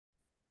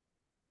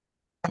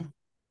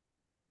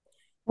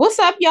What's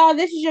up, y'all?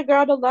 This is your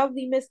girl, the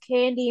lovely Miss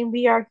Candy, and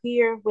we are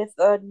here with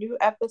a new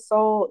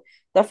episode,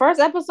 the first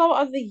episode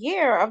of the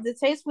year of the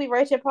Tastefully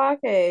Ratchet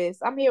podcast.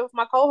 I'm here with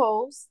my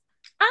co-host.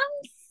 I'm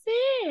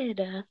Sid.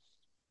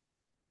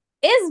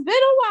 It's been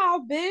a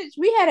while, bitch.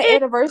 We had an It's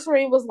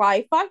anniversary and was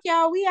like, fuck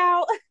y'all, we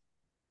out.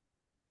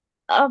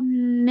 a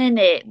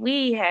minute.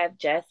 We have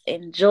just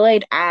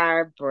enjoyed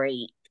our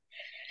break.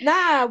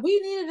 Nah, we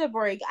needed a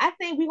break. I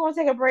think we're gonna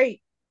take a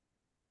break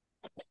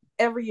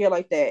every year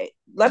like that.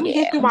 Let me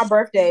get through Yeah. my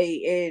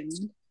birthday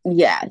and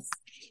Yes.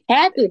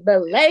 Happy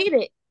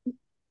belated.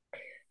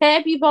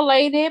 happy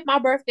belated. My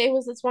birthday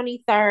was the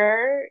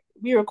 23rd.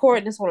 We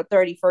recording this on the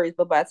 31st,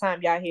 but by the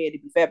time y'all hear it,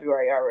 it'll be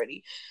February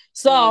already.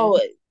 So Mm,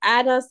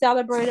 I done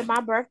celebrated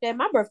my birthday.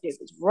 My birthday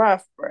was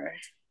rough, bro.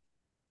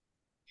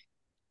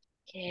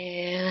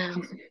 yeah.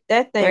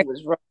 That thing Birth-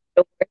 was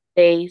rough.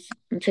 Birthdays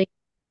until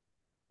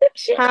you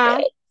Huh?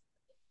 champagne.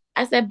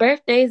 I said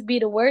birthdays be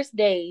the worst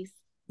days.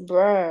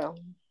 Bro.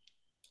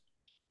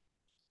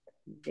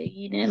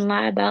 You didn't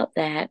lie about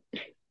that.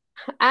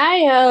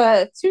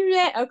 I 2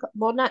 days,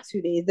 well, not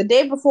 2 days, the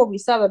day before we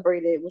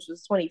celebrated, which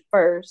was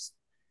 21st.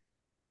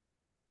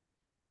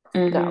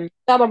 No, Mm-hmm.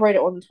 celebrated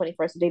on the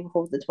 21st, the day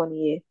before was the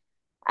 20th.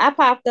 I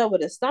popped up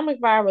with a stomach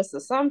virus or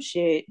some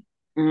shit.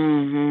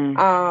 Mm-hmm.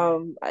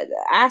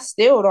 I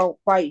still don't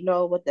quite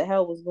know what the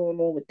hell was going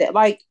on with that.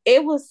 Like,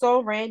 it was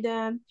so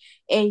random,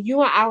 and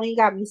you and Eileen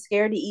got me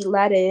scared to eat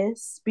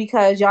lettuce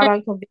because y'all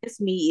don't convince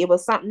me it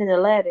was something in the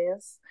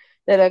lettuce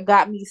that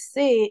got me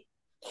sick.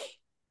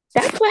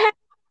 That's what happened,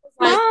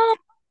 Like, Mom.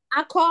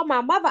 I called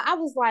my mother. I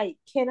was like,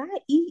 "Can I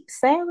eat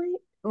salad?"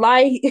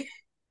 Like,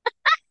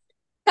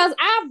 because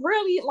I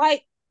really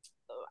like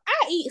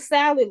I eat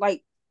salad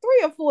like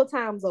 3 or 4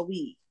 times a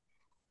week.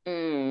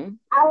 Mm.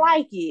 I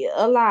like it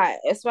a lot,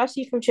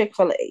 especially from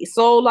Chick-fil-A.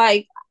 So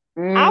like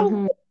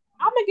Mm-hmm.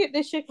 I'm gonna get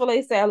this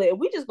Chick-fil-A salad and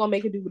we just gonna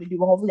make it do what it do.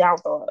 Hopefully I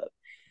don't throw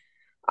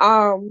up.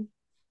 Um,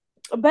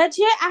 but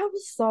yeah, I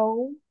was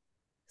so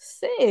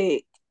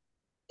sick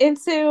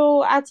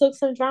until I took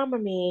some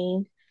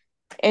Dramamine,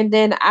 and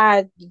then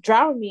I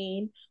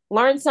Dramamine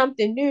learned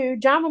something new.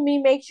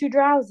 Dramamine makes you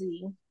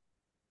drowsy.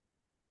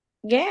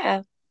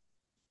 Yeah.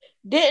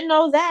 Didn't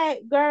know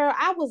that, girl.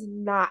 I was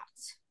not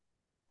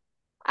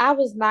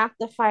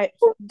the fight.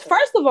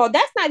 First of all,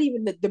 that's not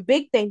even the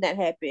big thing that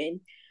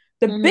happened.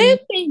 The Mm-hmm. big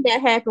thing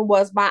that happened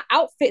was my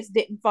outfits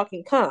didn't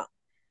fucking come.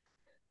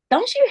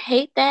 Don't you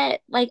hate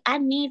that? Like, I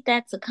need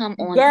that to come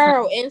on time.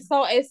 Girl, and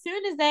so as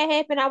soon as that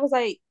happened, I was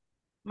like,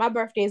 my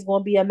birthday is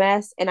gonna be a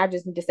mess and I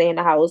just need to stay in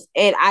the house.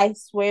 And I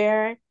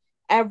swear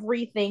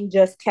everything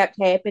just kept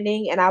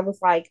happening. And I was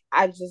like,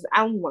 I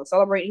don't want to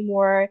celebrate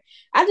anymore.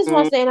 I just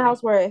want to stay in the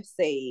house where it's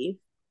safe.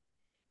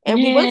 And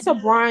we Yeah. went to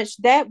brunch.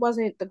 That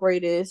wasn't the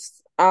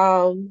greatest.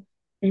 Mm-mm.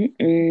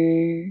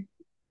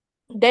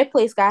 That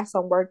place got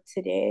some work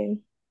today.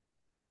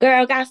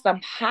 Girl, got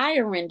some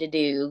hiring to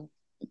do.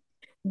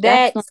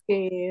 That's some, That's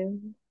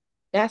good.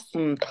 that's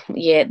some,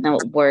 yeah, no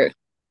work.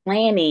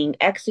 Planning,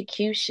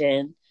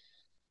 execution.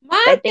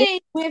 My Like they, thing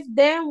with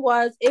them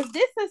was if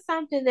this is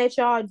something that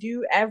y'all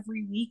do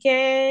every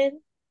weekend,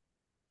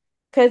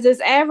 because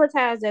it's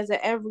advertised as an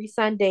every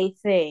Sunday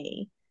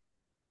thing,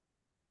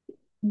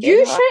 it's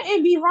you hard.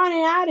 shouldn't be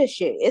running out of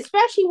shit,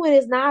 especially when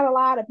it's not a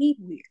lot of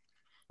people here.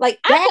 Like,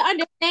 I That, could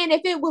understand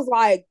if it was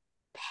like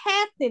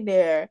packed in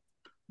there,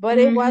 but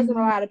it wasn't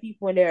a mm-hmm, lot of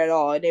people in there at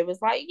all. And it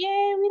was like,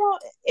 yeah, we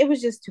don't, it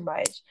was just too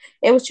much.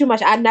 It was too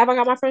much. I never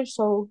got my French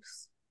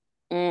toast.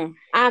 mm.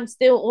 I'm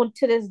still on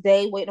to this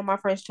day waiting on my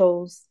French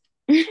toast.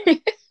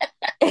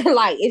 And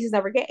like it just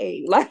never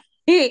came. Like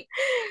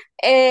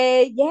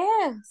and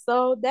yeah,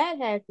 so that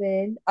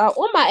happened.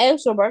 On my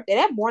actual birthday,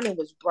 that morning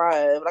was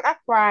rough. Like I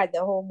cried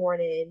the whole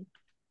morning.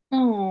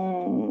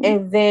 Oh,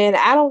 And then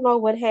I don't know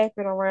what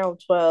happened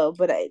around 12,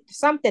 but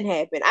something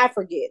happened. I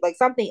forget. Like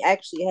something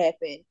actually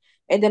happened.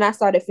 And then I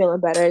started feeling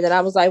better. Then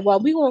I was like, well,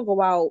 we gonna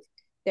go out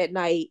that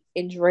night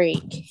and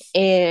drink.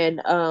 And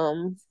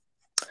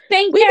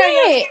sing we karaoke.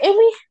 did.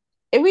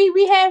 And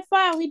we had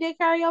fun. We did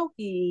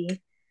karaoke.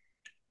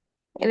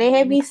 And they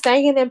had Mm. me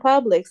singing in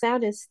public,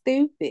 sounding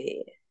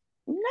stupid.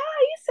 No,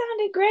 you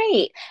sounded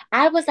great.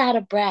 I was out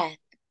of breath.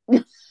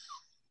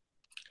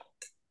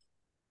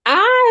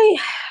 I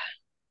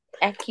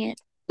I can't.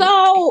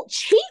 so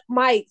cheap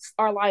mics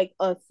are like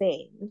a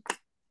thing.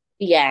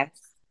 Yes.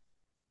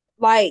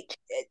 Like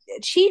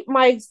cheap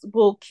mics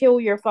will kill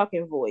your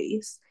fucking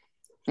voice.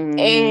 Mm-hmm.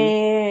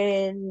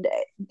 And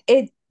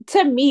it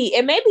to me,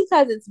 it may be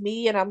because it's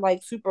me and I'm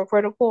like super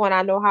critical and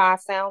I know how I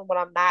sound when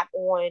I'm not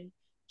on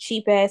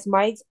cheap ass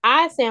mics.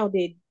 I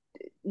sounded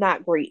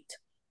not great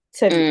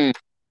to me. Mm,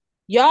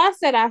 Y'all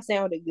said I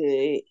sounded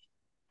good.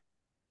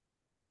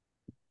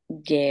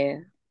 yeah.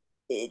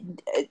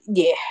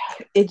 Yeah,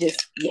 it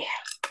just yeah.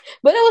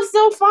 But it was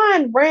still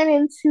fun. Ran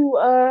into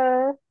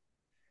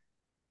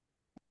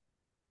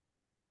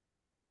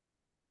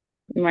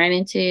Run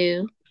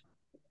into.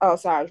 oh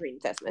sorry, I was reading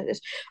the text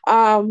message.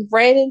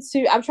 Ran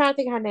into I'm trying to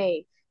think of her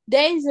name.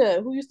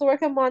 Deja, who used to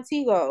work at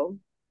Montego.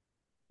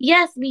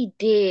 Yes, we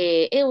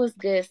did. It was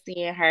good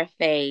seeing her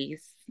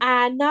face.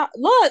 I know.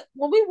 Look,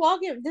 when we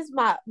walk in, this is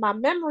my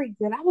memory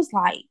good. I was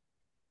like,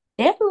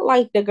 that look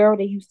like the girl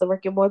that used to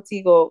Rick and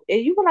Morty go.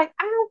 And you were like,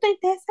 I don't think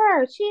that's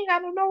her. She ain't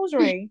got no nose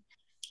ring.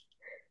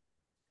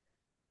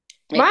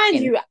 Mind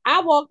And you,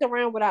 I walked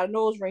around without a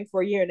nose ring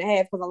for a year and a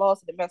half because I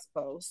lost it in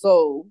Mexico.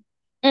 So,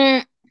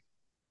 mm,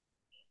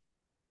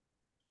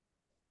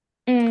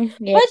 yeah.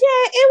 but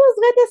yeah, it was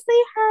good to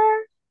see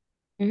her.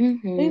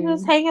 We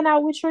was Hmm. hanging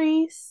out with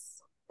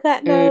trees,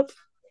 cutting up.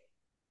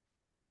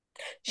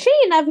 She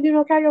ain't never do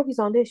no karaoke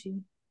song, did she?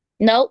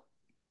 Nope.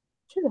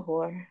 She's a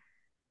whore.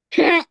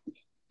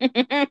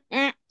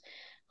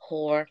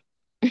 Whore.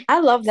 I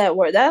love that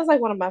word. That's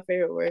like one of my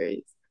favorite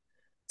words.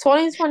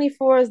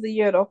 2024 is the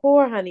year of the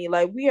whore, honey.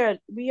 Like we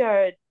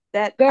are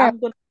that Girl, I'm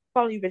gonna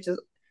call you bitches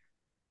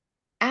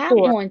I'm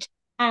whore. on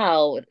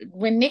child.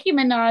 When Nicki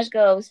Minaj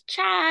goes,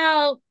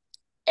 child,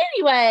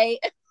 anyway,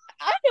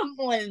 I am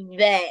on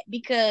that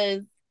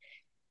because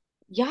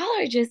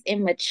y'all are just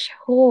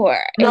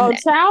immature. No, And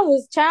child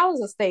is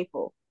a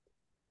staple.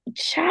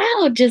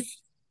 child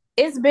just,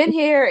 It's been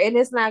here and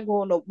it's not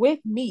going to with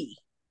me.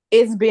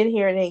 It's been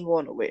here and ain't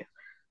going nowhere.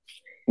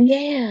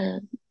 yeah,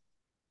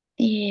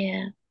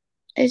 yeah.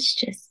 It's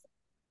just,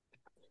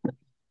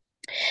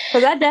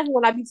 Cause I definitely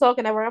when I be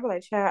talking that word, I be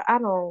like, child,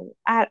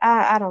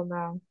 I don't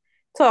know.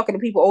 Talking to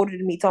people older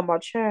than me, talking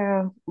about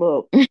child.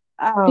 Look,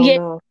 I don't yeah,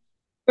 know.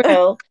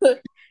 bro.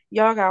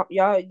 Y'all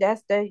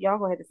that's that y'all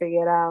gonna have to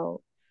figure it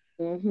out,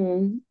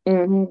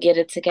 Get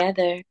it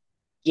together.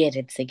 Get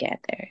it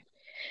together.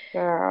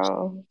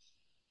 girl.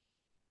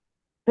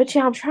 But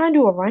yeah, I'm trying to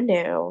do a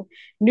rundown.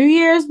 New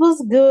Year's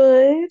was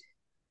good.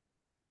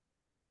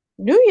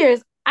 New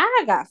Year's,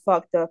 I got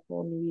fucked up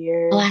on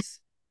New Like,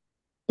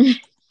 Year's.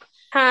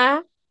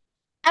 Huh?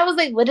 I was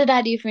like, what did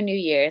I do for New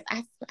Year's?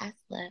 I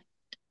slept.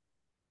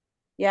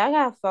 Yeah, I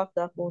got fucked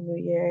up on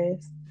New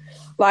Year's.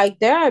 Like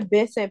there are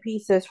bits and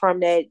pieces from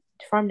that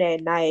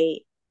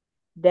night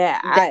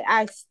that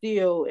I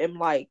still am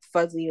like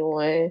fuzzy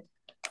on.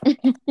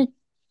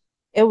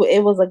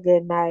 It was a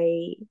good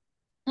night.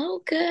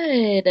 Oh,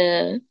 good.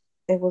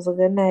 It was a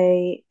good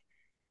night.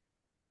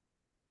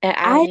 At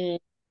I Eileen,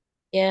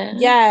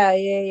 yeah.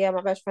 yeah.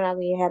 My best friend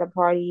Ali had a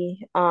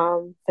party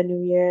for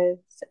New Year's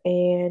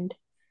and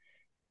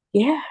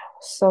yeah.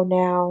 So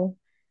now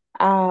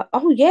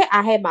oh yeah,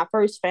 I had my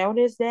first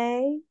Founders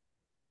Day.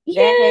 That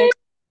Yay!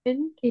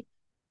 happened.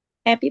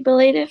 Happy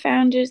belated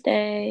Founders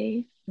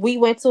Day. We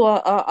went to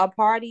a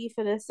party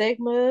for the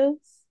Sigmas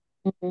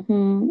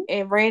Hmm.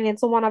 and ran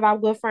into one of our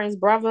good friends'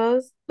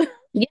 brothers.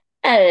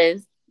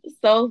 Yes.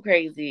 So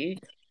crazy.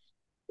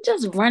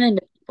 Just running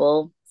to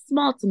people.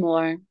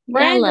 Baltimore. You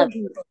gotta love Random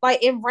people,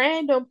 like in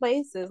random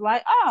places.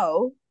 Like,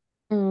 oh,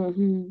 it.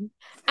 Hmm.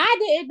 I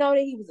didn't know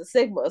that he was a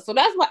Sigma. So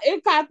that's why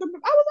it kind of, I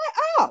was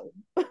like,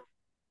 oh,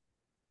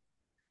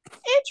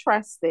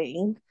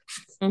 interesting.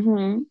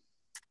 Hmm.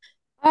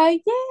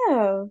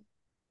 Yeah,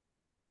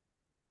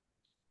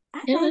 I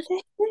It think was.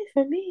 that's it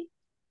for me.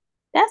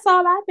 That's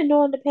all I've been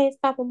doing the past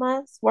couple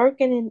months,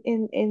 working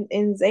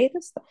in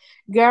Zeta stuff.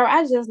 Girl,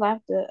 I just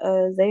left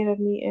the Zeta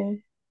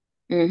meeting.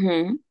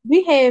 Hmm.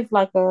 We have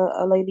like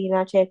a lady in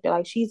our chapter,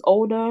 like she's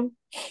older.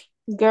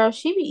 Girl,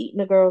 she be eating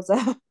the girls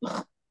up.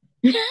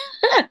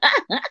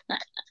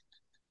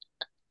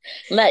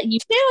 Let you.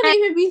 She don't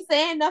even be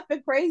saying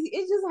nothing crazy.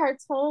 It's just her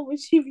tone when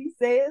she be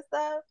saying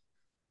stuff.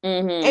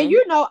 And Hmm.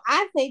 you know,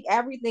 I think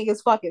everything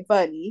is fucking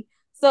funny.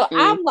 So Hmm.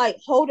 I'm like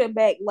holding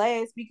back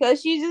laughs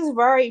because she's just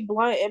very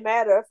blunt and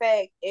matter of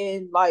fact.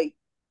 And like,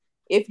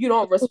 if you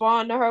don't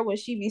respond to her when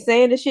she be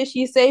saying the shit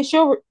she say,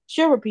 she'll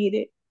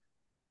repeat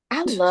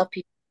I love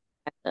people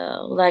like that,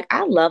 though. Like,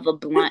 I love a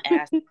blunt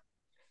ass. it.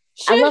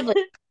 I she'll love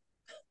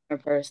a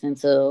person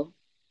too.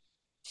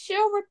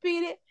 she'll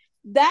repeat it.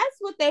 That's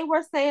what they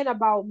were saying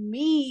about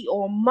me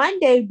on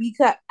Monday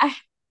because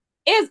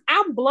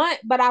I'm blunt,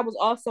 but I was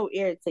also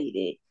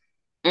irritated.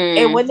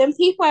 And Mm. when them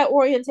people at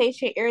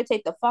orientation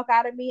irritate the fuck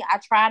out of me, I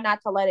try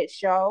not to let it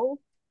show.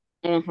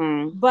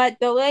 Hmm. But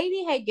the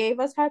lady had gave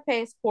us her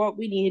passport.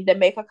 We needed to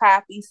make a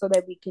copy so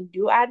that we can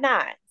do our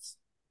nines.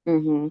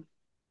 Hmm.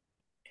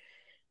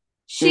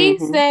 She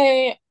Hmm.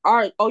 said, "All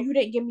right, oh, you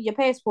didn't give me your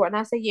passport," and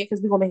I said, "Yeah, because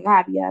we're gonna make a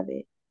copy of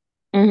it."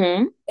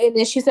 Hmm. And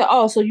then she said,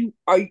 "Oh, so you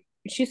are?"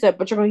 She said,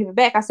 "But you're gonna give it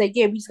back." I said,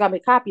 "Yeah, we just gotta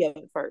make a copy of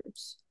it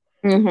first."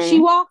 She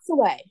Hmm. walks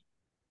away.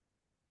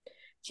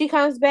 She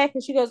comes back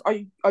and she goes, "Are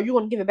you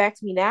gonna give it back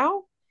to me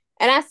now?"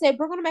 And I said,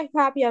 "We're gonna make a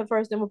copy of it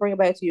first, then we'll bring it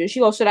back to you." And she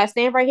goes, "Should I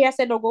stand right here?" I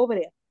said, "No, go over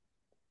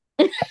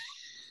there."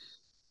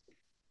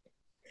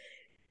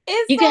 And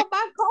You got so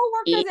my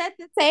coworkers at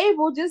the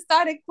table just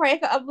started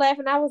cracking up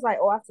laughing. I was like,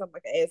 "Oh, I sound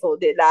like an asshole,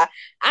 didn't I?"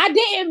 I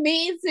didn't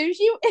mean to.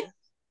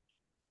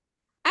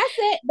 I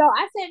said, "No."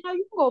 I said, "No,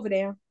 you can go over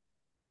there.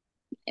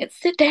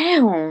 sit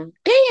down.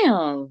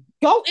 Damn.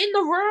 Go in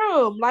the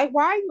room. Like,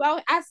 why are you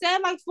out?" I said,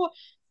 like, for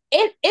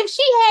if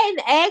she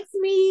hadn't asked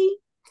me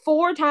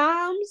 4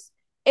 times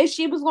if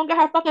she was gonna get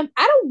her fucking,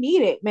 I don't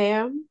need it,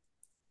 ma'am.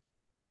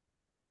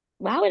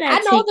 Why would I I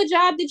know take the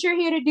job that you're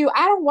here to do.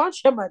 I don't want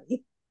your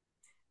money.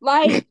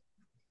 Like,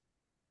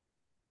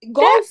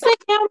 go that?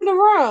 sit down in the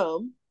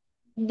room.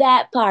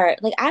 That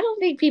part, like I don't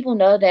think people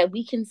know that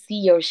we can see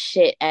your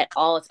shit at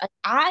all. It's like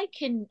I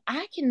can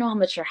know how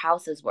much your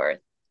house is worth.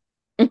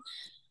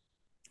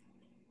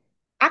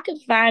 I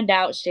could find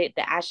out shit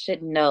that I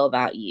shouldn't know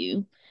about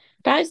you.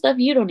 Probably stuff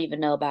you don't even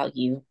know about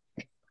you.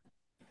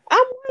 I'm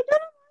like, I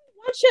don't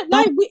want shit No,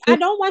 like I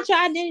don't want your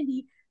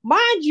identity.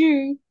 Mind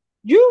you,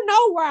 you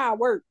know where I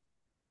work.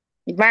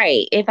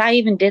 right. If I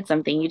even did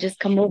something, you just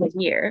come over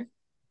here.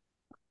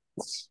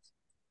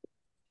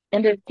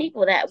 And there's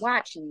people that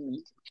watch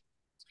me.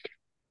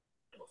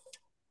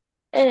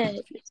 Eh,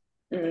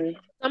 mm.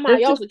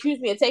 Somebody This is else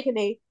accused me of taking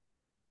a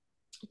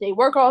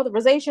work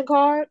authorization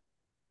card.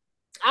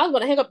 I was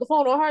gonna hang up the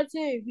phone on her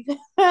too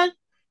because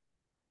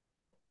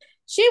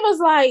she was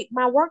like,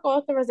 my work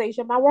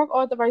authorization.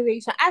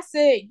 I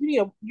said,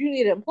 you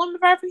need an employment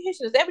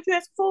verification. Is that what you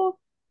asked for?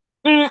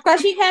 mm.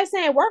 Because she kept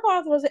saying work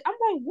authorization. I'm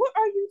like, what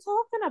are you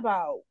talking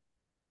about?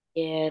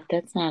 Yeah,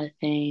 that's not a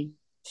thing.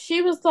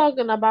 She was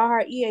talking about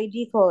her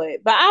EAD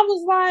card, but I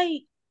was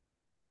like,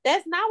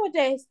 that's not what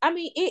that's. I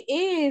mean, it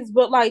is,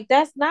 but like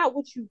that's not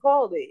what you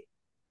call it.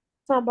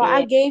 Talking about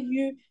I Yeah. gave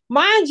you,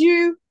 mind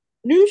you,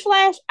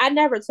 newsflash, I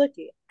never took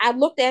it. I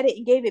looked at it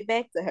and gave it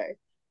back to her.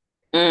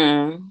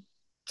 Mm.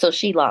 So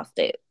she lost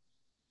it.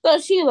 So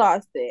she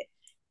lost it.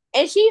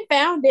 And she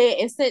found it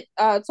and sent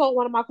told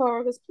one of my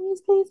coworkers,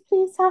 please, please,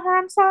 please tell her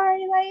I'm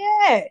sorry. Like,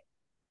 yeah.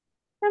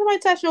 Nobody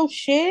touch your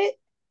shit.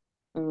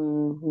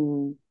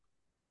 Hmm.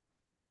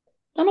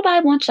 Don't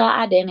nobody want your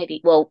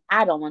identity. Well,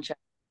 I don't want your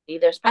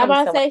identity. There's I'm probably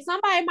about to someone. say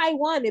somebody might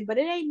want it, but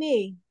it ain't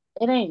me.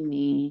 It ain't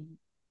me.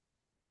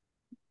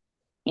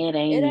 It It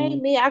ain't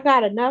ain't me. me. I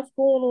got enough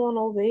going on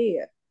over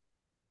here.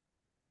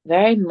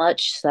 Very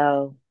much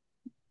so.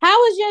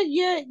 How has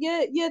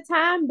your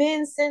time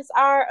been since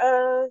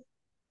our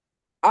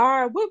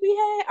what we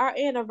had our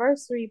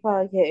anniversary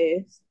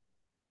podcast?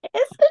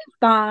 It's been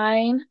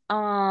fine.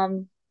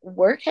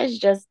 Work has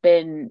just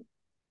been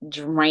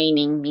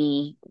draining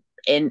me,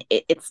 and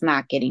it's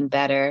not getting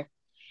better.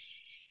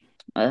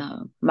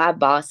 My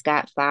boss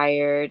got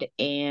fired,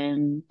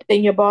 and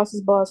Then your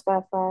boss's boss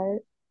got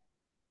fired.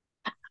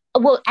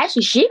 well,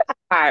 actually, she got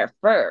fired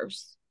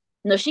first.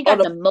 No, she Oh,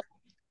 got the most.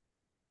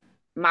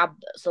 My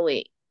so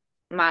wait,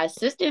 my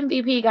assistant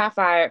VP got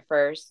fired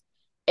first,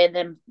 and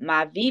then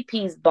my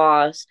VP's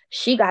boss,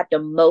 she got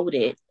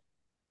demoted,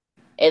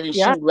 and then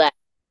yeah. she left,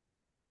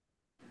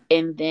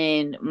 and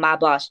then my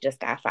boss just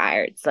got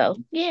fired. So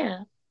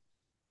yeah,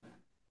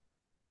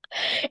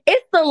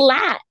 it's a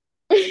lot.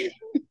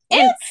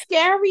 And It's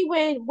scary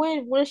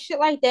when shit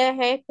like that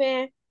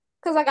happen.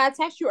 Cause like I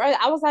text you earlier,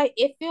 I was like,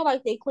 it feel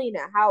like they clean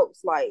the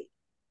house. Like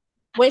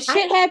when I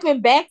shit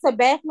happen back to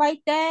back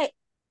like that,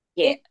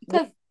 yeah, it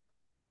because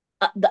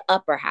the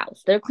upper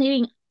house. They're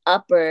cleaning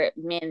upper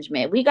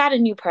management. We got a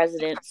new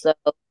president, so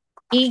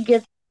he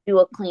gets to do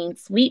a clean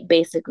sweep.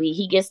 Basically,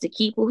 he gets to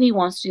keep who he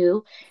wants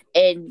to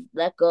and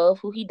let go of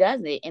who he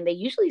doesn't. And they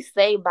usually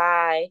say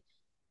by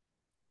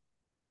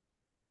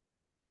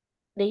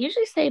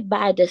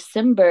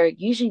December,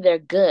 usually they're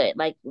good.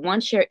 Like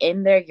once you're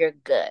in there, you're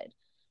good.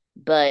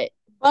 But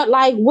but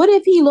like what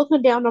if he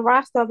looking down the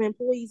roster of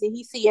employees and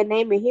he see your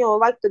name and he don't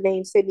like the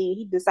name Sydney and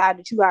he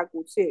decided you gotta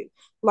go too.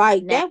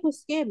 Like now, that would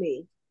scare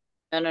me.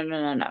 no, no,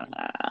 no, no, no, no,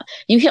 no.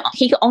 He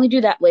can only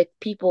do that with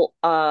people.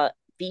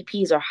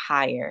 VPs are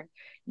higher.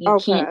 You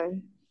can't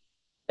Okay.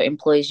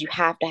 employees, you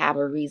have to have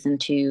a reason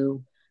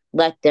to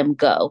let them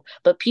go.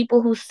 But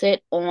people who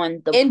sit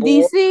on the In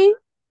board DC?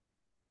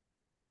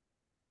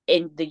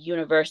 in the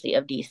University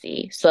of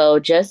DC, so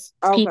just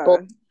people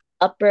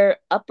Okay.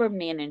 upper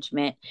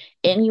management,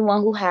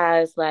 anyone who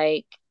has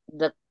the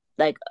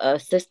like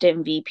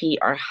assistant VP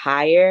or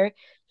higher,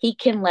 he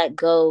can let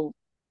go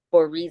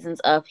for reasons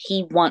of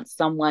he wants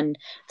someone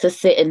to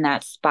sit in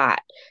that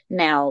spot.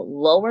 Now,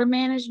 lower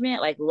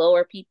management, like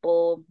lower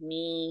people,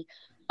 me,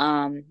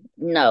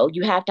 no,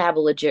 you have to have a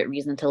legit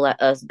reason to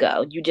let us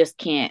go. You just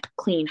can't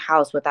clean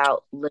house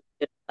without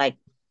legit like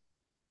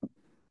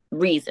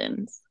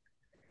reasons.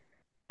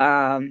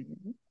 um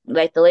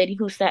like the lady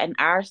who sat in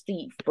our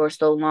seat for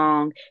so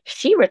long,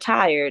 she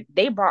retired.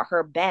 They brought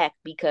her back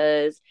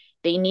because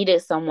they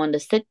needed someone to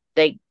sit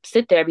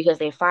there because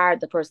they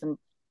fired the person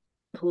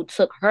who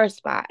took her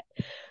spot.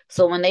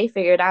 So when they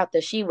figured out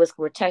that she was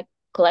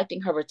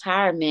collecting her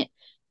retirement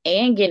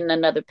and getting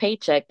another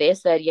paycheck, they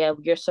said, yeah,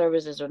 your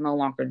services are no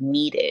longer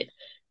needed.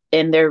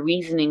 And their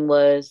reasoning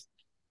was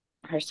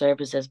her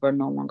services were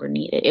no longer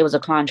needed. It was a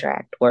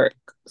contract work.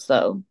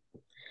 So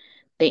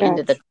they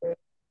ended the, Gotcha.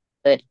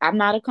 but I'm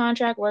not a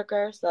contract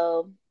worker,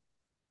 so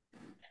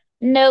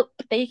nope,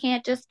 they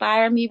can't just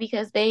fire me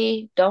because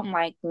they don't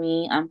like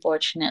me.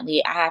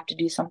 Unfortunately, I have to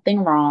do something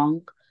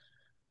wrong.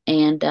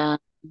 And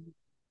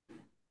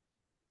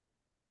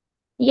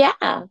yeah,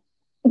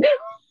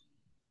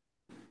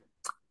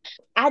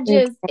 I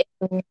just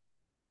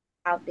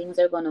how things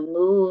are going to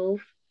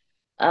move.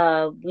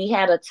 We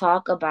had a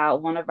talk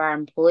about one of our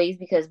employees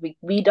because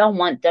we don't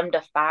want them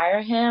to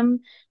fire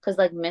him because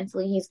like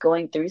mentally he's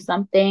going through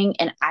something.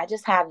 And I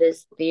just have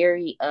this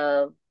theory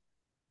of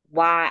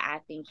why I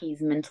think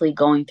he's mentally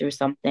going through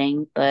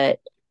something. But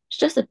It's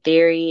just a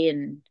theory,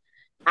 and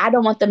I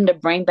don't want them to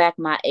bring back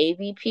my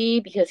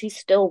AVP because he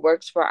still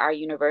works for our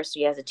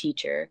university as a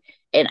teacher.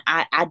 And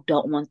I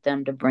don't want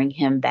them to bring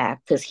him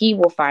back because he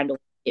will find a way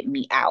to get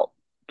me out.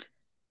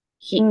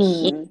 He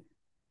Hmm.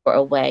 for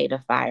a way to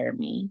fire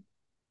me.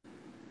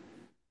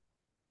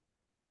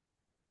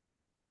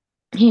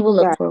 He will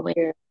look for a way.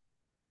 Gotcha.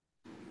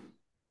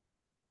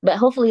 But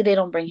hopefully they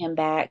don't bring him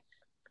back.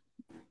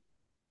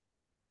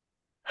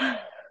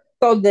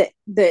 So the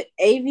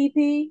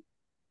AVP,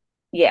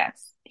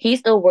 Yes. He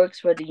still works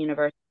for the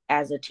university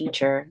as a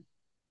teacher.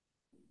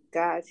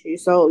 got you.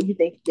 So you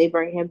think if they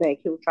bring him back,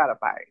 he'll try to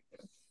fire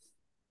you?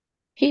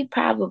 He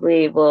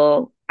probably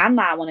will. I'm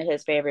not one of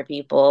his favorite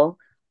people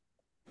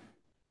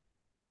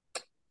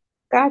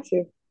Got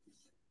you.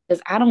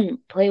 because I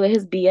don't play with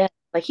his BS.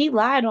 Like he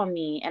lied on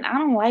me, and I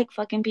don't like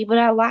fucking people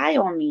that lie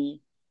on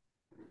me.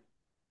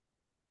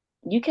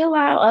 You can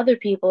lie on other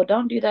people.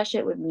 Don't do that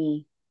shit with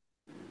me.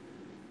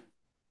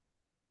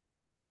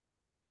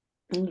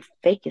 You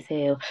fake as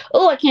hell.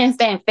 Oh, I can't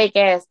stand fake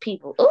ass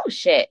people. Oh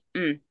shit.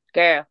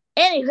 Girl.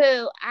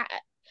 Anywho,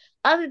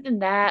 other than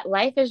that,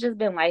 life has just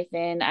been life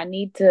and I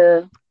need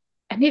to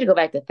go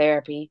back to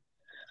therapy.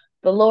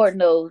 The Lord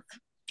knows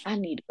I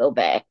need to go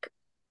back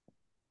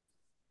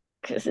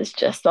because it's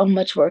just so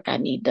much work I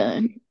need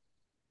done.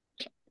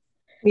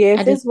 Yeah, I if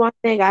just it's one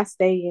thing I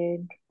stay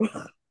in.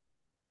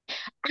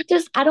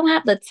 I don't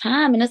have the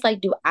time. And it's like,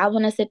 do I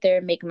want to sit there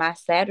and make my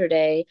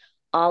Saturday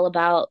all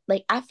about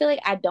like I feel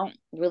like I don't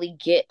really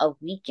get a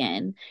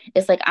weekend.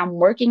 It's like I'm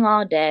working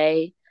all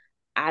day.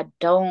 I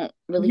don't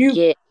really You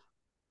get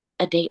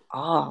a day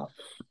off.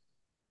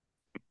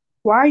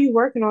 why are you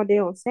working all day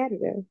on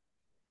Saturday?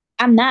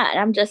 I'm not.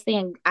 I'm just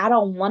saying I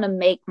don't want to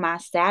make my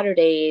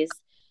Saturdays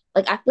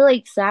like I feel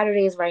like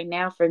Saturdays right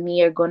now for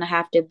me are going to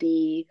have to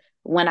be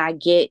when I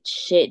get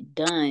shit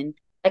done.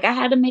 Like I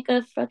had to make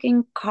a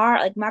fucking car,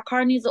 like my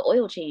car needs an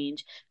oil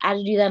change. I had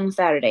to do that on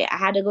Saturday. I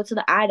had to go to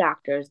the eye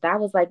doctors. That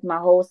was like my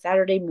whole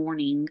Saturday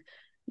morning.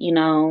 You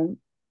know,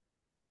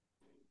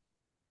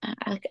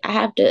 I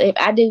have to if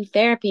I do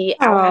therapy,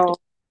 I will have to.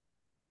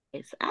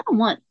 Oh, I don't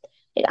want.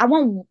 I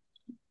want.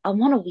 I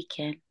want a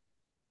weekend.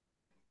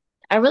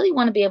 I really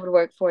want to be able to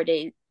work 4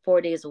 days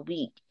a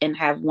week and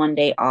have one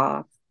day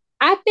off.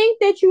 I think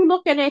that you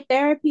looking at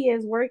therapy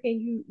as work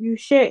and you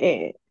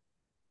shouldn't.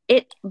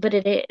 But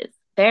it is.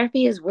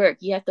 Therapy is work.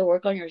 You have to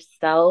work on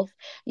yourself.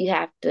 You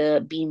have to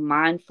be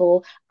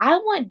mindful. I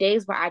want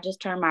days where I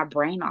just turn my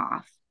brain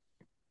off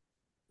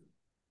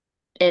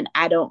and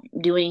I don't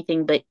do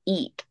anything but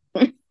eat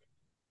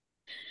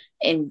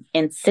and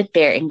sit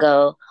there and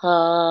go,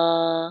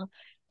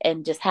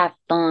 and just have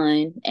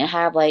fun and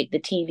have like the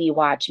TV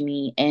watch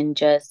me and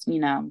just,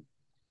 the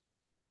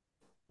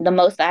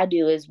most I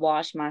do is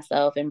wash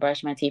myself and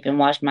brush my teeth and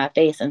wash my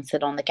face and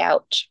sit on the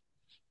couch.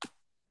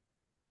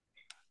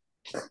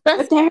 But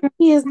That's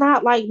therapy is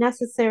not like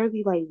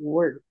necessarily like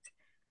work.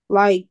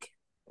 Like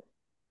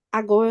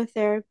I go to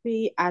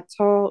therapy, I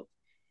talk,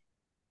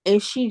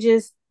 and she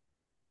just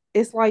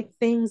it's like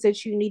things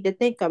that you need to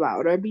think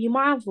about or be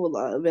mindful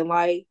of and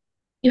like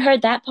You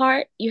heard that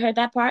part? You heard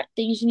that part?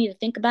 Things you need to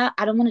think about.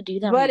 I don't want to do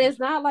them but with you. it's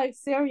not like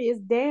serious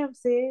damn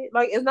Sid.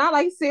 Like it's not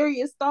like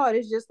serious thought.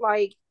 It's just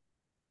like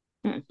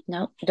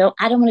No, don't.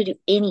 I don't want to do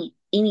any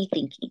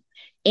thinking,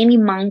 any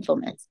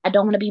mindfulness. I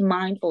don't want to be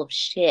mindful of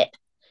shit.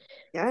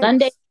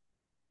 Sunday,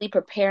 yikes.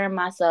 preparing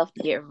myself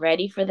to get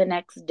ready for the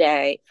next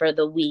day for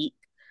the week.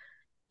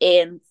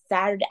 And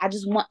Saturday, I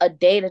just want a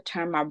day to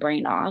turn my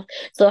brain off.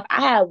 So if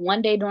I had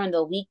one day during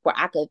the week where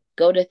I could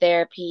go to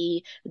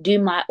therapy, do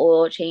my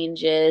oil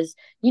changes,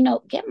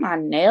 get my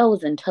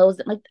nails and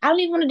toes. Like I don't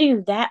even want to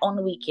do that on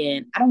the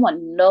weekend. I don't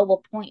want no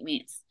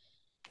appointments.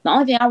 The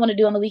only thing I want to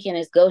do on the weekend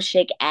is go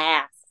shake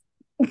ass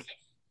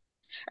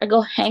or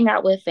go hang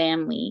out with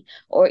family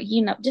or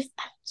just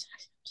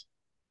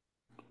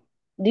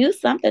do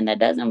something that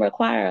doesn't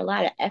require a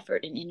lot of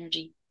effort and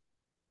energy.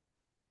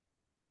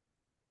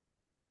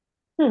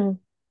 Hmm.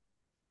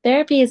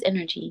 Therapy is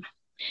energy,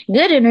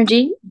 good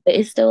energy, but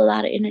it's still a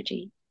lot of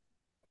energy.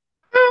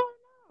 I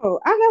don't know.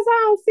 I guess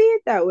I don't see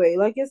it that way.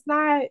 Like it's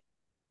not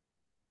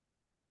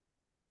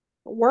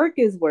work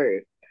is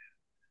work.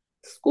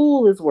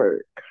 School is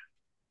work.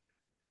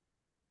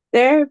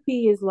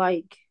 Therapy is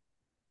like,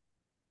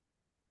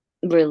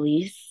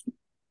 Release.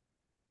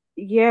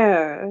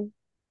 yeah.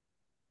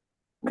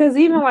 Cause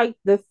even like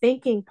the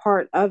thinking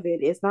part of it,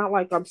 it's not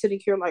like I'm sitting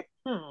here like,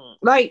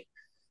 like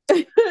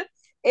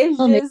it's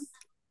Oh man, just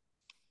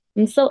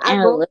I'm so I go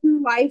analytical.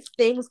 through life,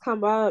 things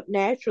come up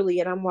naturally,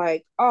 and I'm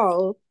like,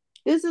 oh,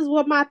 this is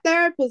what my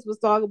therapist was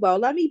talking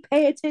about. Let me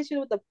pay attention to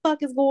what the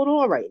fuck is going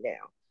on right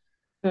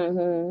now.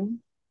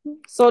 Mm-hmm.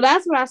 So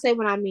that's what I say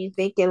when I mean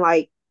thinking.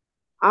 Like,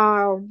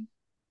 um,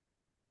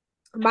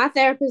 my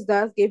therapist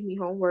does give me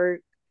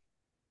homework,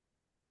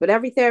 but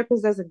every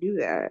therapist doesn't do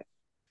that.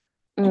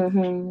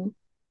 Mm-hmm.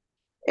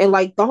 And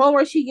like the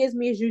homework she gives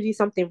me is usually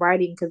something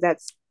writing because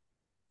that's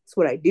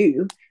what I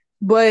do.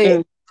 But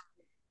Mm.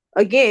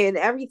 again,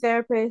 every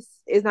therapist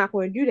is not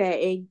going to do that,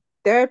 and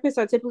therapists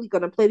are typically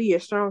going to play to your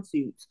strong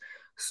suits.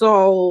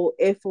 So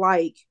if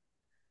like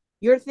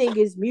your thing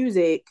is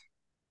music,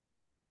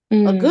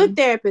 a good Mm,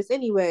 therapist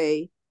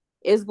anyway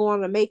is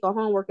going to make a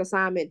homework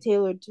assignment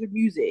tailored to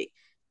music.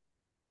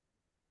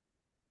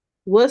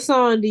 What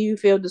song do you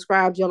feel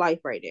describes your life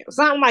right now?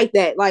 Something like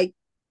that. Like,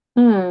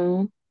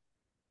 mm.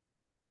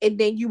 and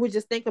then you would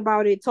just think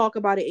about it, talk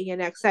about it in your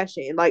next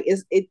session. Like,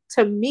 it's it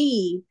to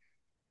me,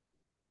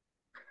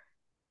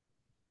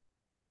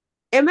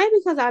 and maybe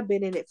because I've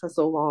been in it for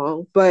so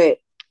long, but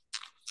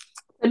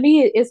to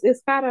me,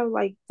 it's kind of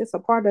like just a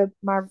part of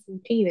my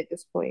routine at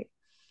this point.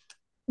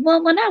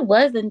 Well, when I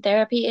was in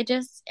therapy,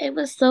 it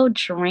was so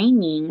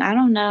draining. I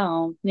don't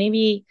know.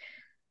 Maybe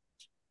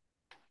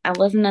I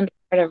wasn't in the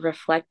part of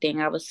reflecting.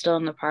 I was still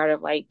in the part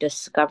of like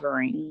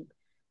discovering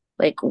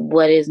like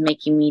what's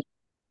making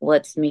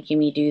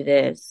me do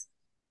this.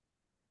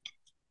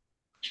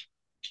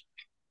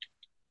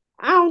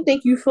 I don't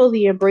think you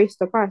fully embrace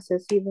the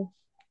process either.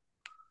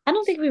 I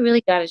don't think we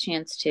really got a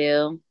chance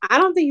to I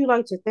don't think you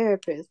liked your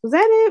therapist. Was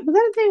that it? Was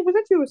that a thing? Was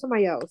that you or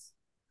somebody else?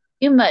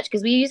 too much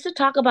because we used to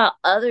talk about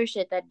other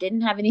shit that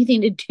didn't have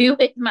anything to do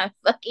with my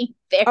fucking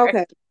therapy.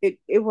 Okay,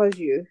 it was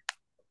you,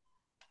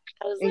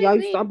 I was and like, y'all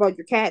used to wait, talk about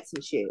your cats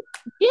and shit.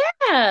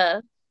 yeah.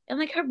 And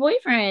like her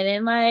boyfriend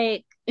and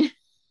like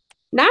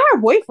Not her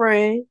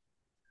boyfriend.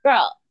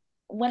 girl,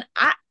 when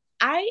I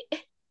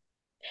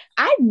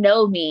I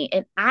know me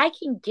and I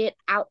can get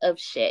out of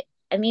shit.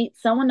 I need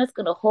someone that's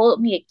going to hold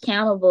me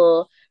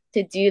accountable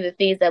to do the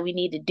things that we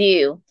need to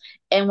do.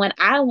 And when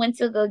I went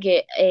to go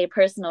get a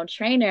personal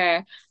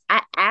trainer,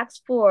 I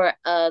asked for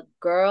a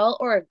girl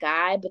or a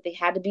guy, but they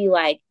had to be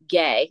like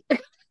gay.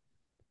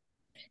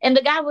 And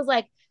the guy was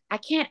like, I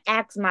can't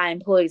ask my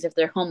employees if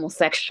they're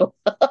homosexual.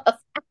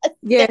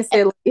 Yes,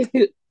 and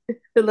like,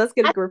 let's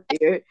get a grip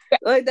here.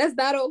 Like that's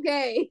not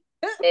okay.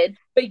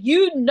 But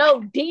you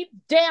know deep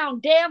down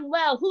damn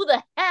well who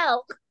the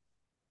hell.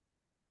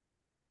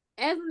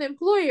 As an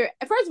employer,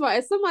 first of all,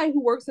 as somebody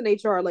who works in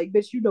HR, like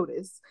bitch, you know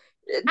this.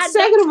 I know.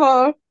 Second of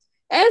all,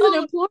 as an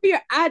Oh,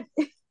 employer, I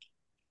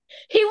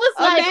he was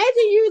like,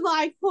 imagine you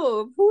like,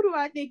 who do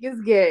I think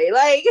is gay?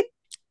 Like,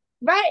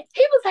 right?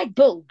 He was like,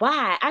 but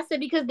why? I said,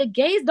 because the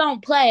gays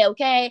don't play,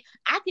 okay?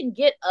 I can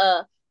get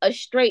a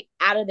straight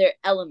out of their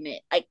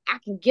element. Like I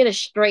can get a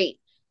straight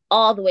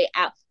all the way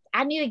out.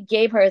 I need a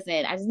gay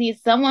person. I just need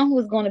someone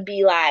who's gonna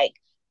be like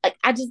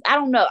I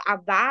don't know. I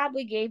vibe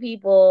with gay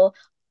people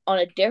on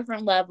a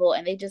different level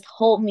and they just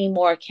hold me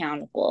more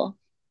accountable.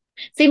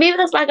 See, maybe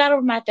that's why I got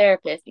over my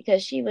therapist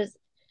because she was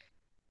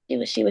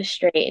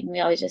straight and we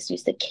always just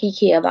used to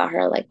kiki about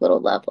her like little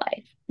love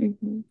life.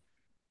 Mm-hmm.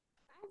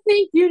 I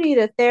think you need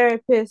a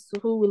therapist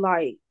who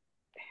like.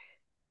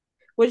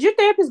 Was your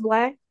therapist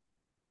black?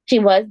 She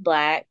was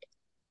black.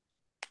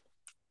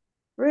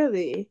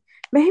 Really?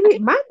 Maybe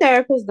my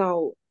therapist I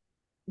need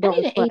don't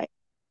an A. play.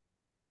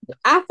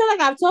 I feel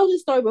like I've told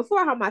this story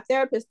before how my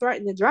therapist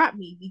threatened to drop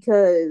me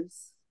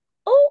because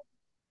Oh,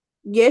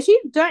 yeah, she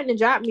threatened to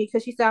drop me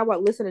because she said I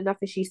wasn't listening enough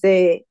and she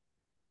said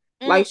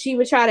mm, like she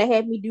would try to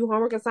have me do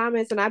homework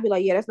assignments and I'd be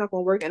like, yeah, that's not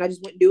gonna work and I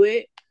just wouldn't do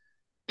it.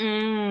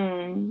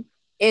 mm.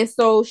 And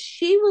so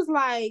she was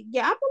like,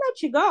 yeah, I'm gonna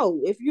let you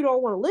go if you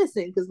don't want to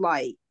listen because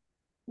like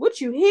what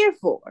you here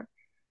for?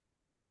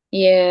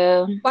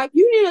 Yeah, Like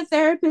you need a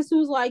therapist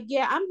who's like,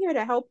 yeah, I'm here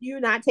to help you,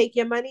 not take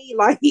your money.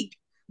 Like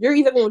you're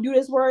either gonna do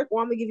this work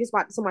or I'm gonna give you a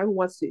spot to somebody who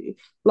wants to.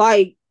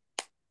 Like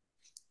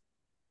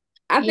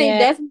I think yeah.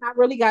 that's when I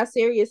really got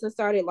serious and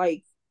started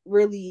like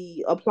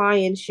really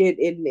applying shit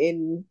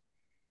and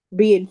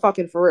being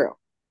fucking for real.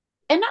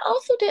 And I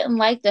also didn't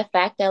like the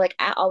fact that like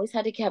I always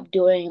had to keep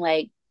doing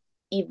like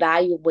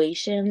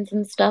evaluations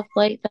and stuff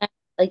like that.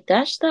 Like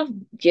that stuff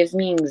gives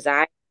me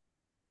anxiety.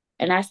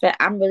 And I said,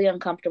 I'm really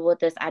uncomfortable with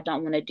this. I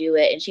don't want to do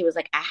it. And she was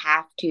like, I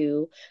have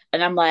to.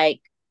 And I'm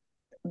like,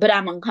 but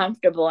I'm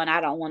uncomfortable and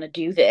I don't want to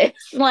do this.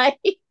 Like,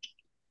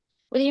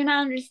 well, you're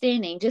not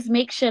understanding. Just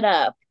make shit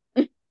up.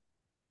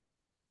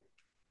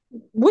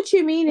 What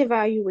you mean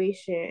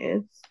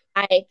evaluation?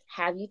 Like,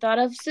 have you thought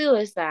of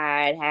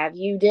suicide? Have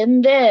you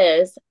done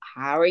this?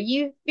 How are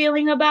you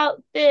feeling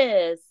about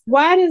this?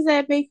 Why does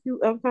that make you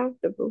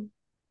uncomfortable?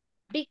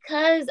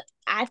 Because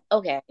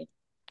okay.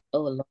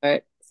 Oh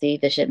Lord, see,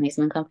 this shit makes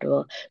me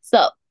uncomfortable.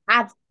 So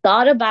I've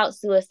thought about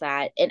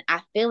suicide, and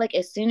I feel like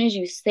as soon as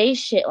you say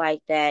shit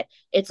like that,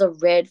 it's a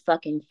red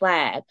fucking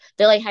flag.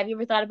 They're like, "Have you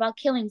ever thought about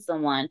killing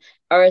someone,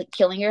 or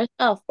killing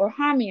yourself, or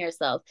harming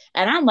yourself?"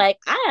 And I'm like,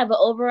 I have an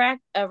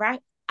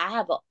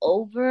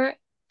overactive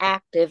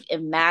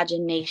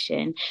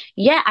imagination.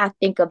 Yeah, I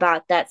think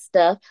about that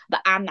stuff,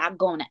 but I'm not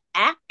going to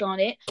act on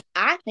it.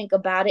 I think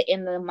about it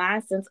in the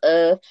mindset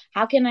of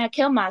how can I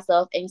kill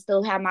myself and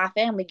still have my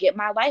family get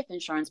my life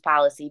insurance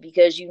policy?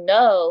 Because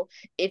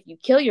if you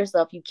kill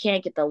yourself, you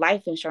can't get the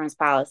life insurance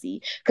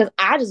policy. Because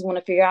I just want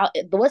to figure out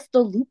what's the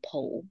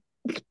loophole.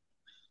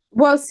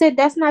 Well, Sid,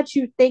 that's not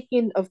you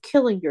thinking of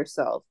killing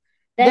yourself.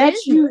 That is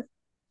That's you.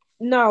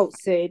 No,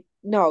 Sid.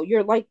 No,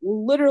 you're like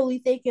literally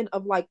thinking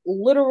of like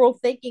literal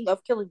thinking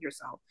of killing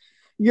yourself.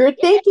 You're yeah,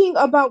 thinking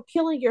about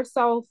killing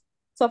yourself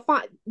to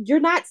find. You're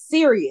not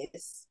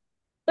serious.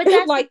 But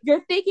that's the Like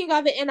you're thinking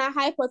of it in a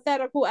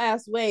hypothetical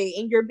ass way,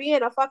 and you're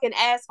being a fucking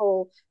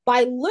asshole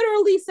by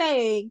literally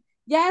saying,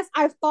 "Yes,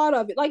 I've thought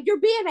of it." Like you're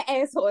being an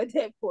asshole at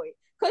that point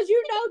because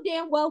you know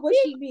damn well what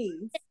thing. she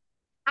means.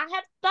 I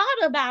have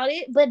thought about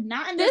it, but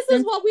not in the This is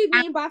sense what we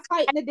I mean by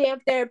fighting the damn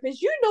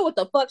therapist. You know what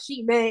the fuck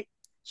she meant.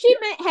 She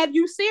meant, have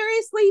you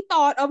seriously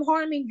thought of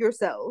harming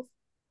yourself?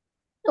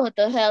 know what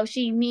the hell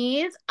she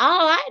means.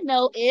 All I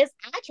know is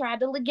I tried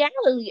the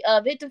legality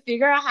of it to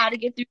figure out how to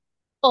get through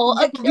the hole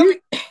of killing.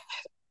 You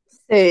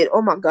said,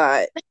 "Oh my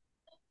god."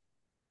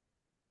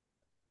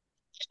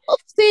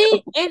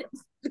 See, and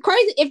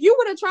crazy. If you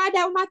would have tried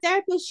that with my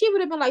therapist, she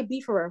would have been like,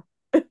 "Be for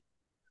real."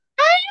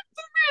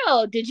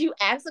 Girl, did you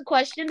ask a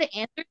question? The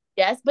answer is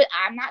yes, but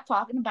I'm not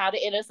talking about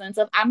it in a sense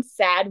of I'm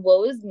sad,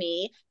 woe is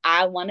me,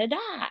 I want to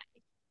die.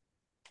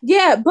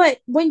 Yeah, but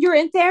when you're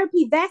in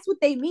therapy, that's what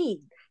they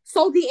mean.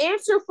 So the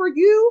answer for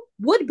you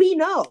would be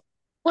no,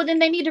 Well, then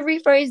they need to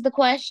rephrase the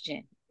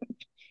question.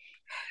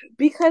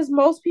 because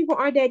most people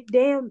aren't that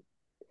damn.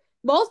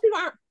 Most people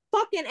aren't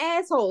fucking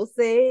assholes.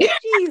 Said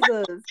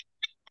Jesus,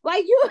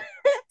 like you,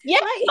 Yeah,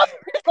 like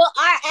people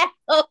are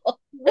assholes.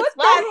 what That's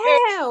why the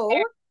they're hell?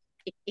 there.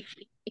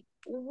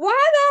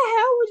 Why the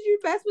hell would you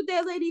mess with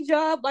that lady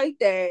job like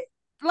that?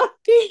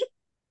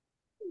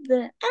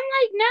 Like, I'm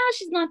like, now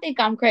she's gonna think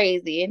I'm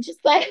crazy, and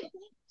just like,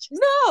 just,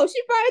 no,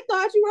 she probably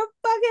thought you were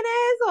a fucking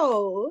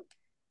asshole.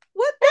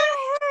 What the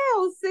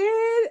hell,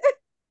 Sid?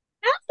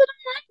 that's what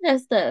I'm like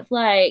that stuff.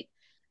 Like,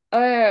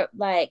 or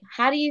like,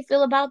 how do you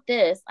feel about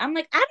this? I'm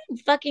like, I don't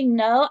fucking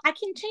know. I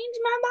can change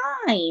my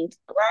mind.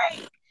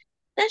 Like,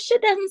 that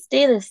shit doesn't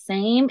stay the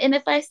same. And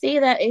if I say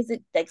that, is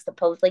it like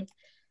supposed like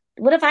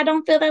what if I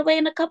don't feel that way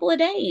in a couple of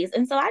days?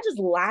 And so I just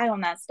lie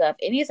on that stuff.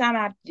 Anytime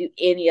I have to do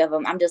any of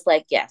them, I'm just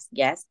like, yes,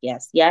 yes,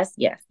 yes, yes,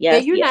 yes, Yeah,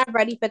 yes, you're yes. not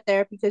ready for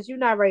therapy because you're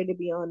not ready to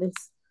be honest.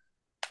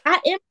 I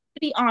am to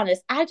be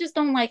honest. I just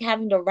don't like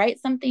having to write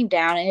something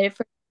down and it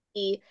for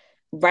me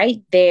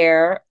right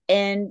there.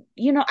 And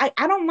I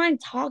don't mind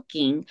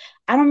talking.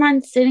 I don't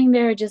mind sitting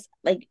there just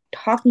like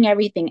talking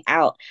everything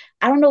out.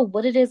 I don't know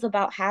what it is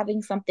about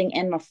having something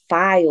in a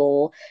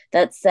file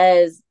that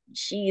says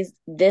she's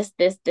this,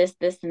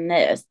 and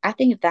this. I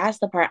think that's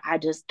the part I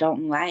just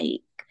don't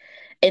like.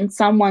 And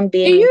someone Do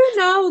being, you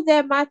know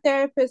that my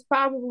therapist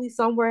probably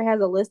somewhere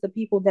has a list of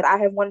people that I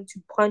have wanted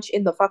to punch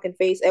in the fucking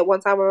face at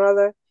one time or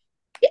another?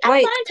 I'm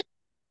Like, fine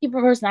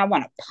people person I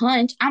want to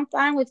punch. I'm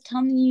fine with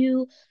telling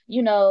you,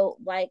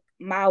 like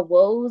my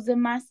woes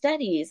and my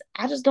studies.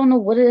 I just don't know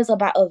what it is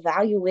about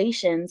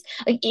evaluations.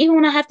 Like even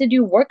when I have to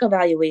do work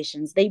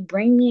evaluations, they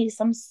bring me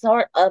some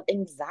sort of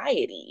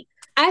anxiety.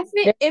 I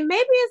think, They're, and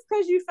maybe it's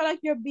because you feel like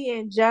you're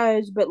being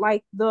judged, but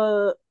like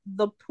the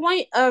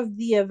point of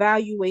the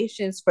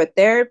evaluations for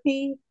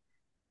therapy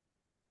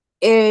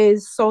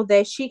is so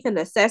that she can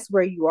assess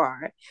where you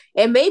are.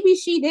 And maybe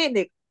she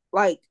didn't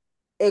like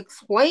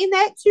explain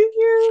that to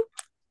you.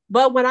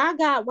 But when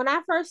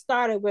I first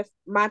started with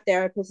my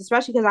therapist,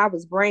 especially because I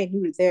was brand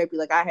new to therapy,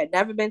 like I had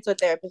never been to a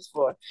therapist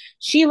before,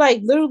 she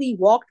like literally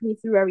walked me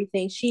through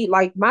everything. She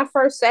like my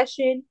first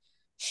session,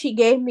 she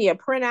gave me a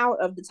printout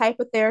of the type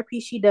of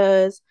therapy she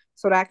does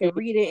so that I can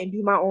read it and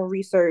do my own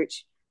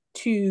research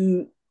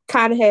to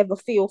kind of have a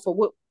feel for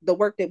what the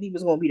work that we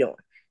was going to be doing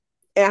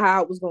and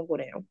how it was going to go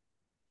down.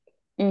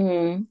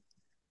 mm-hmm,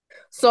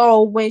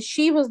 So when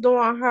she was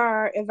doing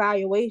her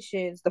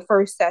evaluations, the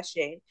first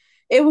session,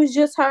 it was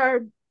just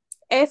her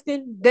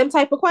asking them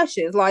type of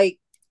questions like,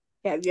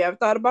 have you ever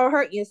thought about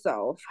hurting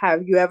yourself?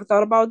 Have you ever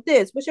thought about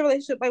this? What's your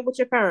relationship like with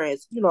your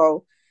parents?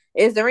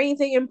 Is there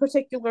anything in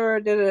particular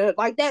that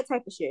like that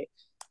type of shit?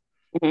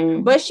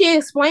 mm-hmm. But she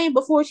explained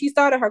before she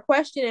started her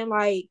question and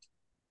like,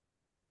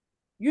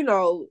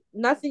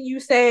 nothing you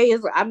say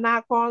is I'm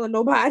not calling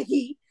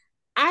nobody.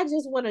 I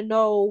just want to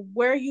know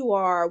where you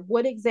are,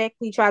 what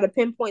exactly try to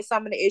pinpoint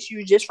some of the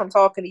issues just from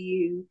talking to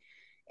you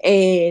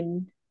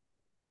and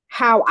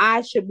how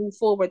I should move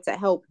forward to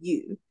help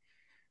you.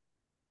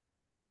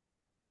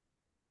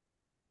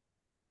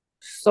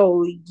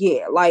 So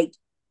yeah, like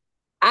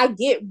I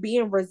get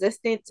being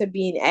resistant to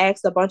being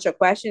asked a bunch of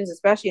questions,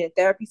 especially in a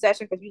therapy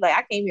session, because you like,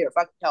 I came here to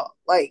fucking talk.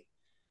 Like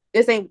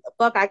this ain't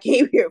what the fuck I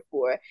came here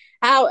for.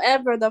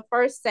 However, the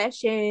first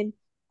session,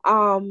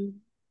 um,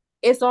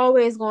 it's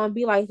always gonna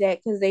be like that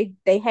because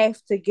they have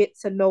to get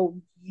to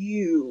know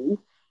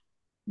you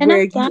And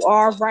where I'm fine. you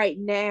are right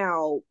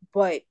now,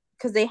 but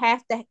because they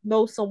have to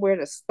know somewhere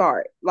to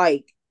start.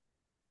 Like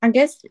I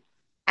guess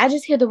I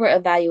just hear the word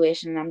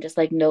evaluation and I'm just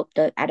like, nope,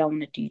 I don't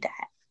want to do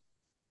that.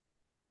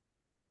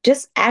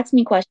 Just ask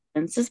me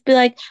questions. Just be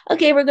like,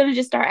 okay, we're gonna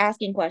just start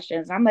asking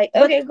questions. I'm like,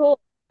 but okay, cool.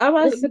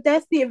 This but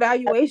that's the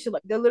evaluation.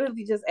 Like they're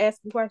literally just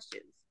asking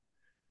questions.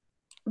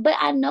 But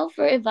I know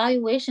for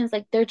evaluations,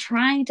 like they're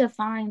trying to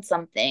find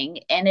something,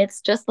 and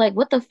it's just like,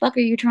 what the fuck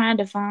are you trying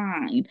to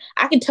find?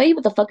 I can tell you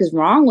what the fuck is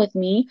wrong with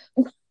me.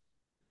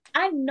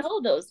 I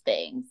know those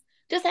things.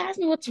 Just ask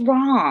me what's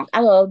wrong.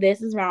 I go,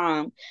 this is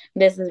wrong,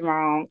 and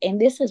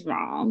this is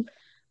wrong.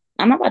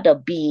 I'm not about to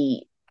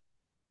be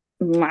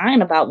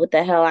lying about what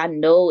the hell I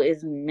know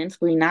is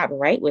mentally not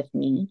right with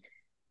me.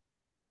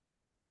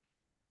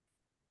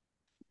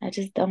 I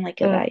just don't like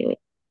Mm, evaluate.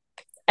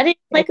 I didn't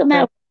like them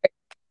okay. at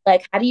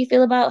like, how do you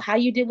feel about how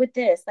you did with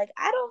this? Like,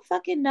 I don't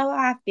fucking know how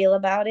I feel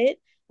about it.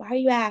 Why are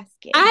you I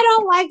asking?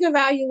 don't like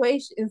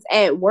evaluations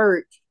at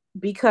work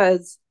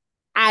because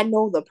I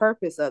know the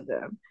purpose of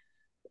them.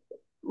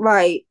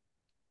 Like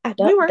I we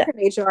don't. work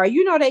in HR,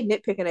 you know they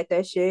nitpicking at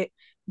that shit.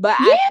 But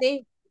I Yeah.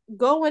 think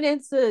going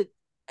into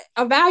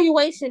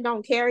evaluation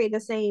don't carry the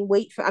same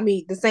weight for I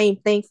mean the same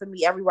thing for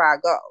me everywhere I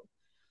go.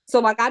 So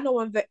like I know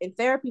in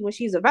therapy when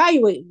she's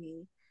evaluating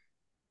me,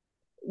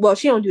 well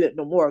she don't do it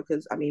no more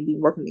because I mean we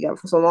working together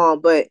for so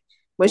long. But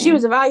when she Mm.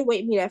 was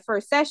evaluating me that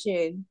first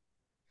session,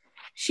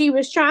 she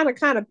was trying to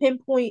kind of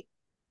pinpoint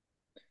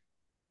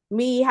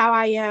me, how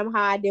I am,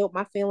 how I deal with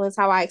my feelings,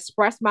 how I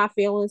express my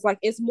feelings. Like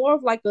it's more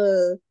of like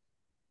a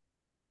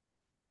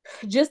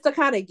just to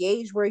kind of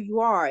gauge where you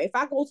are. If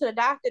I go to the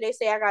doctor, they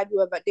say I gotta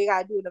do it, but they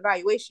gotta do an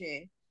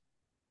evaluation.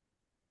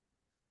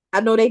 I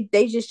know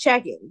they just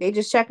checking. They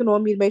just checking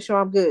on me to make sure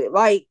I'm good.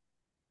 Like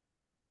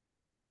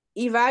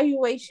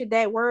evaluation,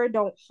 that word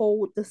don't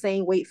hold the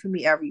same weight for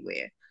me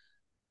everywhere.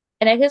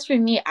 And I guess for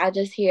me, I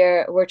just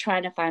hear we're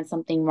trying to find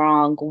something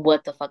wrong.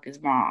 What the fuck is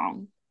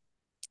wrong?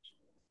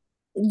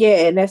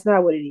 Yeah, and that's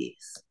not what it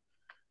is.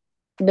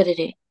 But it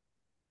is.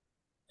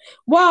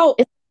 Well,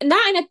 It's,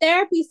 not in a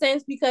therapy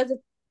sense because if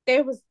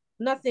there was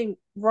nothing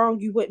wrong,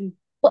 you wouldn't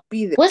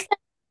be there. what's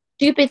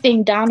stupid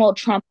thing Donald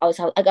Trump always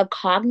has, like a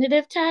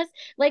cognitive test.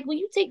 Like when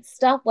you take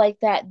stuff like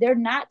that, they're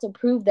not to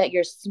prove that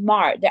you're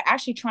smart. They're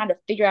actually trying to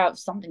figure out if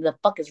something the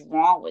fuck is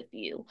wrong with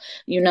you,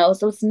 you know?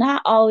 So it's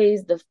not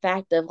always the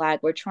fact of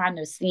like we're trying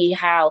to see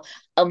how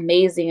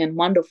amazing and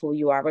wonderful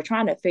you are. We're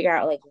trying to figure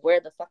out like where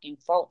the fucking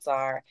faults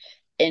are.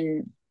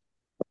 And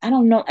I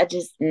don't know. I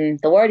just, the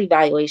word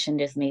evaluation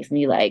just makes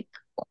me like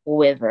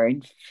quiver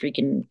and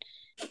freaking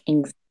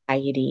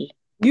anxiety.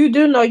 You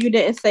do know you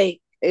didn't say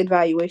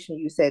evaluation,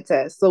 you said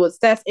test. So it's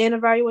test and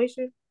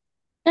evaluation?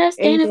 That's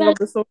the Anything about of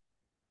the sort?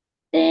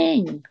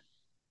 thing.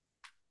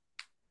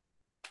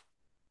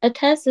 A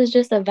test is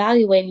just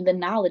evaluating the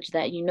knowledge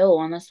that you know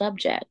on the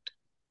subject.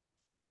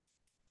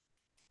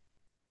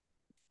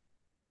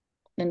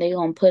 Then they're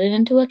going to put it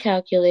into a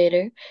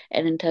calculator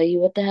and then tell you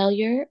what the hell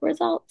your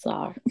results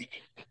are.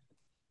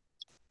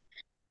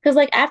 Because,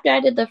 like, after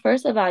I did the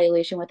first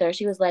evaluation with her,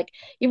 she was like,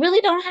 you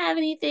really don't have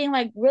anything,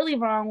 like, really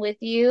wrong with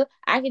you.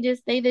 I could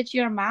just say that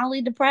you're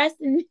mildly depressed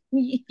and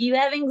you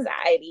have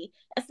anxiety.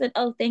 I said,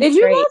 oh, thanks, Did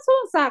you great. go to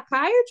a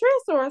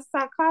psychiatrist or a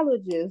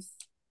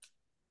psychologist?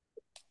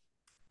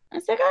 A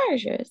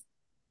psychiatrist.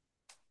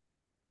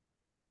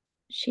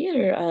 She had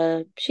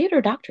her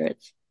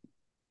doctorates.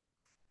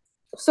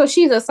 So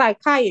she's a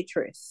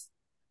psychiatrist.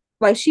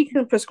 Like she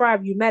can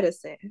prescribe you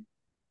medicine.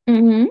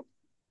 Mm-hmm.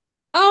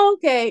 Oh,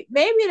 okay,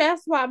 maybe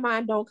that's why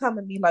mine don't come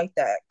to me like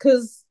that.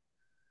 Cause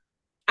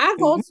I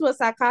go Mm-hmm. to a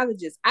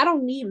psychologist. I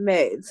don't need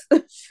meds. I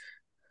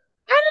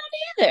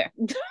don't either.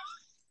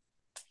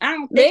 I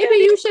don't think Maybe I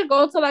do. you should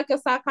go to like a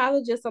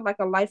psychologist or like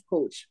a life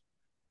coach.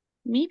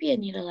 Maybe I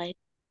need a life.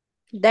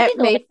 I That think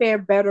a life. may fare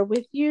better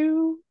with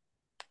you.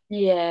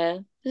 Yeah,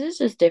 this is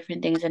just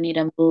different things I need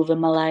to move in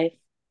my life.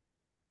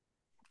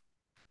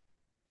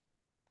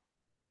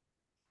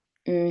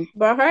 Mm.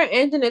 But her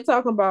ending it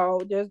talking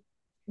about just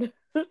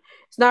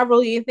it's not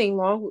really anything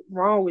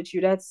wrong with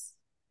you. That's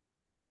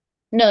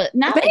No, maybe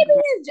not like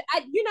it's,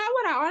 you know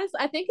what I honestly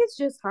I think it's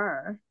just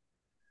her.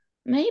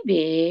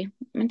 maybe.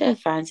 I need to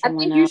find I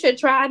someone think you else. should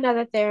try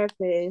another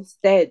therapist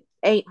that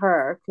ain't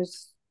her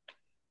because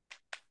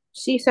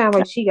she sounds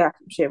like she got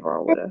some shit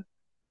wrong with her.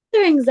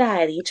 Their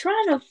anxiety,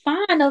 trying to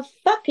find a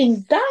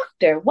fucking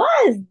doctor.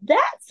 Why is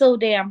that so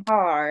damn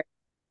hard?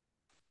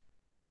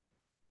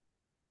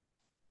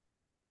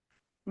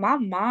 My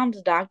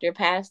mom's doctor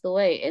passed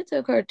away. It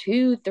took her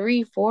 2,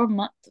 3, 4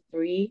 months,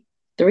 3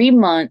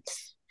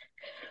 months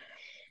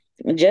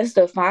just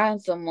to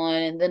find someone,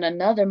 and then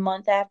another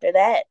month after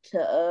that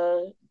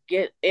to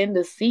get in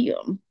to see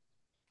them.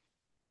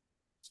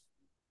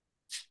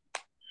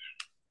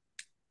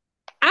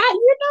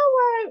 You know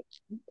what?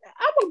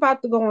 I'm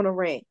about to go on a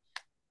rant.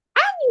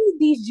 I need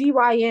these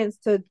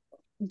GYNs to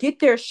get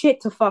their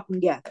shit to fucking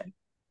together.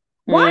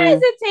 Why is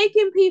Mm. it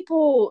taking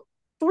people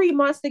 3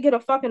 months to get a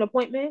fucking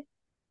appointment?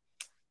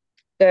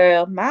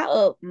 Girl,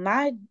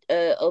 my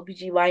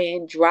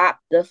OBGYN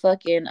dropped the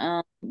fucking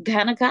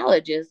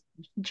gynecologist.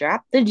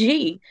 Dropped the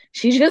G.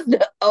 She's just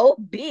the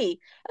OB.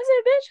 I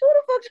said, bitch, who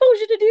the fuck told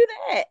you to do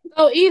that?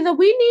 So either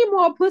we need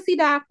more pussy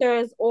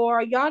doctors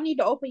or y'all need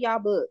to open y'all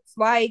books.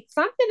 Like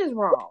something is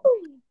wrong.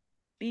 I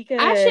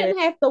Because shouldn't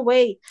have to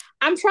wait.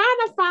 I'm trying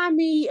to find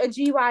me a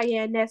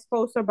GYN that's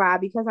closer by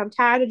because I'm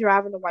tired of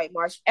driving to White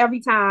Marsh every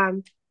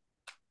time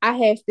I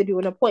have to do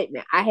an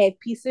appointment. I have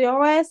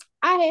PCOS.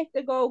 I have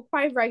to go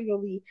quite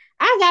regularly.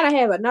 I gotta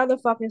have another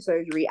fucking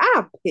surgery.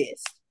 I'm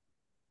pissed.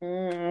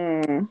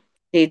 mm,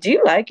 did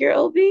you like your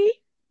OB?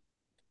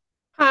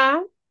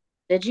 Huh?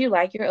 Did you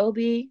like your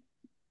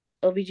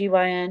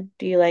OBGYN?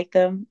 Do you like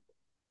them?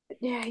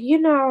 Yeah,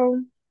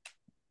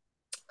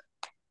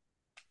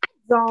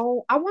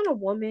 so I want a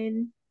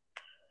woman.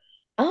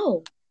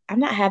 Oh, I'm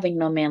not having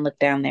no man look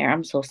down there.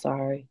 I'm so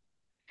sorry.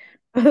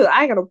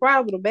 I ain't got no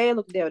problem with a man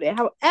looking down there.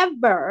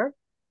 However,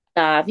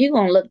 If you're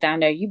gonna look down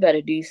there, you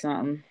better do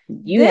something.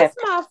 You this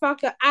have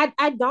motherfucker,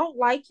 I don't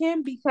like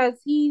him because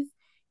he's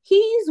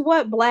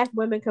what black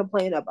women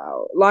complain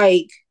about.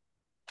 Like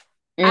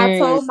I mm,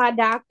 told my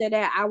doctor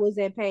that I was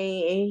in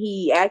pain and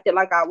he acted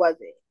like I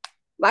wasn't.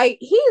 Like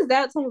he's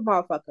that type of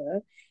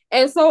motherfucker.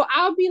 And so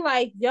I'll be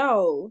like,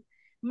 yo,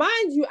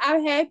 mind you,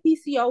 I've had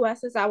PCOS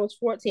since I was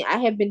 14. I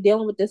have been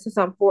dealing with this since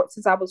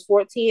I was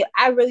 14.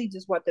 I really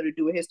just want them to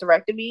do a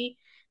hysterectomy,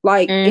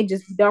 like, mm, and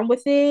just be done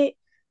with it.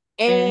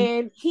 mm.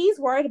 And he's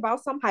worried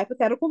about some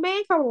hypothetical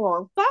man coming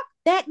along. Fuck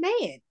that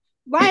man.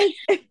 Like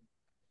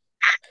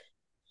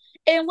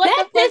And what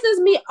that the fuck? pisses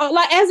me off.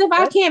 Like as if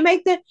I What? can't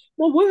make that.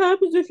 Well, what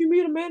happens if you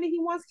meet a man and he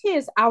wants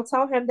kids? I'll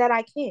tell him that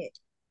I can't.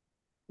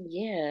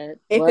 Yeah,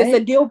 If it's a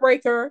what? deal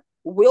breaker,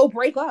 we'll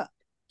break up.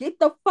 Get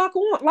the fuck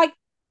on. Like,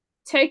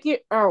 take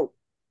it out.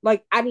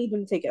 Like, I need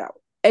them to take it out.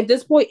 At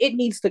this point, it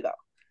needs to go.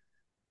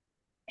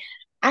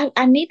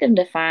 I need them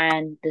to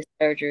find the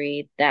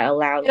surgery that And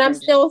allows I'm them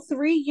to. still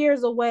 3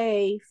 years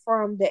away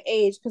from the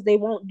age because they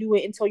won't do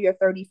it until you're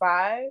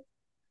 35.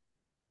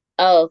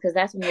 Oh, because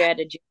that's when you're at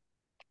a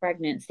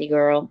pregnancy,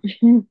 girl.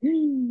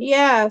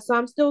 Yeah, so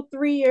I'm still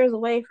 3 years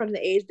away from the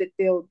age that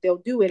they'll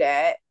do it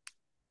at.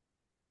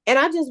 And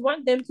I just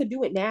want them to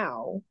do it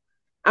now.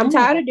 I'm Oh my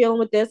tired God. of dealing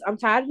with this. I'm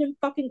tired of them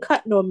fucking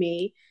cutting on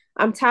me.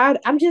 I'm tired.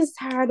 I'm just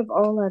tired of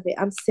all of it.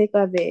 I'm sick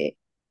of it.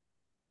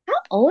 How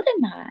old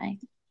am I?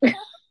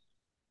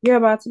 You're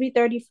about to be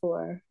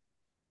 34.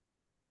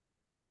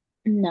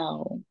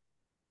 No.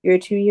 You're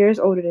 2 years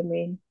older than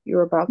me.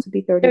 You're about to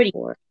be 30.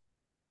 34.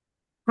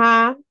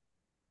 Huh? I'm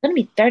gonna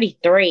be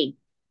 33.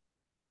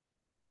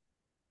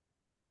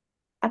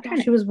 I I'm trying thought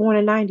to. you was born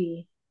in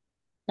 90.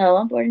 No,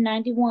 I'm born in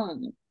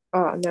 91.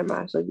 Oh, never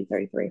mind. So you'd be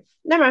 33.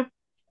 Never mind.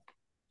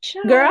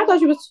 Girl, Child. I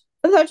thought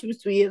you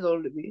was 2 years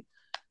older than me.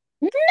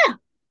 No.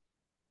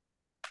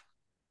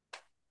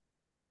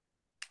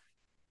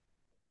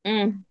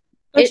 Mm.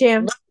 But It.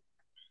 yeah,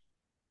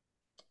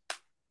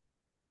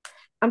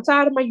 I'm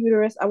tired of my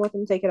uterus. I want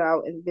them to take it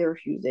out and they're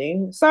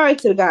refusing. Sorry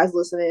to the guys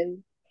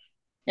listening.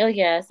 Oh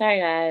yeah. Sorry,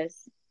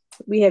 guys.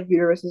 We have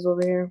uteruses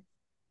over here.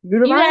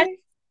 You guys Uteri?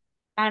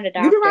 find a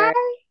Uteri?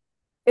 doctor.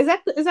 Is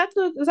that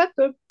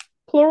the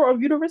plural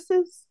of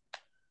uteruses?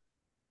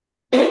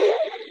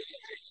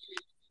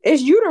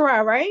 It's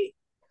uteri, right?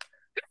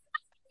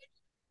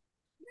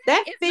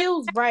 That It's not.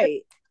 feels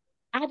right.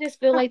 I just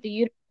feel like the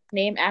uterus is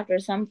named after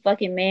some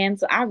fucking man,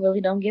 so I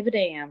really don't give a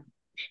damn.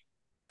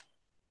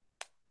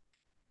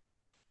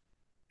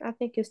 I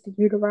think it's the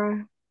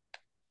uteri.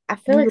 I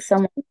feel like Uter-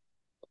 some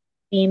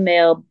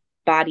female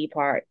body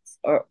parts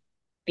or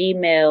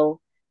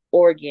female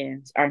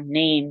organs are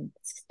named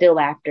still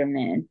after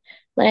men.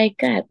 Like,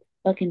 God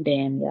fucking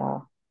damn,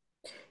 y'all.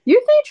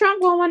 you think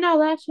Trump gonna win that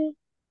election?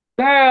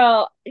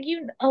 Girl,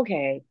 you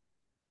okay.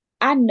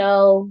 I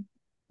know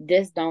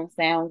this don't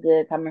sound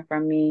good coming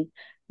from me,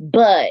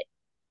 but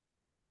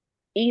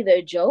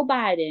either Joe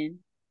Biden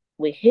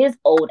with his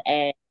old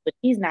ass, but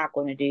he's not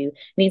going to do,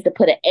 needs to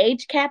put an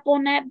age cap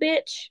on that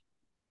bitch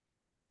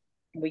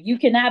where you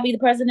cannot be the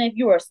president if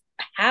you are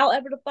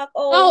however the fuck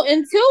Oh, old.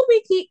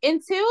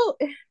 until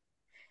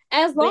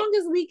as But long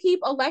as we keep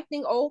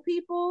electing old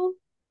people,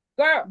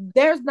 girl,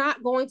 there's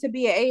not going to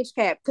be an age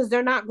cap because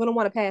they're not going to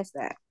want to pass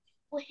that.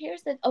 well,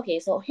 here's the okay.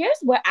 So here's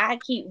where I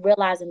keep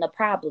realizing the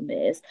problem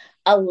is.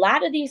 A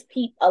lot of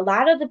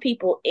the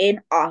people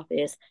in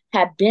office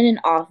have been in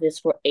office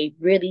for a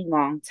really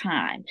long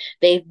time.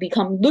 They've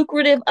become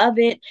lucrative of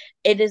it.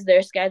 It is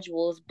their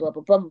schedules, blah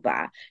blah blah blah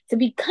blah. To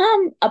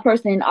become a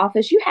person in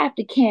office, you have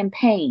to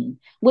campaign,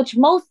 which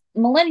most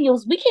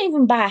millennials we can't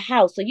even buy a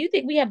house. So you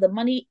think we have the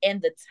money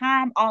and the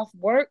time off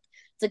work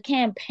to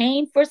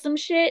campaign for some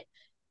shit?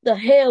 The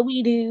hell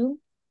we do.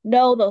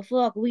 No, the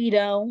fuck we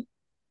don't.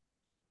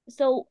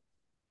 So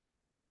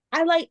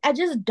I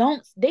just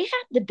don't they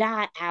have to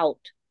die out.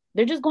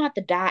 They're just gonna have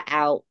to die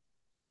out.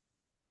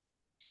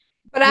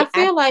 But I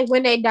Yeah, feel like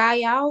when they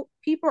die out,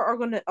 people are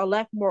going to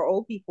elect more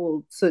old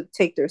people to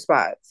take their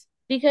spots.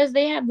 because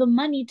they have the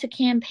money to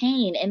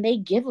campaign and they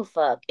give a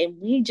fuck. And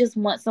we just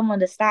want someone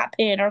to stop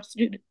paying our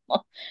student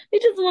loans. We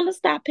just want to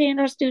stop paying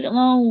our student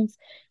loans.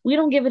 We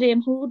don't give a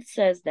damn who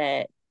says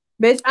that.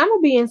 Bitch, I'm going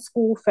to be in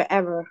school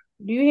forever.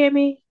 Do you hear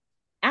me?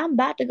 I'm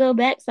about to go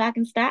back so I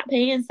can stop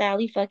paying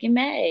Sally fucking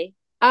May.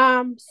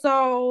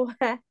 So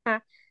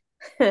I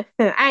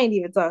ain't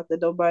even talked to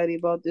nobody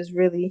about this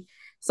really.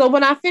 So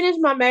when I finish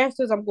my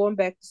master's, I'm going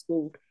back to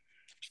school.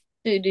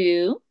 To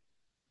do.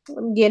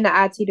 I'm getting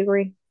an IT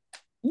degree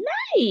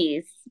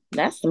Nice.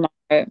 That's smart.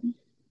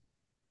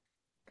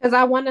 because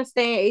I want to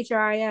stay in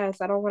HRIS.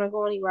 I don't want to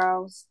go anywhere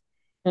else.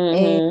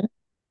 And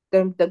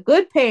Mm-hmm. the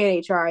good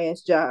paying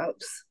HRIS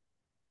jobs,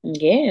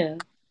 Yeah.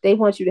 they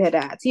want you to have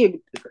the IT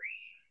degree.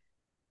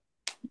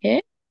 Yeah.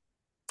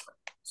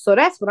 So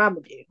that's what I'm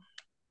gonna do.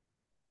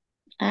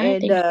 I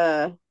And think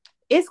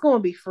it's gonna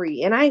be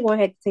free. And I ain't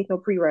gonna have to take no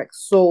prereqs.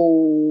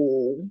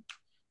 So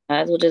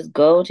might as well just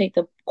go take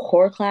the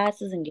core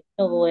classes and get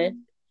it over with.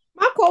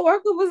 my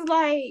coworker was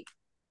like,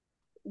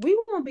 we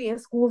won't be in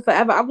school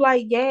forever. I'm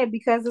like, yeah,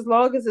 because as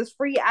long as it's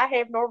free, I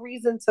have no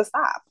reason to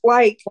stop.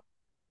 Like,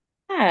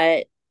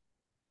 God.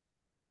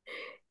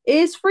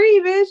 it's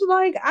free, bitch.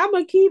 Like, I'm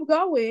gonna keep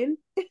going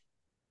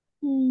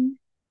Hmm.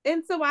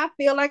 until I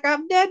feel like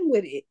I'm done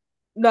with it.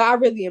 No, I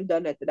really am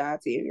done at the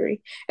IT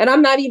degree, and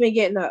I'm not even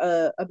getting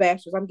a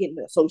bachelor's. I'm getting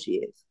an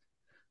associate's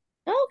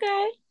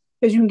Okay.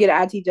 because you can get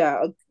an IT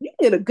job. You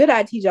can get a good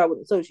IT job with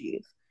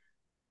associates.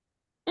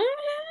 Mhm.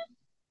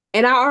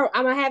 And I'm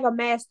gonna have a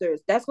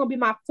master's. That's gonna be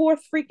my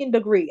fourth freaking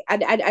degree. I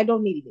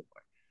don't need it anymore.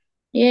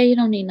 Yeah, you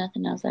don't need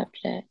nothing else after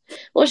that.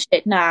 Well,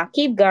 shit, nah,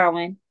 keep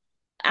going.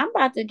 I'm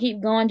about to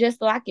keep going just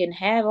so I can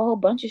have a whole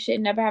bunch of shit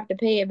and never have to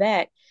pay it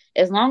back.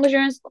 As long as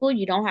you're in school,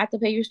 you don't have to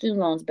pay your student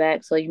loans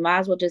back. So you might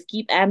as well just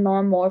keep adding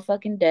on more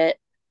fucking debt.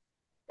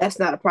 That's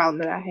not a problem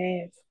that I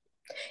have.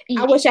 I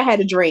Yeah, wish I had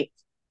a drink.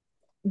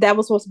 That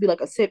was supposed to be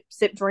like a sip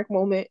drink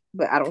moment,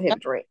 but I don't have a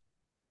drink.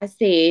 I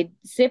said,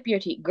 sip your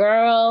tea.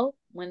 Girl,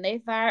 when they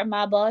fired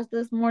my boss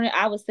this morning,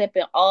 I was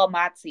sipping all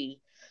my tea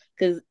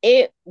because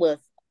it was,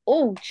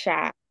 oh,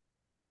 child,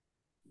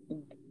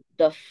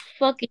 the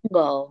fucking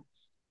goal.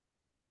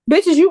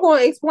 Bitches, you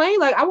gonna explain?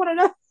 Like I want to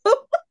know.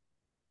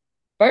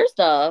 First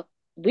off,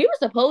 we were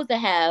supposed to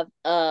have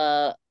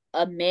a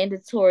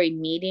mandatory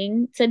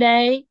meeting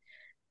today,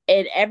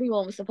 and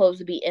everyone was supposed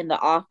to be in the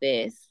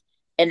office.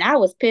 And I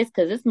was pissed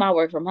because it's my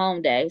work from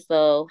home day.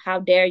 So how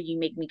dare you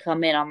make me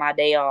come in on my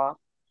day off?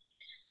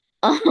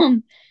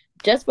 Um,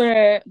 just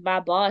for my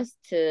boss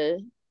to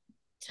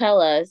tell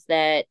us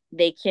that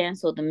they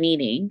canceled the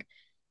meeting.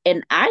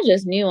 And I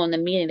just knew on the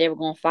meeting they were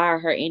gonna fire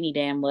her any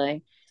damn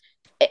way.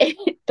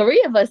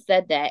 Three of us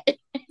said that.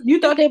 You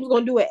thought they was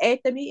gonna do it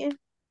at the meeting?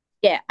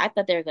 Yeah, I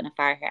thought they were gonna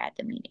fire her at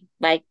the meeting.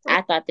 Like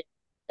I thought that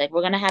like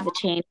we're gonna have a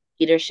change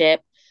in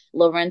leadership.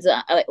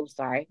 Lorenza, oh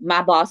sorry,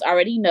 my boss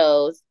already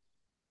knows.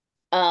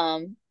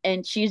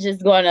 And she's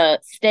just gonna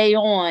stay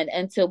on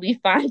until we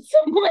find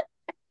someone.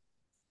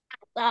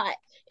 Thought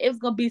it was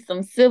gonna be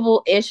some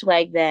civil ish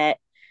like that,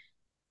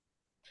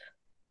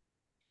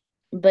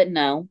 but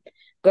no,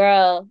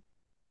 girl.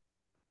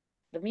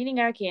 The meeting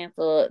got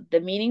canceled. The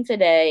meeting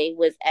today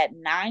was at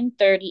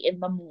 9:30 in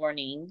the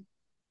morning.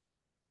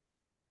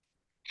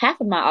 Half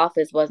of my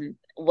office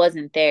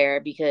wasn't there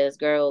because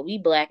girl, we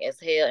black as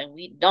hell and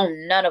we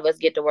don't none of us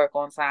get to work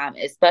on time,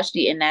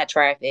 especially in that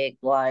traffic.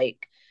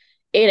 Like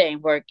it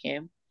ain't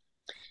working.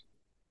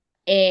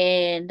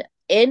 And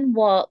in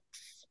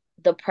walks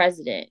the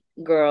president,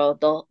 girl,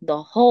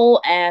 the whole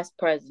ass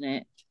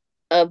president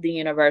of the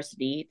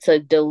university to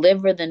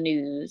deliver the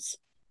news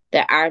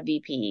that our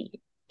VP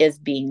is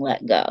being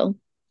let go.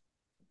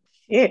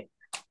 Shit.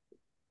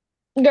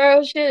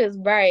 Girl, shit is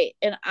bright.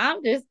 And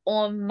I'm just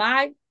on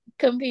my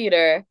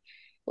computer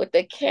with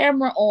the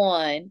camera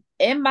on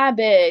in my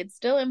bed,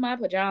 still in my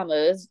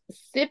pajamas,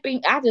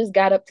 sipping. I just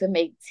got up to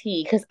make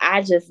tea because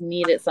I just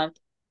needed something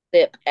to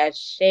sip as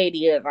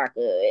shady as I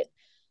could.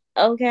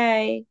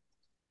 Okay.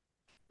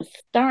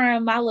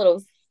 Stirring my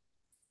little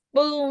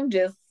spoon,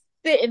 just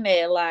sitting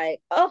there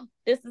like, oh,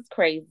 this is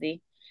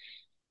crazy.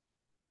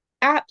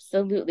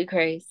 Absolutely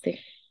crazy.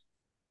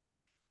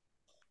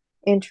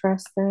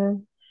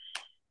 Interesting.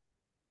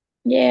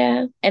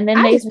 Yeah. And then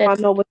I just want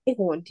to know what they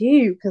gonna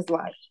do because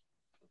like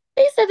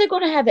they said they're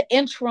going to have an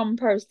interim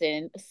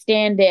person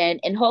stand in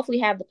and hopefully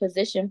have the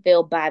position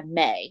filled by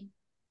May.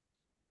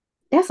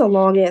 that's a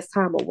long ass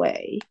time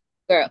away.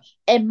 Girl,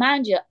 and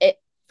mind you,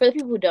 for the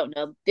people who don't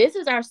know, this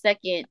is our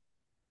second.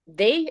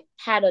 They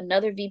had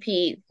another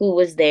VP who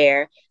was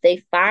there. They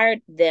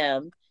fired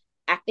them.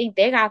 I think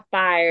they got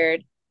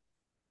fired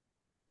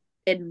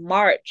in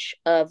March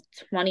of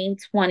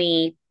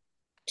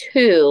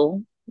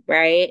 2022,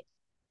 right?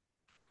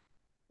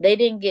 They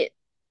didn't get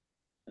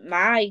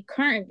my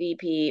current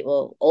VP,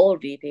 well,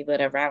 old VP,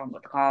 whatever, I don't know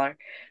what to call her,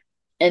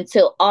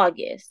 until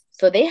August.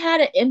 So they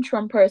had an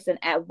interim person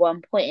at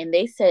one point and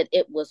they said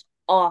it was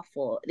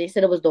awful. They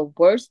said it was the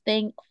worst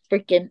thing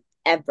freaking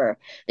ever.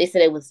 They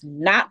said it was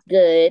not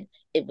good.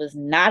 It was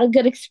not a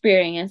good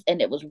experience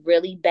and it was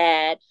really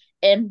bad.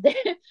 And then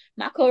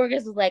my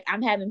coworkers was like,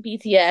 I'm having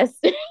PTS.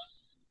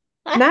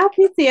 Now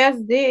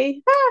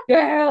PTSD.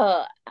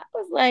 Girl, I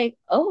was like,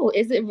 oh,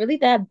 is it really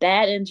that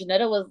bad? And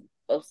Janetta was,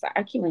 oh, sorry,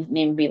 I keep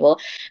naming people.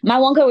 My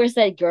one coworker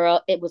said,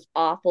 girl, it was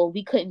awful.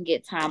 We couldn't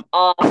get time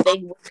off.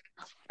 They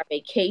our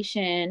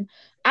vacation.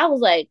 I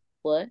was like,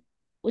 what?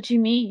 What you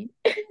mean?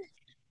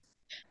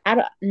 I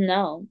don't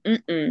no.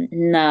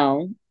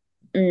 No.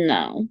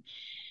 No.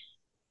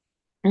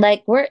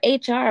 Like we're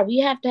HR. We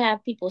have to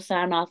have people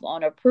sign off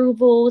on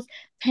approvals,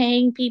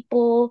 paying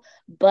people,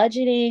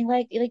 budgeting.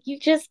 Like you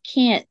just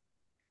can't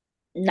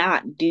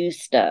not do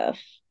stuff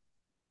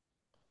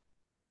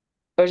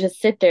or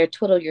just sit there,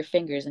 twiddle your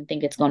fingers and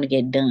think it's going to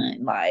get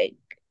done. Like,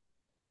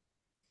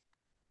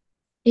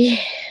 yeah.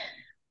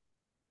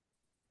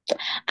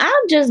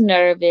 I'm just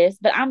nervous,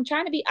 but I'm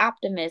trying to be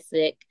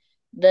optimistic.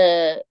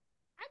 The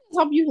I just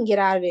hope you can get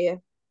out of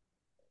there.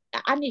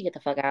 I need to get the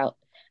fuck out.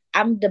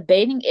 I'm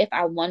debating if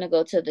I want to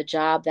go to the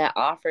job that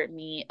offered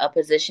me a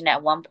position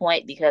at one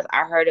point because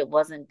I heard it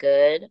wasn't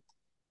good.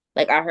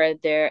 Like I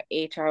heard their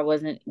HR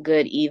wasn't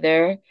good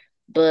either,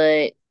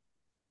 but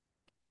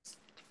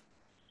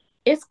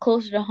it's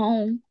closer to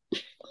home.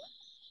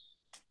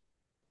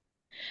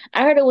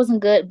 I heard it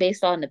wasn't good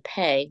based on the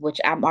pay, which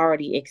I'm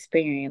already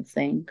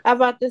experiencing. I'm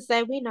about to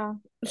say we know.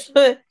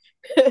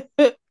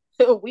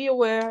 We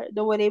aware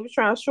the way they were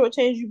trying to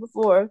shortchange you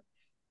before.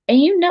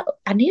 And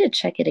I need to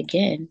check it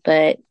again,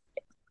 but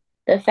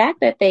the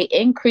fact that they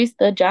increased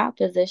the job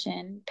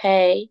position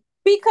pay,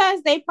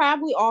 Because they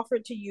probably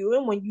offered to you,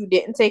 and when you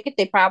didn't take it,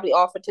 they probably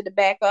offered to the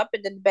backup,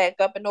 and then the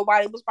backup, and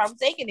nobody was probably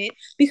taking it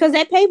because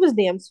that pay was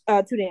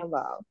too damn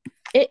low.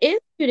 it is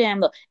too damn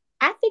low.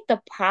 I think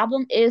the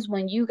problem is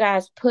when you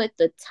guys put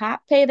the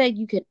top pay that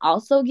you can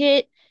also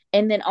get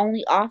and then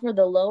only offer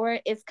the lower,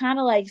 it's kind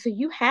of like, so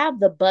you have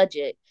the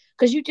budget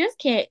because you just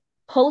can't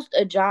post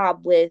a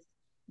job with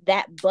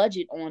that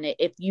budget on it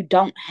if you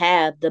don't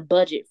have the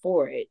budget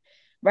for it,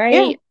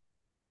 Yeah, right?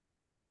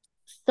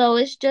 So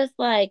it's just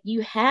like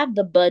you have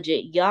the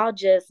budget, y'all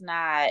just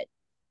not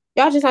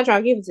y'all just not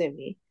trying to give it to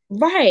me.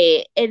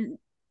 right. And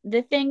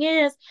the thing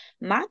is,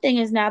 my thing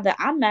is now that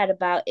I'm mad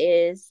about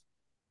is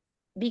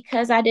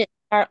because I didn't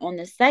start on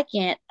the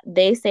second,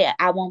 they say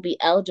I won't be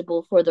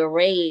eligible for the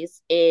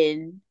raise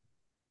in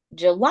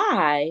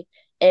July.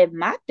 And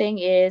my thing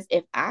is,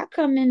 if I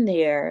come in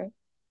there,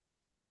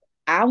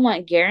 I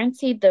want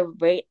guaranteed the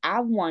rate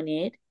I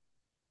wanted,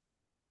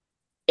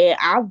 and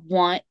I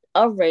want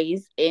a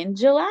raise in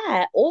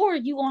July, or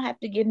you won't have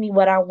to give me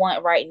what I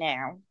want right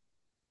now.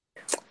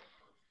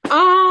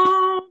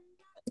 Um,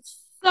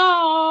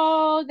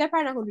 so they're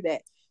probably not gonna do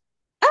that.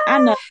 I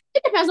know.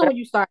 It depends on when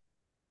you start.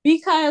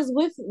 Because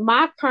with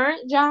my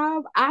current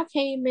job, I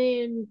came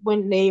in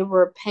when they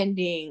were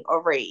pending a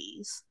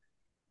raise.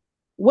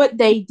 What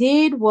they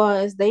did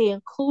was they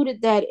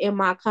included that in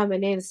my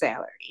coming in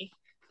salary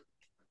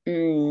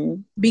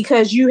Mm,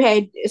 because you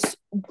had,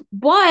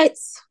 but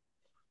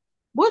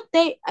what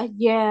they,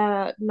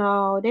 yeah,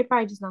 no, they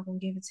probably just not gonna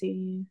give it to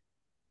you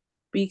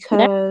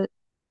that, because,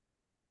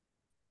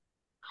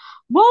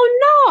 well,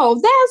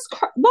 no,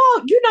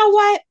 well, you know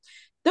what?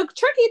 The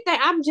tricky thing,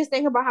 I'm just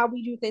thinking about how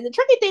we do things. The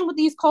tricky thing with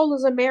these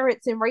colas and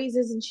merits and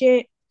raises and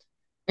shit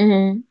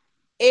mm-hmm,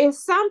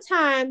 is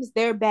sometimes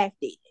they're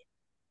backdated.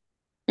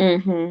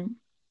 mm-hmm,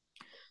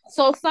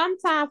 So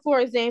sometimes, for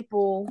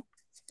example,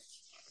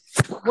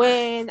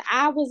 when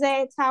I was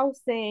at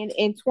Towson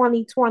in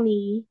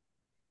 2020,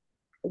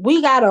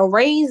 we got a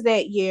raise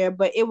that year,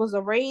 but it was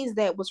a raise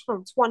that was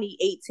from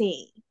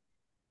 2018.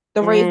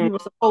 The raise mm, we were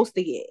supposed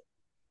to get.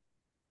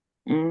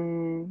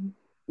 mm,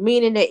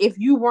 Meaning that if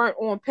you weren't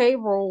on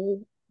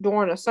payroll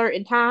during a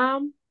certain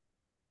time,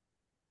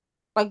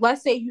 like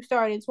let's say you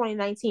started in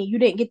 2019, you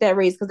didn't get that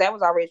raise because that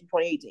was our raise from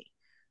 2018.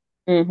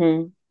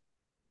 mm-hmm,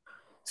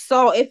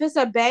 So if it's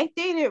a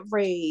backdated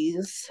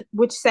raise,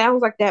 which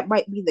sounds like that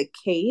might be the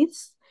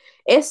case,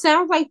 it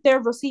sounds like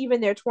they're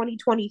receiving their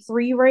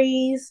 2023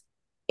 raise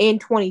in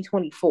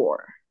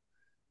 2024,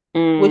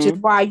 which is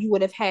mm. why you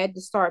would have had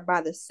to start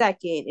by the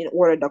second in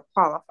order to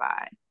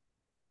qualify.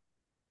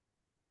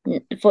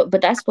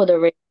 But that's for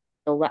the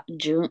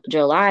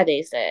July,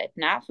 they said,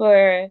 not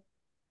for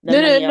the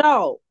No, no, money no, up.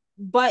 no.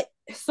 But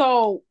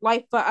so,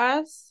 like for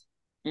us,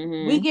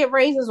 we Mm-hmm. get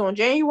raises on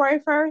January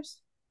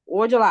 1st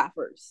or July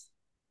 1st.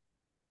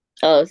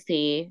 Oh,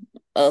 see,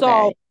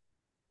 So, okay.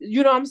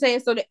 you know what I'm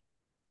saying? So,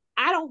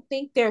 I don't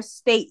think they're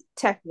state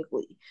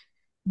technically,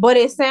 but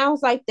it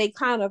sounds like they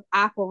kind of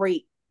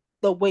operate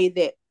the way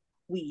that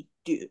we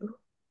do.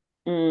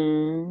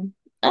 Mm,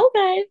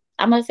 okay.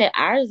 I'm gonna say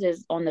ours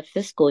is on the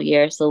fiscal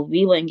year, so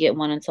we wouldn't get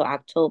one until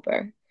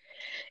October,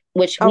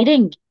 which we Okay.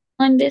 didn't get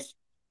one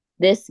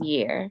this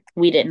year.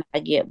 We did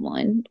not get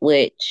one,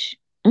 which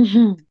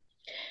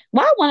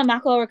why one of my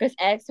coworkers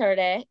asked her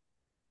that,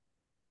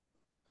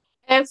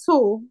 And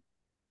two,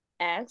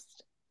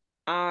 asked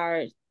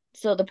our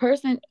so the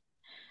person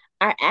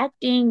our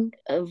acting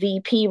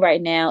VP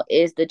right now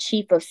is the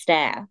chief of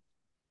staff,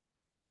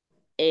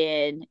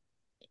 and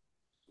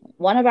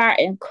one of our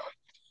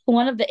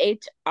one of the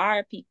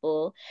HR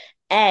people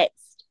asked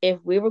if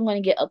we were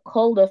going to get a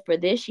cola for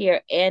this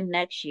year and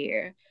next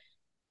year.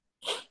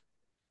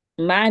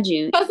 Mind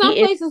you, because some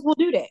he is places will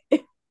do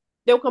that.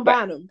 They'll right,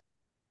 combine them.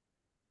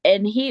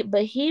 and he's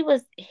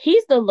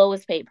the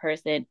lowest paid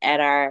person at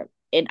our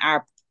in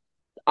our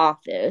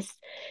office,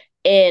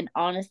 and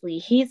honestly,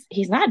 he's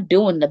not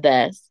doing the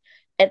best.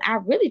 And I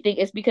really think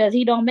it's because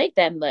he don't make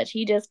that much.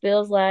 He just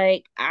feels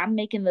like I'm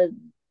making the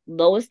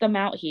lowest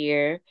amount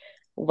here.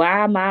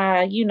 Why am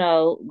I,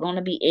 going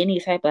to be any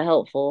type of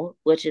helpful?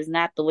 Which is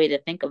not the way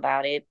to think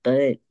about it.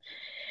 But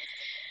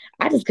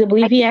I just couldn't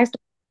believe I, he asked the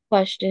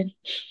question.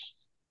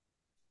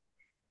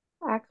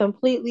 I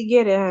completely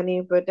get it,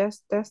 honey, but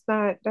that's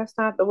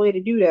not the way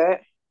to do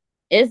that.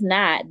 It's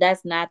not.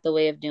 That's not the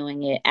way of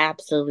doing it.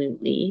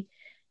 Absolutely.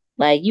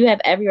 Like you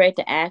have every right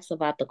to ask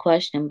about the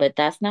question, but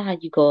that's not how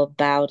you go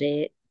about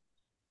it.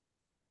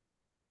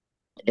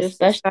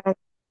 Just Especially expect.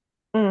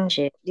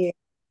 shit. Yeah.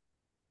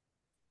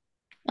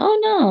 Oh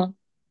no.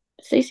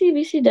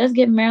 CCBC does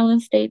get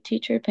Maryland State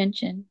teacher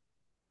pension.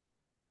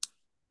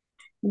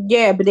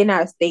 Yeah, but they're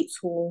not a state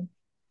school.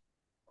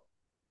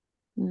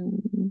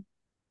 Mm.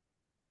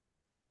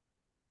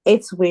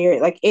 It's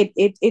weird. Like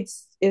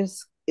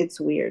it's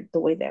weird the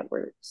way that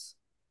works.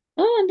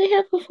 Oh, and they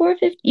have a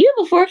 450. You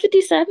have a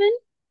 457?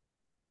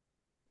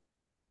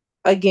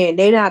 Again,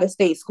 they're not a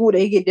state school.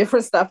 They get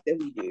different stuff than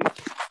we do.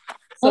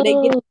 So they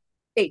get Oh,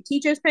 state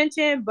teachers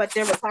pension, but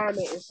their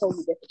retirement is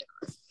totally different.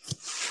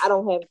 I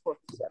don't have a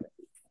 457.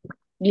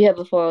 you have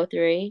a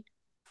 403.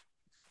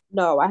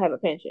 No, I have a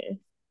pension.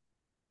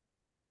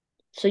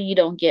 So you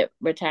don't get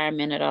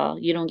retirement at all.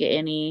 You don't get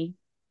any.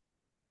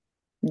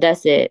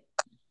 That's it.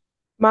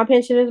 My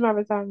pension is my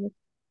retirement.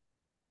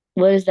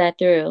 What is that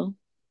through?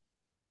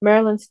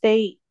 Maryland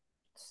State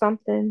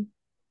something.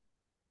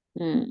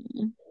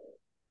 Mm.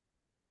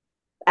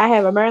 I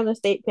have a Maryland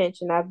State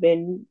pension. I've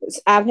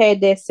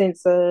had that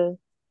since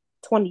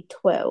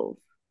 2012.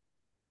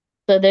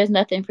 So there's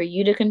nothing for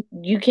you to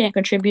you can't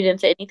contribute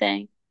into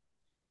anything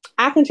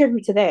I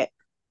contribute to that.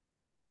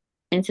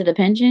 into the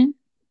pension.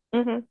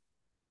 Hmm.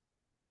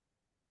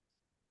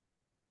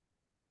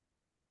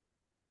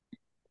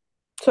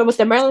 So with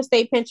the Maryland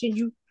State pension,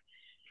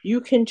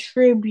 you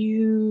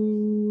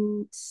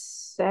contribute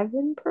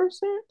 7%,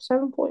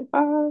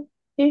 7.5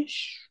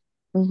 ish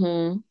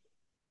Mm-hmm.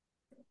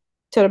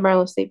 to the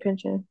Maryland State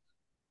pension.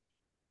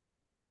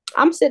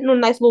 I'm sitting on a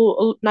nice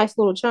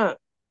little chunk.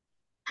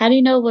 How do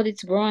you know what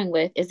it's growing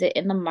with? Is it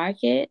in the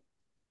market?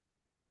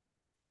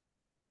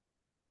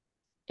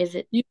 Is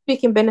it? You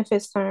speaking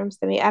benefits terms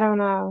to me. I don't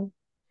know.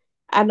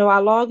 I know I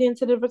log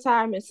into the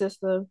retirement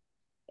system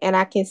and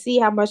I can see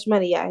how much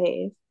money I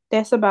have.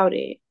 That's about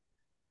it.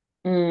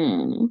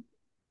 Mm,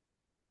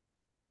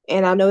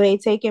 And I know they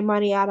taking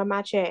money out of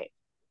my check,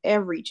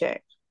 every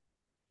check.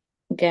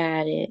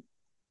 got it.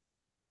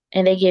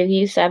 And they give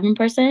you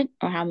 7%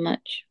 or how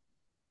much?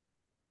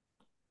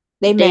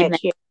 They They match, match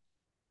yeah,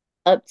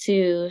 up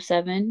to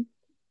 7.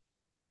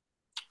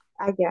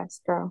 I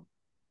guess, girl.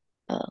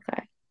 Oh,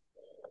 okay.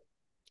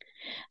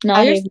 No,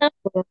 I you're have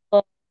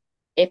still.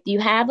 If you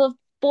have a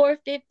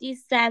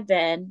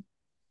 457,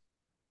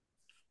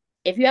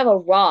 if you have a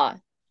Roth,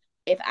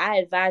 if I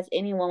advise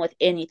anyone with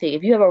anything,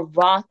 if you have a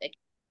Roth,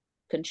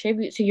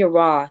 contribute to your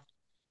Roth,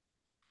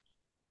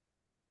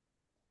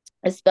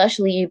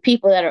 especially you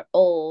people that are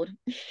old.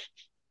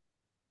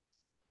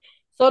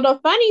 so the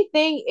funny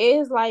thing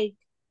is like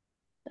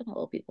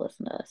Old people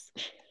listen to us.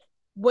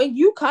 when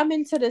you come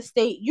into the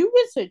state, you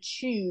get to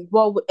choose.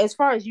 Well, as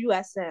far as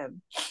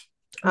USM,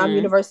 Mm-hmm.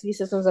 University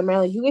Systems of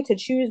Maryland, you get to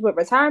choose what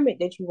retirement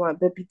that you want.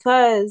 But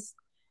because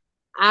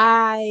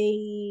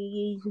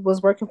I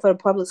was working for the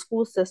public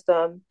school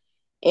system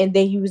and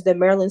they use the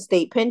Maryland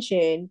State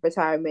Pension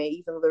retirement,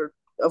 even though they're,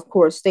 of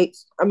course,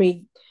 states. I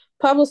mean,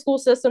 public school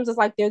systems is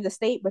like they're the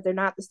state, but they're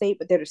not the state,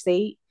 but they're the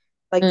state.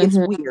 Like it's Mm-hmm.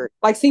 weird.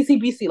 Like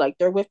CCBC, like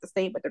they're with the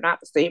state, but they're not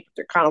the state, but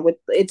they're kind of with.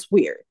 It's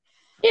weird.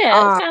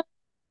 Yeah, it's Um, kind of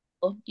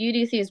cool.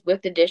 UDC is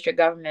with the district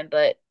government,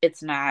 but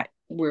it's not.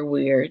 We're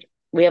weird.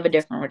 We have a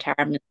different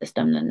retirement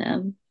system than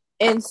them.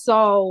 and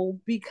so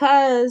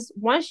because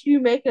once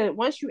you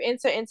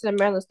enter into the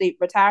Maryland State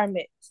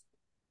retirement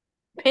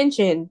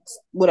pension,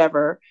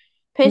 whatever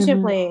pension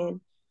Mm-hmm.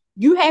 plan,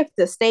 you have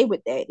to stay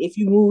with that if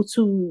you move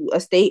to a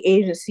state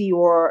agency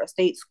or a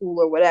state school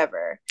or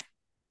whatever.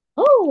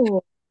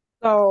 Oh.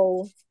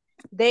 So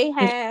they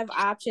have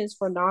options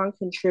for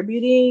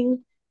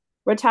non-contributing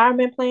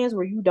retirement plans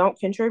where you don't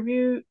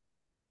contribute,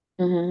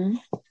 Mm-hmm.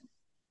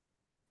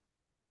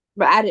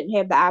 but I didn't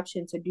have the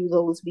option to do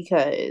those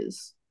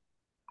because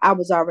I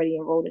was already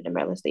enrolled in the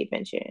Maryland State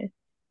pension.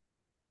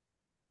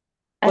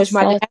 I Which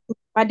saw.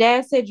 my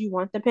dad said you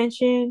want the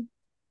pension.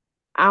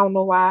 I don't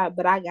know why,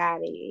 but I got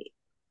it.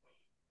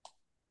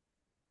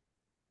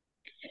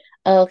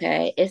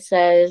 Okay, it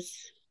says,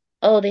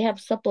 oh, they have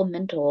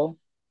supplemental.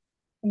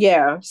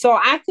 Yeah, so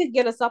I could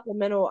get a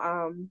supplemental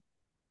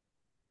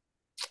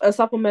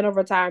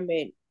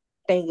retirement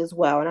thing as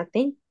well, and I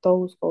think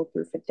those go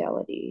through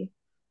Fidelity.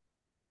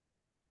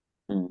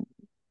 Mm.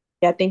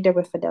 Yeah, I think they're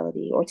with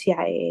Fidelity or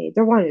TIA.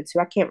 They're one of the two.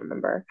 I can't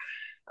remember.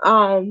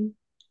 Um,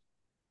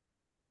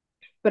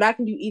 but I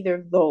can do either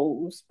of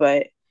those.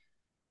 But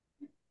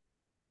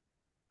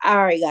I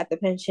already got the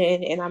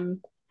pension, and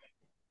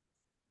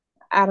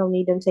I don't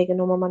need them taking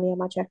no more money on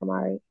my check. I'm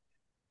alright.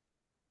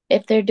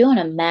 If they're doing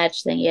a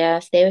match, then yeah,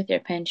 stay with your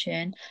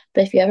pension.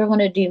 But if you ever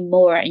want to do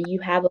more and you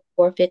have a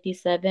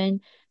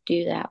 457,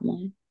 do that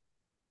one.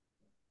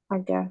 I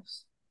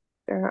guess.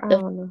 Girl, I The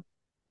don't know.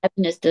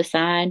 7 is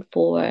designed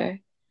for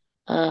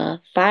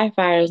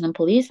firefighters and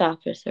police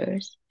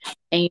officers.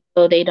 And you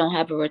know they don't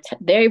have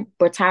they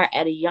retire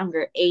at a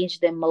younger age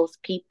than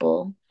most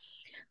people.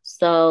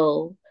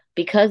 So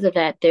because of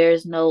that,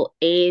 there's no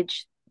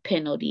age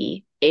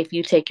penalty if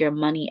you take your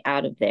money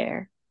out of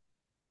there.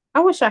 I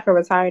wish I could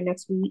retire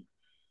next week.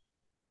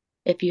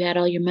 If you had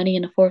all your money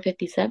in a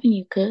 457,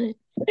 you could.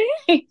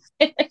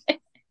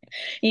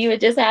 You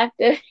would just have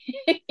to,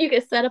 you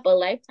could set up a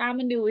lifetime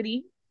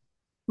annuity.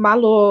 My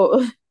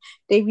little,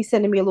 they be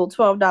sending me a little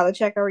 $12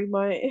 check every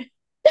month.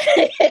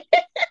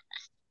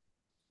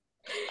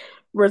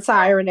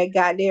 Retiring at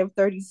goddamn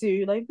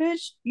 32. Like,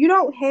 bitch, you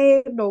don't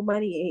have no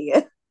money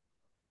in here.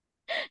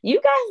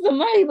 You got some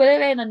money, but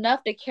it ain't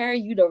enough to carry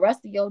you the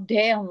rest of your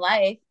damn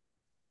life.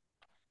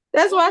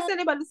 That's why I Mm, said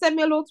they about to send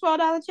me a little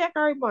 $12 check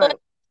every but month.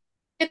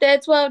 get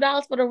that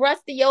 $12 for the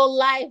rest of your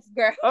life,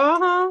 girl.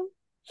 Uh-huh.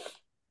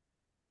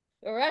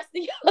 The rest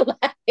of your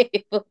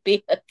life will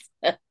be a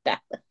 $12.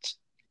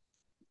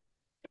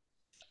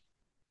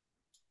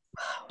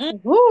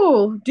 Mm.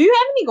 Ooh. Do you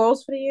have any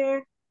goals for the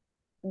year?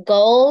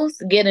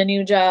 Goals: get a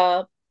new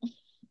job,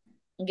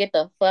 get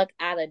the fuck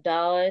out of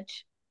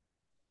Dodge,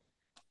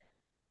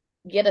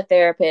 get a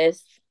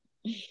therapist.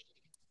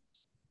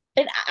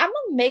 And I'm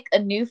gonna make a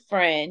new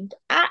friend.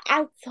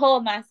 I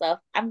told myself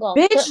I'm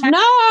gonna put Bitch, my.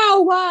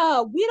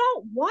 no. We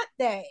don't want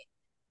that.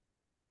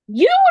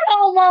 You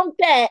don't want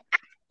that. I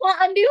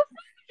want a new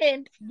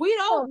friend. We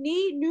Oh, don't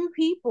need new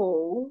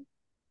people.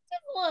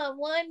 just want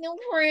one new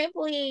friend,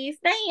 please.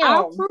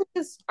 Our Damn. crew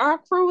is our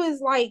crew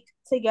is like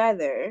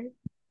together.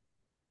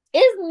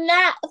 It's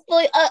not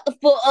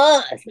for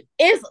us.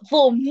 It's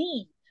for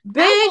me. I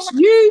Bitch, want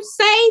you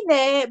say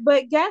that,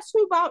 but guess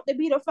who about to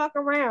be the fuck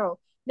around?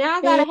 Now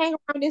I my gotta hang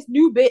around this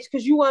new bitch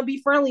because you wanna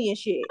be friendly and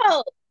shit.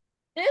 oh,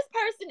 this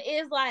person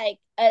is like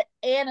an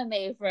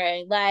anime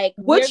friend. Like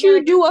we're What gonna.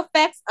 you do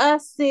affects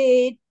us,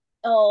 Sid.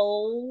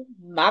 Oh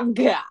my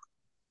god.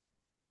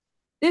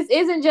 This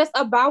isn't just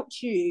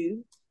about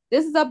you.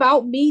 This is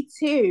about me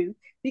too.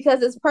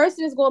 Because this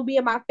person is gonna be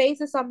in my face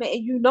or something,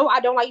 and you know I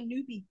don't like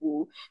new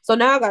people. So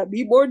now I gotta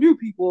be more new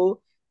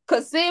people.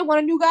 Cause Sid want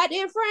a new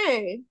goddamn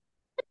friend.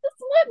 Just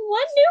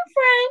one new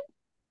friend.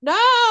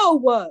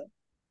 No,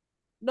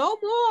 no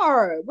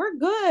more. We're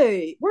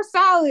good. We're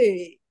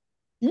solid.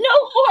 No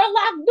more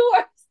locked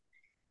doors.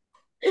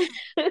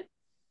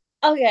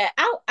 Okay,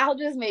 I'll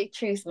just make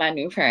Treese my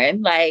new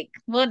friend. Like,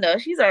 well, no,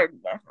 she's already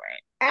my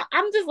friend.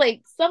 I'm just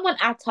like someone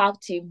I talk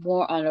to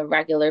more on a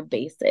regular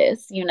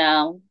basis, you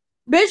know.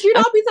 Bitch, you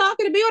don't be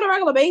talking to me on a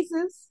regular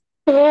basis.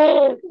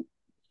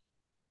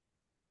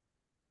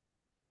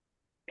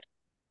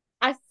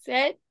 I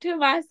said to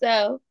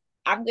myself,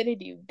 I'm gonna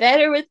do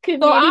better with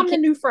So I'm the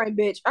communication. new friend,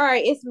 bitch. All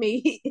right, it's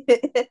me.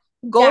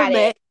 Goal Got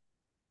it. met.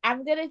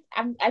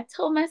 I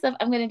told myself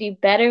I'm gonna do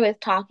better with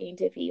talking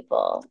to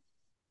people.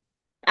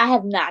 I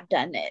have not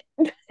done it.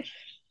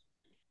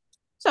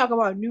 Talk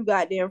about new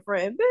goddamn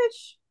friend,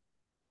 bitch.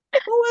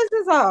 Who is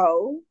this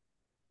hoe?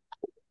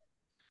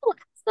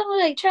 So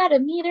like try to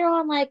meet her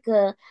on like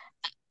a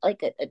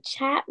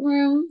chat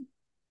room.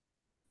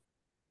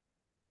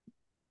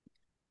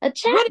 A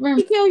chat What did room.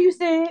 he kill you,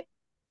 said?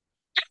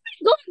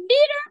 Go meet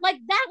her. Like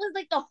that was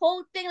like the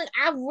whole thing. Like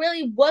I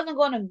really wasn't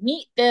gonna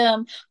meet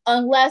them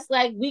unless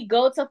like we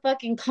go to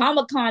fucking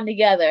Comic-Con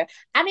together.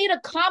 I need a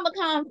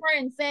Comic-Con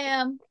friend,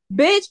 Sam.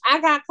 Bitch, I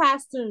got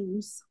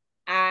costumes.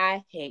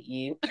 I hate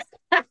you.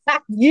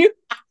 You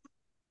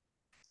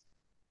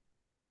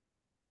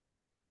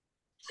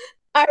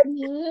are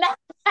not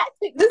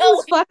This is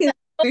going. fucking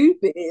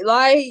stupid.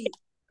 Like,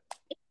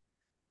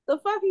 the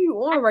fuck are you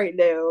on right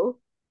now?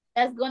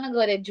 That's gonna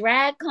go to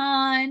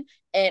DragCon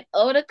and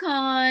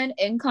Otakon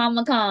and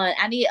Comic Con.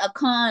 I need a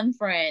con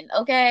friend,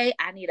 okay?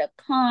 I need a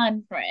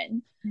con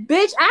friend.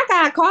 Bitch, I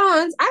got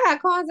cons. I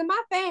got cons in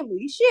my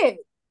family. Shit.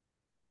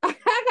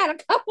 I got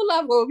a couple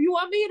of them. You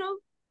want me to?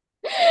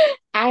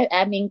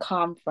 I mean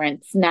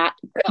conference, not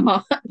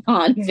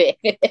convict.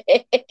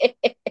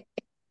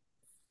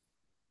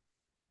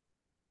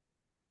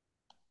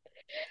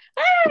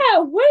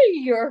 What are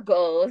your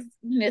goals,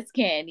 Miss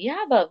Candy?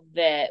 How about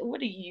that? What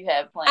do you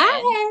have planned?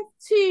 I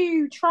have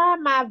to try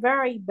my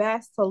very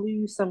best to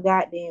lose some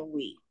goddamn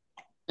weight.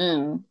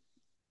 Mm,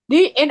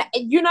 And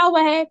you know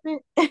what happened?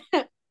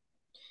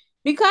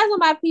 Because of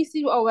my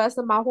PCOS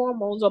and my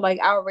hormones are like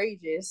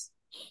outrageous.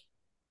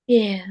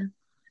 yeah.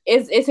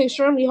 It's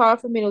extremely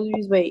hard for me to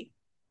lose weight.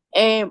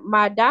 And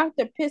my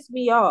doctor pissed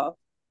me off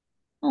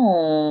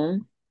Oh.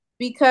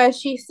 because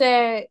she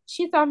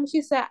told me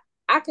she said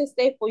I can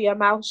stay for your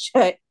mouth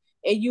shut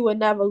and you will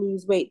never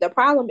lose weight. The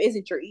problem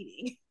isn't your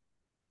eating.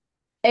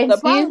 The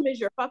Excuse me? problem is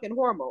your fucking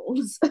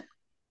hormones.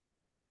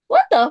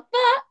 What the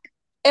fuck?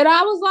 And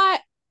I was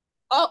like,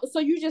 oh, so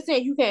you just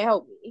saying you can't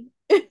help me?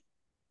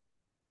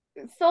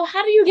 So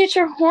how do you get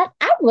your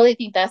I really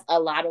think that's a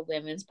lot of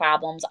women's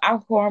problems. Our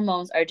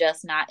hormones are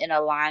just not in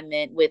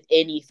alignment with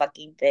any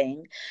fucking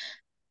thing.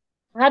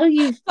 How do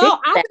you fix So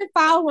I've that? been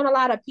following a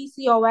lot of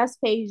PCOS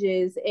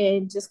pages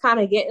and just kind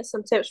of getting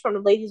some tips from the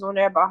ladies on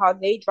there about how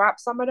they drop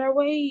some of their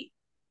weight.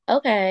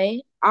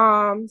 Okay.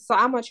 So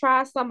I'm gonna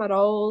try some of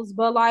those,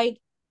 but like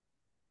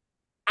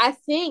I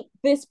think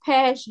this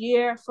past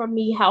year for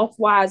me, health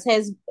wise,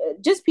 has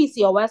just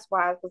PCOS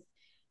wise,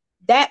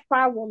 that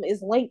problem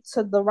is linked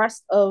to the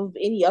rest of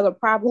any other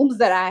problems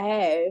that I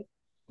have.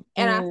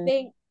 And I Mm,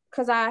 think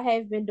because I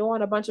have been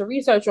doing a bunch of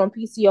research on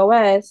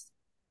PCOS,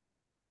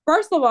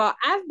 first of all,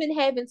 I've been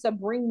having to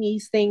bring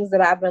these things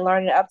that I've been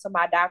learning up to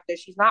my doctor.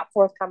 She's not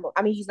forthcoming.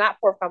 I mean, he's not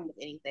forthcoming with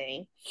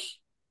anything.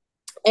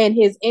 And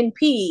his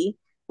NP,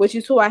 which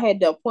is who I had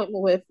the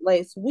appointment with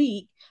last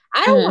week,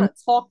 I don't mm, want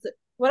to talk to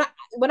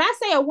when I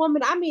say a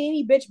woman, I mean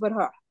any bitch but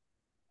her.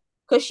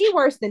 because she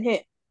worse than him.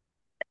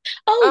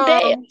 Oh,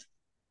 damn.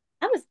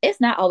 Um, It's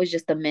not always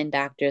just the men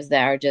doctors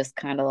that are just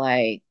kind of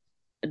like,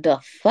 the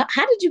fuck?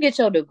 How did you get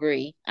your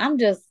degree? I'm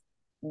just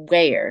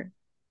where?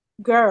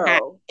 How?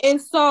 girl.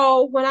 And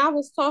so when I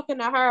was talking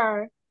to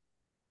her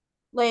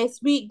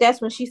last week,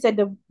 that's when she said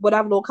the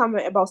whatever little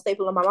comment about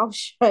stapling my mouth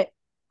shut.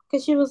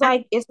 Because she was I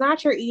like, it's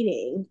not your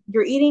eating.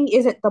 Your eating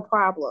isn't the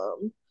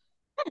problem.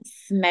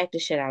 smack the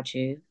shit out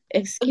you.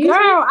 Girl, Excuse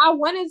me? I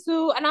wanted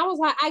to, and I was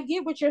like, I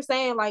get what you're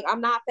saying. Like,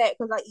 I'm not fat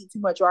because I eat too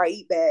much or I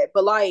eat bad.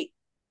 But like,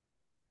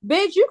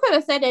 bitch, you could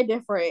have said that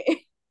different.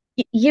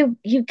 You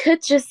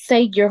could just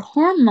say your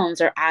hormones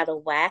are out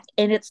of whack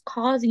and it's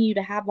causing you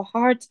to have a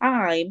hard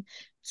time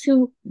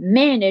to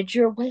manage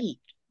your weight.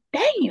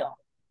 Damn.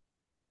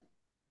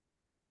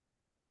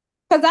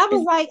 Because I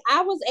was It's, like,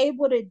 I was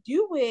able to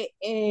do it.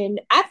 And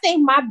I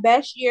think my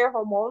best year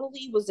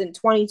hormonally was in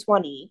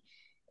 2020.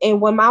 And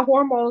when my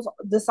hormones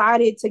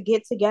decided to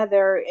get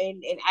together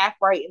and act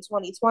right in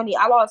 2020,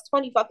 I lost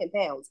 20 fucking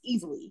pounds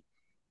easily.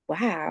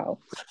 wow.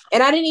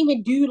 And I didn't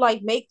even do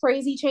like make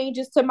crazy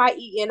changes to my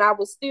eating. I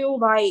was still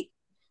like,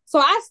 so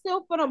I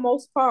still for the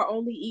most part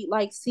only eat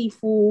like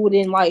seafood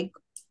and like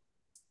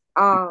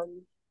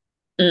um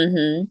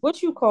Mm-hmm.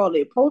 what you call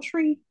it,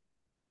 poultry.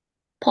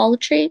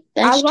 Poultry,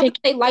 I was that's about to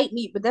chicken. say light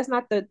meat, but that's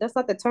not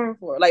the term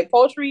for it. Like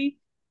poultry.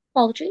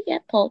 Poultry, yeah,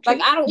 Like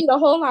poultry. I don't eat a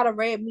whole lot of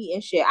red meat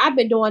and shit. I've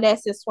been doing that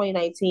since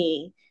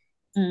 2019.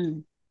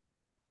 Mm.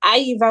 I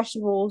eat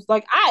vegetables.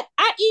 Like I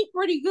eat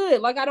pretty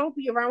good. Like I don't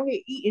be around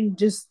here eating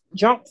just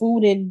junk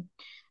food and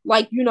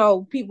like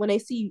people when they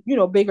see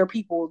bigger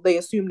people they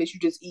assume that you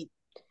just eat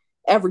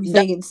Dun-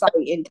 everything in sight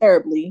and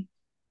terribly.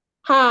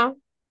 Huh?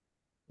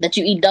 that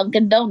you eat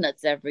Dunkin'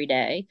 Donuts every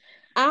day.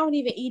 I don't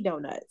even eat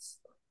donuts.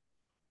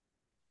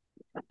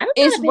 I'm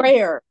It's not a big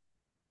rare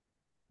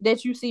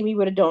that you see me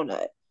with a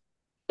donut.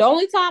 The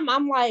only time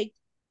I'm like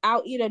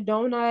I'll eat a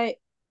donut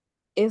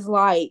is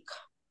like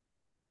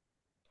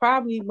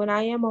probably when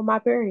I am on my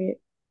period.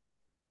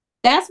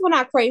 That's when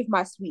I crave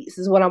my sweets,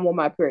 is when I'm on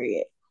my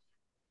period.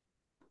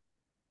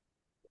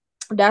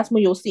 That's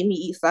when you'll see me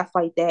eat stuff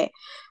like that.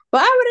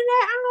 But other than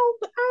that, I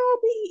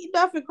don't be eating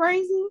nothing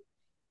crazy.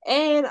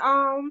 And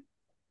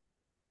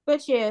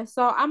but yeah,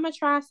 so I'm gonna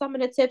try some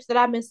of the tips that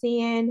I've been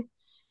seeing.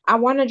 I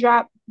want to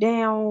drop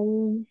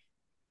down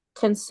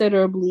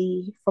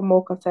considerably for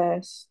Mocha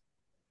Fest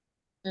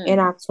in mm,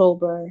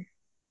 October.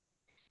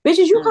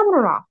 Bitches, you mm. coming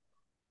or not?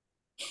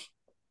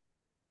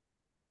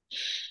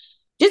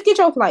 Just get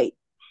your flight.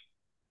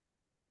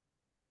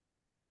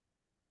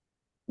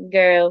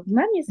 Girl,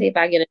 let me see if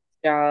I get a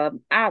job.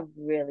 I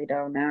really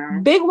don't know.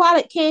 Big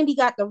Wallet Candy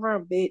got the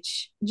run,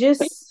 bitch.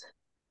 Just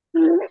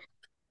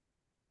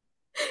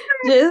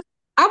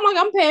I'm like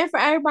I'm paying for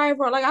everybody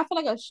for like I feel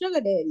like a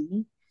sugar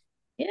daddy.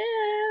 Yeah,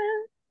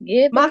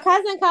 give My it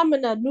cousin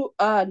coming to New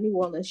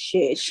Orleans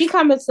shit. She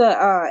coming to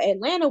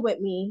Atlanta with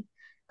me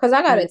because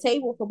I got mm, a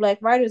table for Black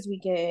Writers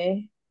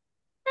Weekend.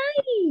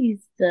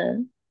 please.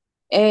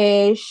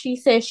 And she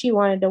said she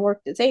wanted to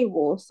work the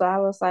table. So I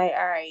was like,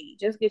 all right,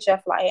 just get your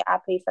flight.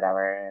 I'll pay for that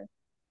run.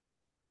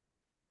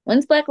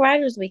 When's Black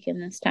Writers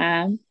Weekend this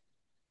time?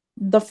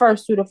 The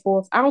first through the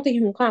fourth. I don't think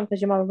you can come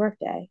because your mom's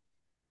birthday.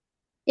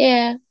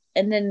 Yeah,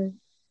 and then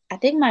I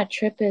think my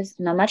trip is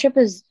no, my trip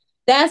is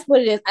That's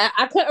what it is.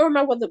 I couldn't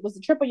remember whether it was the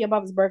trip or your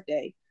mother's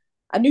birthday.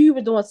 I knew you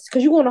were doing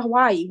because you going to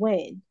Hawaii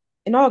when?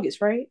 In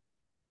August, right?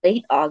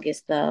 late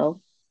August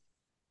though.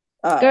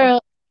 Oh.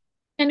 Girl,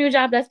 a new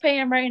job that's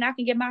paying right and I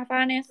can get my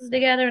finances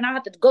together and I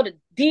have to go to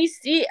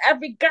DC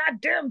every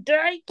goddamn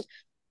day.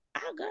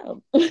 I'll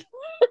go. I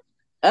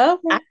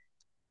Okay.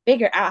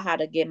 figure out how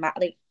to get my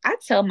like I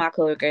tell my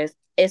coworkers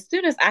as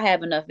soon as I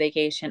have enough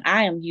vacation,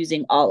 I am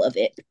using all of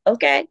it.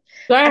 Okay.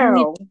 I don't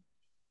need Girl.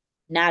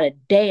 not a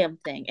damn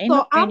thing. Ain't So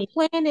nobody I'm need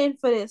planning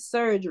for this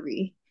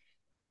surgery.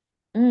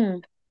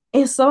 mm,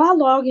 And so I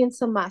log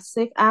into my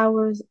sick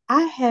hours.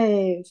 I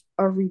have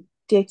a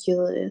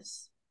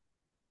ridiculous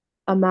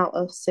amount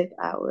of sick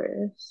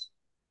hours.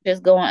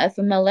 just go on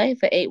FMLA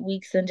for 8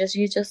 weeks and just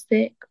use your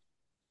sick.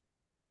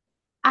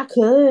 I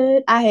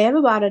could. I have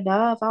about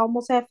enough. I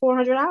almost have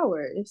 400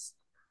 hours.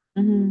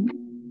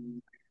 Mm-hmm.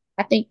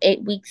 I think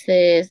 8 weeks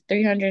is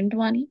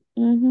 320.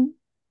 Mm-hmm.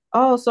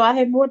 Oh, so I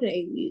have more than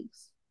 8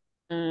 weeks.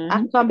 I Mm-hmm.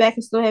 can come back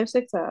and still have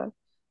sick time.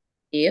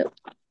 Yep.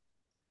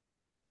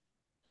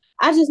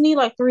 I just need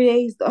like 3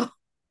 days though.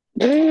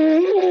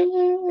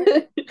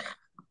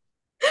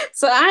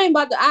 So I ain't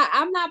about to.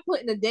 I'm not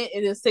putting a dent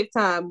in the sick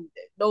time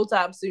no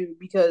time soon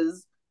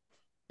because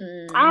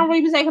I don't Mm-hmm.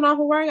 really be taking off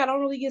of work. I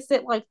don't really get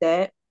sick like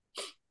that.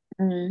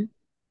 Mm-hmm.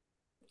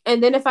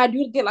 And then if I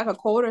do get like a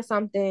cold or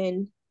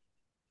something,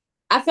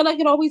 I feel like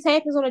it always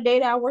happens on a day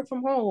that I work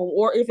from home,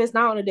 or if it's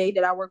not on a day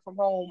that I work from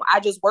home, I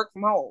just work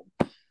from home.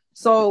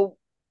 So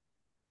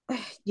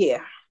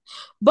yeah,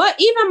 but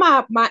even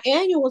my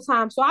annual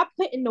time, so I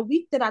put in the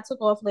week that I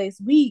took off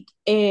last week,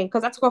 and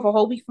because I took off a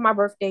whole week for my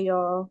birthday,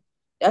 y'all.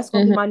 That's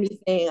gonna be Mm-hmm. my new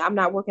thing. I'm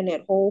not working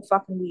that whole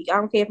fucking week. I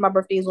don't care if my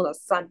birthday is on a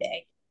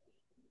Sunday.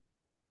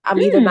 I'm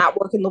either Mm. not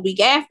working the week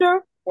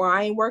after or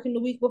I ain't working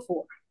the week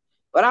before.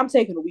 But I'm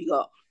taking a week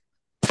off.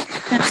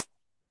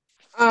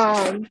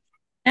 Um,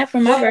 Not for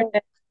my but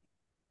birthday.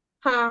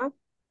 huh?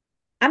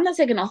 I'm not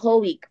taking a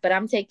whole week, but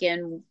I'm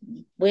taking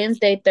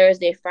Wednesday,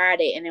 Thursday,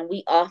 Friday, and then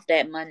we off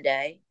that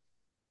Monday.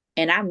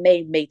 And I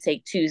may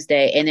take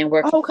Tuesday and then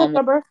work Oh, from because home.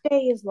 my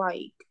birthday is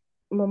like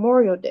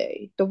Memorial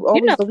Day. The You know,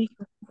 always the week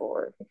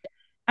before.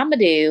 I'm gonna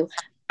do.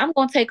 I'm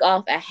gonna take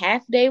off a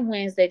half day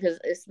Wednesday because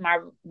it's my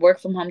work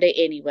from home day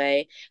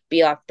anyway.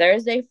 Be off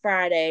Thursday,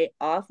 Friday,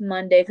 off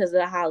Monday because of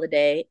the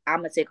holiday. I'm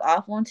gonna take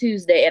off on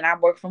Tuesday and I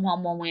work from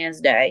home on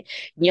Wednesday.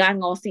 You ain't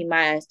gonna see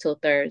my ass till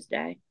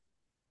Thursday.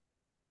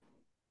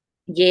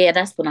 Yeah,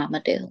 that's what I'm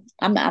gonna do.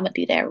 I'm gonna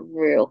do that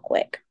real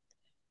quick.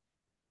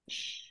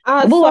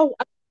 Boo, So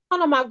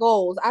one of my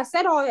goals, I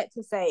said all that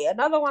to say,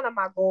 another one of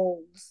my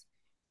goals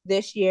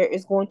this year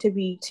is going to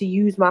be to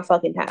use my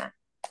fucking time.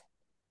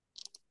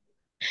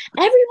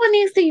 everyone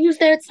needs to use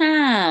their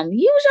time.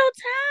 Use your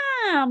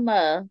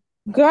time.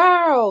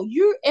 Girl,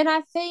 you and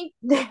I think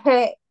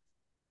that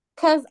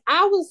because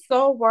I was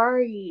so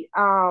worried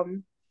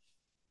about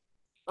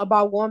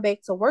going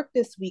back to work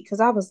this week because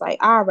I was like,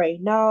 I already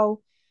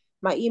know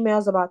my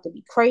email's about to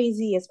be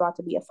crazy. It's about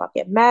to be a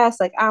fucking mess.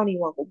 Like I don't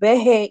even want to go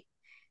back.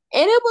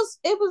 And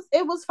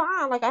it was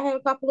fine. Like I had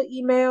a couple of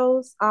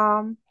emails.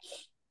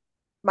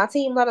 My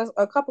team let us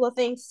a couple of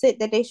things sit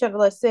that they should have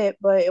let sit,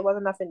 but it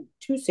wasn't nothing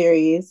too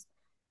serious.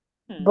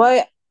 Hmm.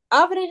 But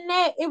other than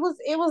that, it was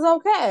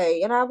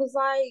okay. And I was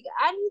like,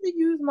 I need to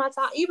use my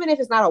time, even if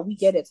it's not a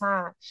week at a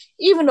time.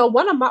 Even though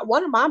one of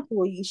my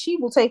employees, she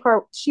will take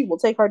her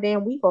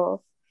damn week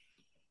off.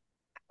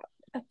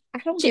 I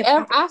don't She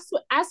give.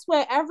 I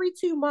swear every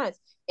 2 months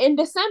in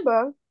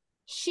December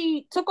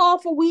she took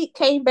off a week,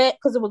 came back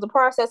because it was a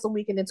processing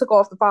week, and then took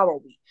off the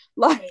following week.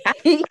 Like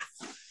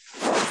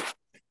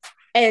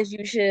As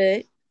you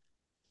should.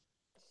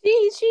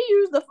 she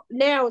used the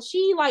now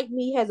she like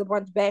me has a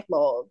bunch of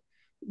backlog,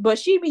 but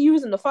she be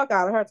using the fuck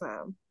out of her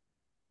time.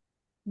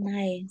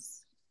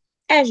 Nice.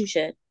 As you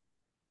should.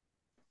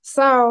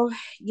 So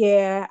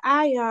yeah,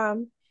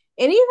 and even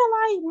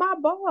like my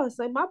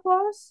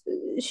boss,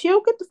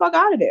 she'll get the fuck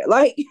out of there.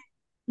 Like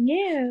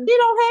Yeah. she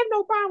don't have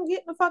no problem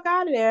getting the fuck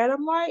out of there. And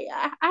I'm like,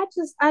 I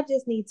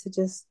just need to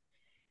just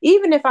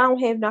even if I don't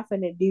have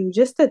nothing to do,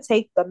 just to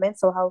take the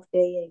mental health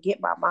day and get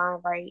my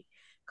mind right.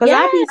 Cause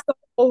I Yeah. be so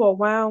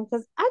overwhelmed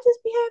because I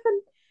just be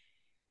having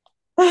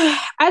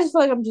I just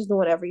feel like I'm just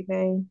doing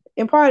everything.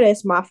 And part of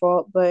that's my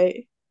fault, but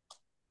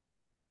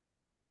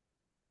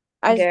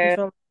I just be Girl.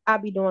 feeling like I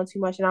be doing too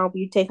much and I don't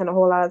be taking a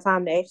whole lot of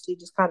time to actually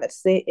just kind of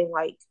sit and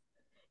like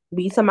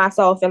be to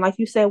myself. And like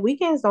you said,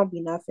 weekends don't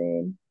be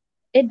nothing.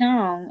 It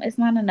don't. It's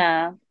not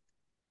enough.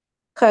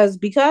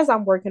 Because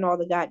I'm working all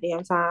the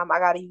goddamn time, I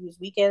gotta use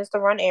weekends to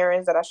run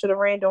errands that I should have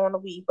ran during the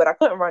week, but I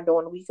couldn't run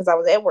during the week because I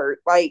was at work.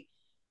 Like,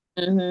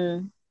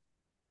 Mm-hmm.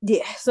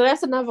 yeah, so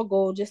that's another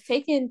goal. Just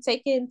taking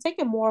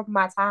more of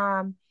my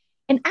time.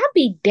 And I'd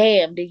be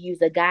damned to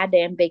use a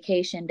goddamn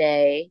vacation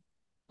day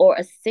or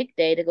a sick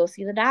day to go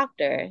see the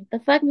doctor. The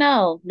fuck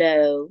no.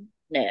 No.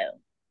 No.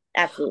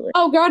 Absolutely.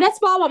 Oh, girl, that's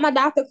why I want my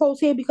doctor close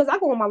here because I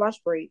go on my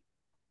lunch break.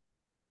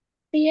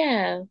 But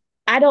yeah.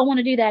 I don't want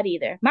to do that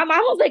either. My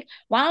mom was like,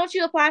 why don't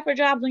you apply for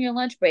jobs on your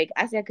lunch break?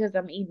 I said, because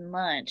I'm eating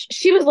lunch.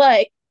 She was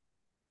like,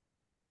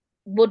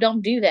 well,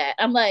 don't do that.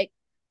 I'm like,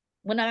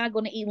 when am I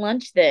going to eat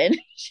lunch then?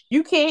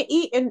 You can't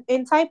eat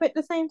and type at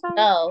the same time.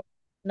 No,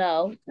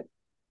 no.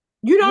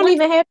 You don't Once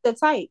even have to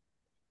type.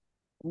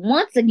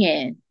 once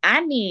again,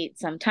 I need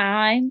some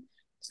time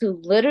to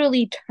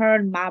literally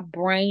turn my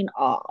brain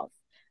off.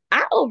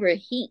 I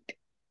overheat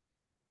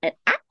and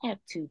I have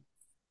to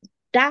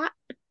stop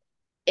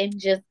and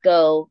just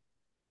go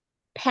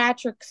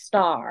Patrick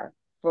Star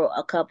for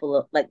a couple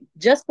of like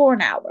just for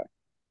an hour.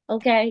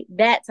 Okay?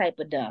 That type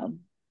of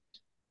dumb.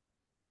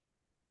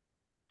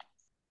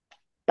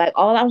 Like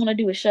all I want to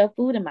do is shove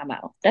food in my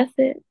mouth. That's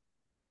it.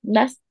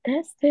 That's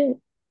it.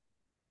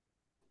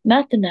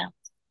 Nothing else.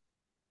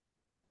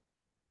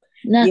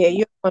 Yeah, Nothing else.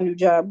 you're on a new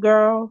job,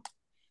 girl.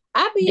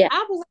 Yeah.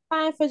 I was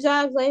applying for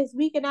jobs last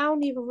week and I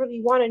don't even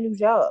really want a new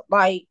job.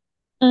 Like,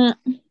 Mm,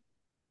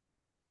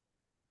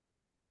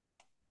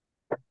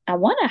 I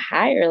want to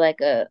hire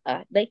like a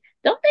like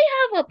don't they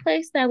have a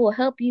place that will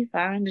help you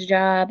find a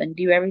job and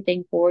do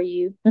everything for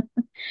you? That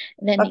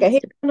like a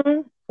needs to be.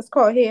 headhunter. It's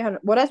called headhunter.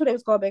 Well, that's what it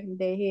was called back in the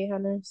day,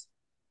 headhunters.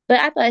 But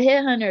I thought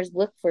headhunters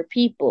look for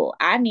people.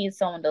 I need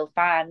someone to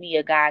find me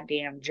a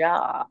goddamn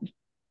job.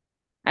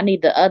 I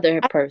need the other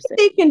I think person.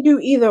 they can do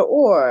either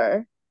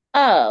or.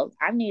 Oh,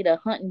 I need a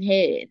hunting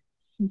head.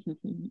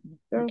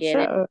 Girl, Get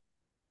shut it? up.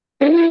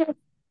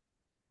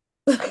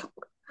 But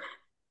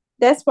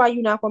That's why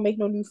you're not gonna make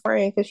no new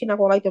friend because she's not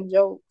gonna like them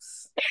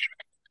jokes.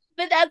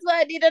 that's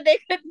why I need a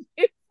nigga.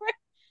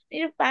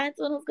 Need to find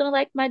someone who's gonna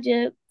like my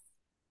joke.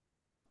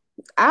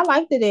 I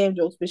like the damn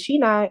jokes, but she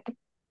not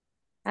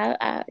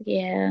Yeah.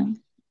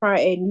 trying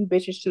to add new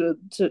bitches to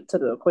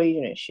the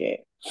equation and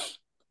shit.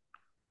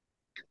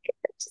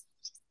 Just,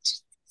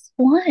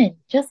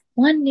 just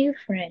one new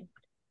friend.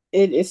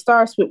 It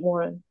starts with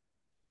one,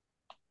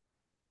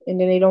 and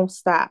then they don't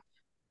stop.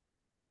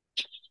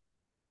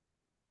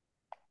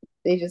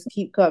 They just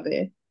keep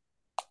coming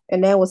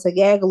And there was a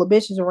gaggle of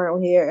bitches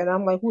around here, and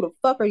I'm like, who the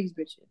fuck are these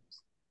bitches?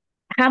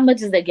 How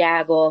much is the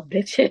gaggle,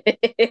 bitch?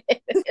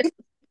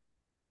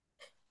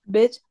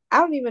 Bitch, I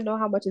don't even know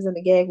how much is in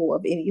the gaggle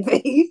of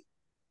anything.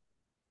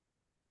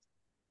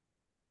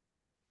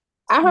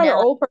 I heard an No,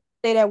 old person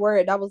say that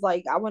word, and I was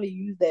like, I want to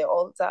use that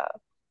all the time.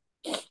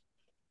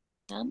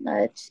 how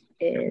much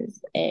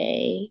is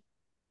a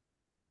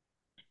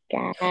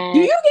Do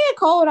gag? you get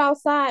cold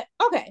outside?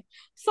 Okay,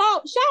 so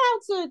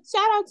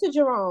shout out to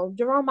Jerome.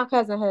 Jerome, my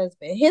cousin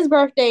husband. His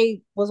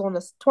birthday was on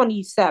the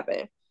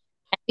 27th.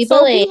 People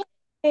So like,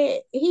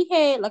 he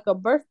had like a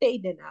birthday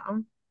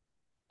dinner,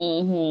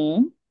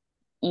 mm-hmm,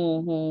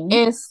 mm-hmm,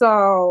 and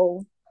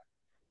so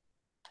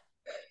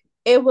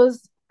it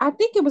was. I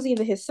think it was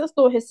either his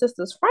sister or his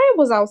sister's friend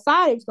was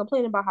outside. He was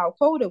complaining about how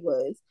cold it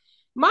was.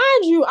 Mind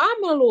you, I'm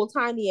in a little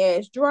tiny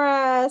ass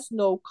dress,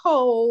 no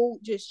coat,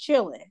 just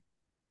chilling.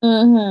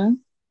 mm-hmm.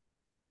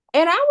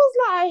 And I was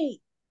like,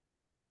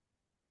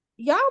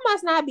 y'all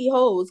must not be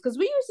hoes because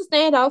we used to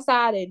stand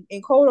outside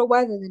in colder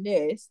weather than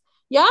this.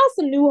 Y'all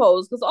some new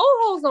hoes because old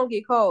hoes don't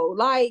get cold.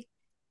 Like,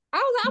 I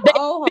was like, I'm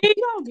an old hoe. Baby,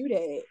 You don't do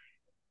that.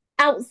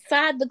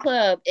 outside the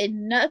club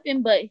in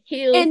nothing but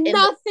heels And and the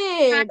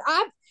nothing.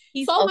 I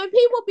piece So of when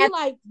people be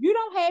like, you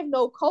don't have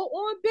no coat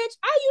on, bitch,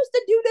 I used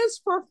to do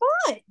this for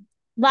fun.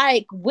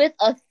 like with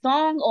a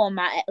thong on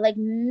my like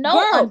no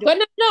Girl, under but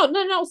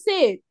no,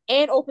 Sid,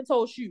 and open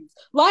toe shoes.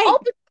 Like,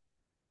 open.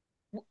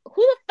 Who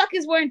the fuck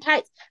is wearing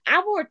tights?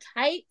 I wore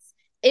tights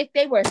if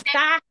they were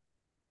thigh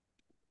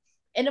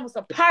and it was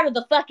a part of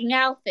the fucking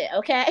outfit.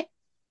 Okay,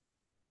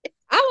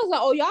 I was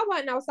like, oh, y'all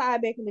wasn't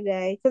outside back in the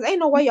day. Cause ain't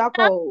no way y'all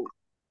cold.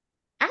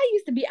 I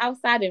used to be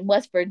outside in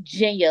West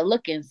Virginia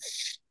looking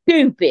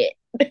stupid,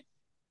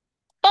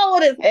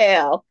 cold as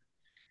hell.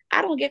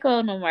 I don't get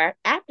cold no more.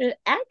 After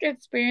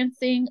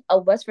experiencing a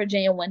West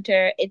Virginia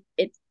winter,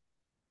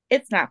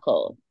 it's not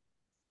cold.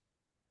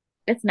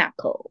 It's not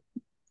cold.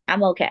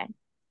 I'm okay.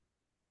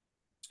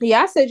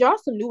 Yeah, I said y'all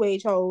some new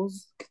age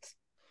hoes.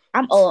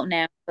 I'm old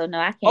now, so no,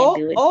 I can't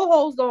do it. Old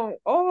hoes don't,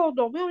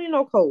 we don't need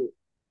no coat.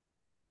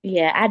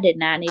 Yeah, I did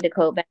not need a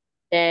coat back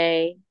in the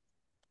day.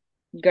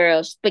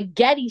 Girl,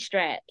 spaghetti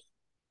straps.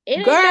 It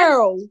ain't that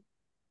Girl,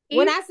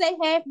 when easy. I say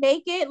half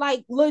naked,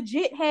 like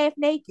legit half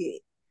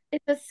naked.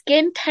 It's a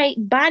skin tight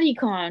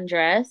bodycon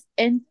dress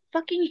and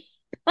fucking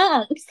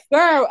pumps.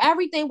 Girl,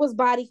 everything was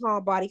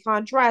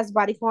bodycon dress,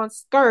 bodycon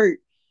skirt.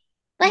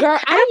 Like Girl,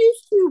 I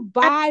used to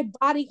I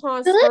buy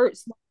bodycon stood.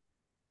 skirts.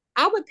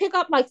 I would pick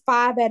up like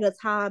five at a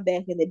time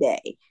back in the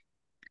day.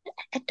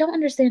 I don't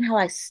understand how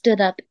I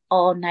stood up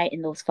all night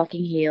in those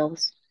fucking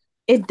heels.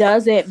 It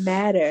doesn't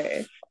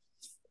matter.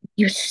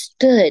 You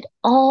stood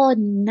all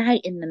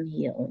night in them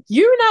heels.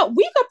 You know,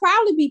 we could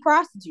probably be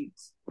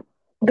prostitutes.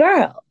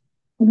 Girl,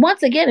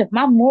 once again, if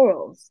my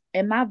morals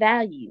and my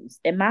values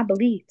and my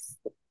beliefs.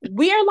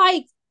 We're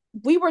like,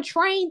 we were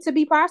trained to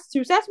be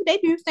prostitutes. That's what they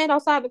do. Stand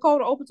outside the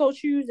cold, open toe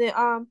shoes,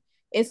 and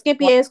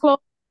skimpy Well, ass clothes.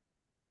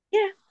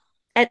 yeah.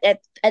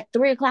 At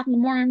 3 o'clock in the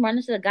morning,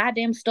 running to the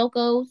goddamn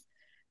Stokos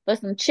for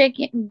some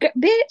chicken.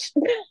 Bitch,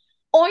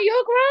 on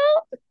your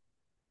grill?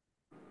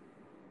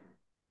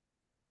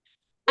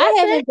 I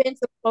What the? haven't been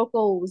to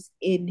Locos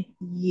in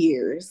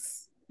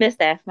years. Miss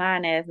that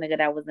fine ass nigga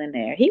that was in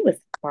there. He was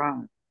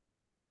fine.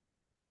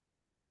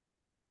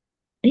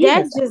 He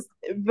That's was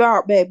just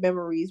brought back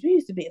memories. We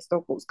used to be in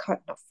Stoko's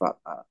cutting the fuck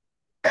up.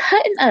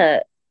 cutting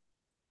up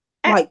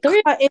at Like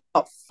three. cutting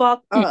the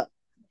fuck up.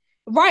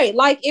 Right.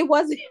 Like it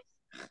wasn't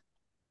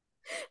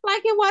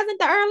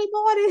the early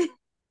morning.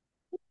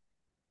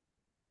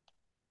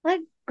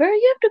 Like, girl,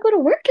 you have to go to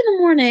work in the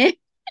morning.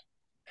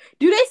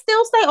 Do they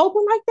still stay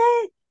open like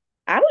that?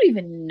 I don't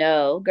even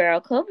know,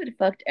 girl. COVID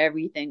fucked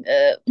everything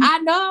up. I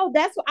know.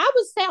 That's what I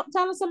was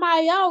telling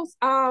somebody else.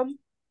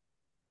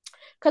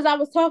 Because I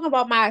was talking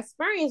about my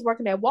experience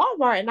working at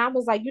Walmart, and I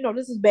was like,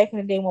 this is back in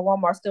the day when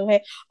Walmart still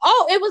had.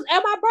 Oh, it was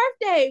at my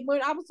birthday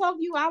when I was talking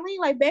to you, Eileen.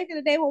 Like back in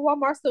the day when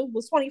Walmart still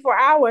was 24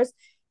 hours.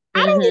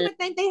 I don't Mm-hmm. even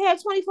think they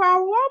have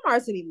 24-hour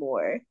WalMarts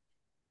anymore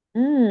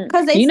Mm.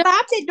 because they You know,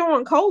 stopped it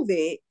during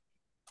COVID.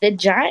 the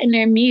giant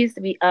near me used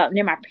to be up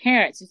near my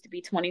parents used to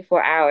be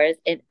 24 hours,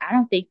 and I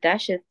don't think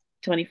that's just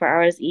 24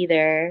 hours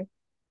either.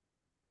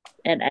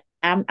 And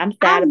I'm I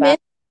sad miss about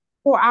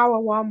 4-hour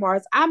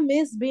WalMarts. I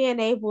miss being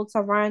able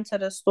to run to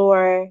the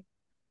store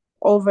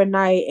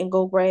overnight and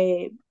go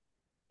grab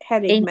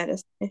headache it,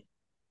 medicine.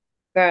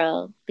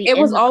 girl. The It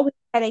was in always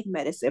headache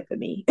medicine for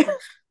me.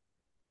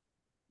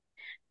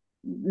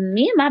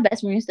 Me and my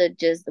best friend used to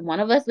just one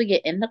of us would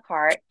get in the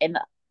cart and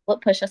the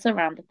would push us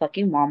around the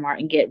fucking Walmart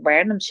and get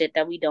random shit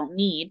that we don't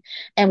need,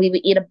 and we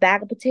would eat a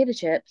bag of potato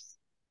chips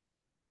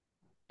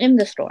in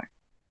the store.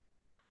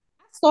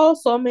 Stole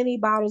so many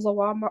bottles of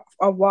Walmart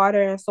of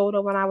water and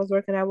soda when I was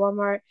working at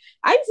Walmart.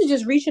 I used to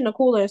just reach in the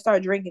cooler and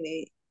start drinking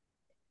it.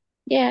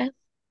 Yeah.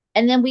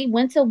 And then we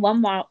went to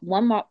one of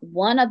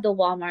the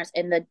Walmarts,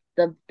 and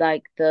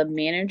the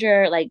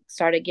manager like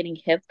started getting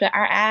hip to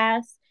our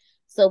ass.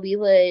 So we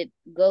would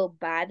go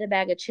buy the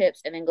bag of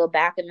chips and then go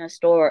back in the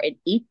store and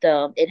eat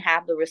them and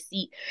have the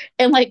receipt.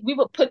 And like we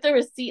would put the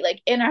receipt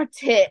like in our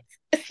tits.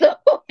 So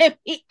if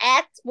he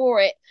asked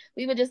for it,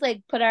 we would just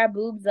like put our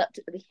boobs up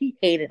to he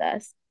hated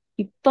us.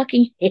 He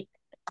fucking hated.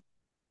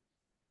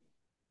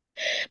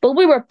 But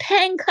we were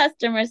paying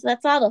customers, so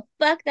that's all the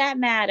fuck that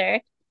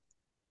mattered.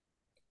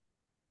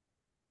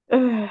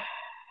 I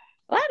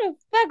Why the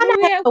fuck were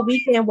not have we at a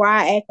weekend where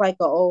I act like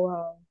a old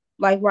hoe.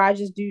 Like where I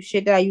just do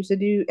shit that I used to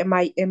do in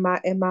my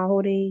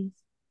whole days.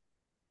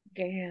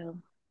 girl?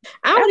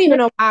 I don't That's even what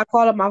know why I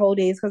call it my whole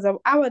days because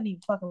I wasn't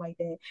even fucking like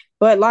that.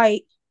 But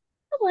like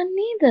I wasn't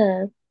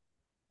either.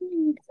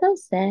 So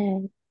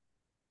sad.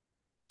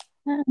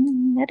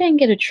 I didn't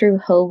get a true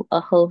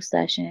hoe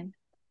session.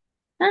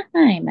 I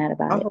ain't mad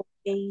about my it. whole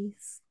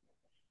days.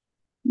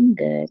 I'm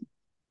good.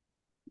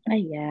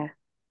 Yeah,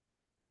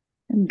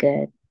 I'm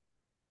good.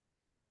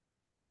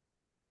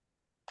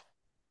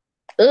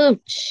 Ooh,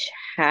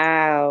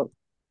 child.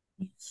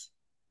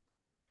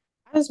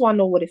 I just want to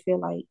know what it feel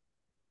like.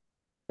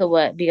 So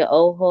what? Be an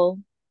old hoe?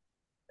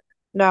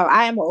 No,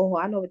 I am an old hoe.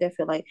 I know what that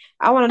feel like.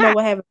 I want to know Ah,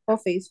 what having a whole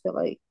face feel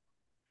like.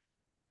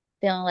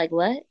 feeling like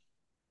what?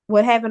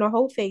 What having a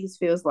whole face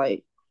feels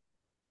like.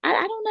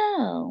 I don't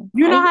know.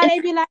 You know how It's they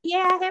be like,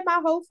 yeah, I had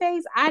my whole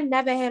face. I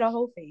never had a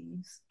whole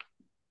face.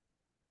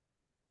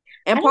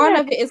 And I think part that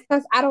of it is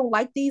because I don't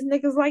like these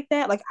niggas like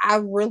that. Like I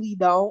really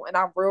don't, and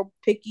I'm real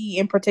picky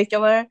in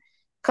particular.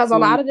 Because a mm,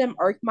 lot of them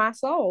irk my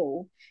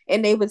soul,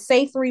 and they would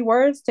say three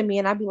words to me,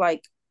 and I'd be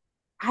like,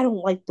 I don't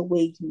like the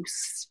way you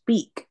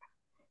speak.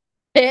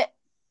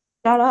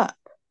 Shut up.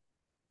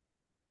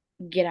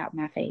 get out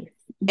my face.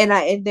 And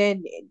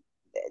then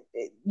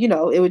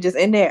it would just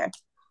end there.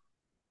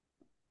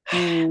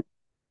 Mm,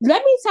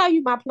 Let me tell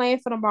you my plan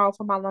for tomorrow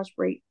for my lunch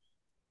break.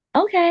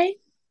 okay.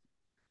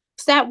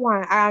 Step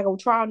one, I go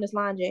try on this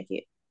line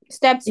jacket.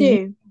 Step You,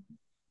 two,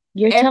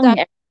 you're after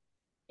telling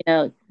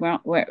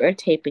we're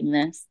taping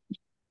this.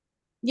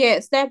 yeah,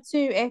 step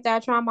two, after I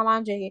try my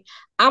line jacket,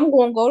 I'm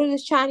gonna go to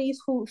this Chinese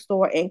food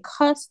store and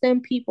cuss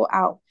them people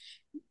out.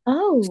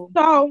 Oh,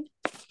 So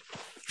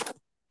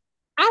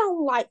I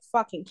don't like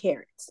fucking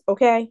carrots,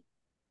 okay?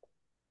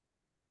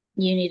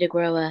 you need to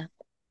grow up.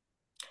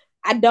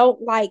 I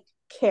don't like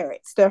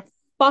carrots. They're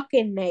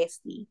fucking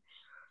nasty.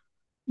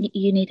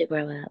 You need to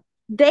grow up.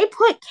 They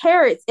put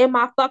carrots in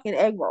my fucking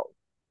egg roll.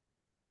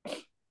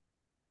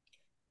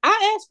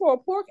 I asked for a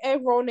pork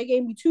egg roll and they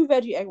gave me two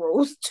veggie egg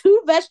rolls.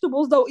 Two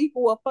vegetables don't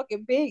equal a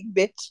fucking pig,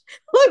 bitch.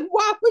 Like,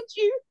 why would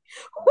you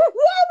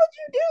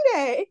do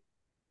that?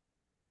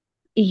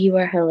 You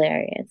are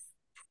hilarious.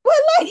 But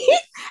like,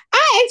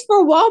 I asked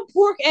for one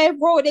pork egg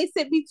roll and they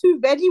sent me two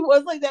veggie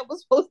ones like that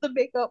was supposed to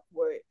make up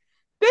for it.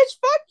 Bitch,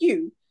 fuck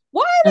you.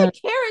 Why are Uh, there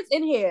carrots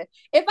in here?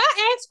 If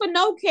I asked for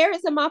no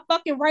carrots in my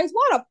fucking rice,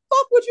 why the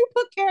fuck would you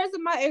put carrots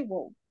in my egg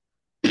roll?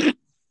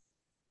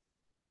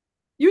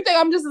 You think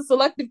I'm just a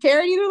selective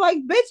carrot eater? Like,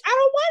 bitch, I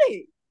don't want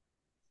it.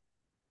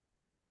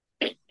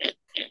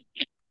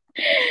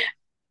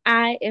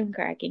 I am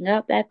cracking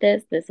up at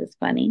this. This is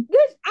funny.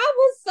 Bitch, I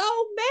was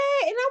so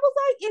mad. And I was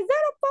like, is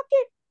that a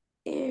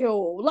fucking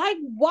ew? Like,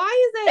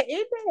 why is that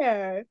in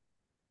there?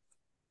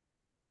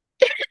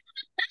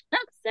 I'm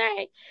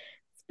sorry.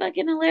 It's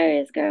fucking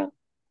hilarious, girl.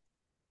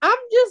 I'm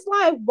just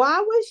like,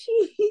 why would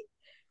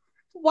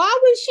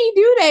she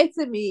do that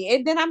to me?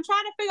 And then I'm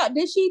trying to figure out,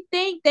 did she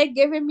think that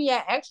giving me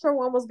an extra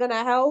one was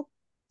gonna help?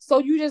 So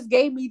you just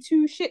gave me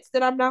two shits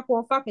that I'm not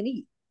gonna fucking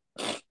eat.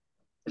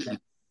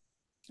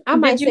 I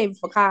might Did you save it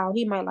for Kyle.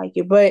 He might like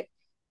it, but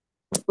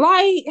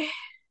like,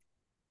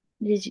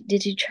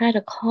 did you try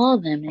to call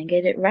them and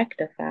get it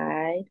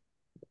rectified?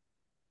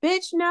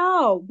 bitch,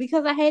 no,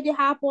 because I had to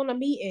hop on a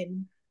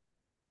meeting.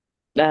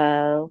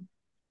 Oh,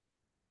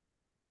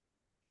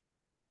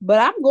 But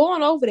I'm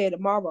going over there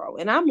tomorrow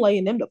and I'm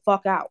laying them the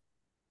fuck out.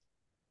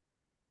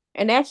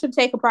 And that should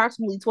take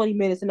approximately 20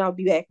 minutes and I'll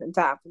be back in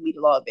time for me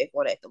to log back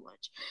on at the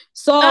lunch.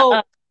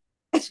 uh-uh. So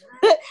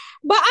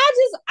but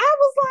I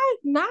was like,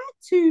 not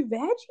two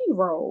veggie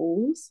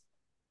rolls.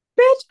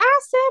 Bitch, I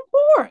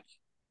said pork.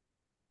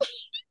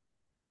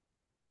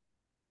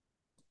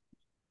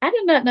 I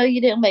did not know you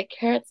didn't like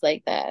carrots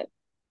like that.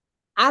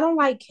 I don't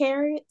like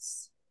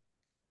carrots.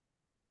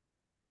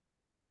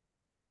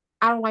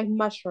 I don't like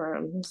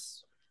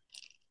mushrooms.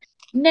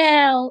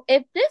 Now,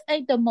 if this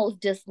ain't the most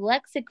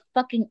dyslexic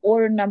fucking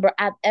order number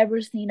I've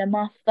ever seen in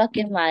my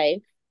fucking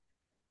life,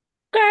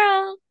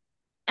 girl,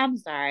 I'm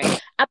sorry.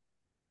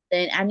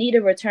 I need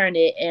to return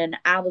it, and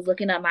I was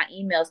looking up my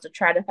emails to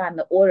try to find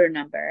the order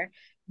number.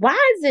 Why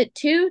is it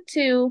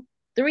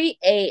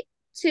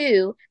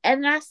 22382?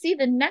 And then I see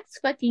the next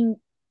fucking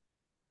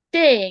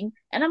thing,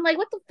 and I'm like,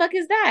 what the fuck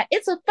is that?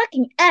 It's a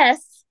fucking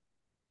S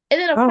and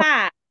then a Oh,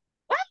 five.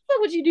 Why the fuck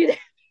would you do that?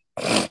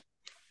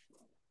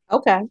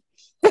 okay.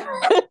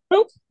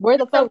 Where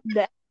the So fuck did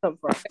that come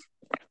from?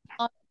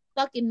 on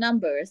fucking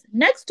numbers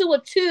next to a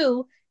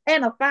two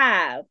and a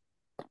five.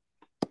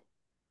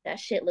 That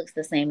shit looks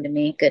the same to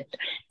me. Good.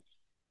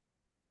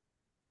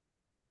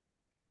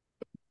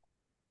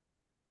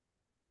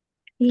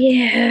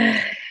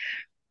 Yeah.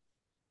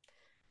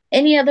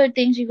 Any other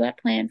things you got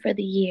planned for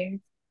the year?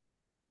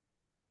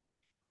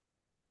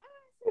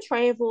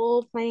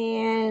 Travel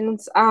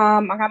plans.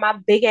 I got my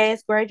big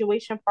ass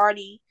graduation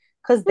party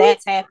because Sweet.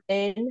 that's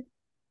happening.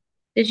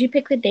 Did you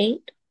pick the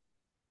date?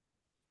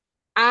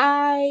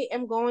 I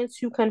am going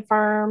to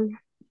confirm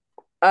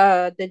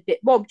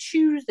well,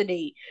 choose the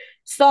date.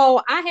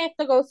 So I have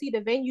to go see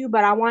the venue,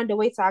 but I wanted to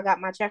wait till I got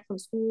my check from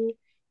school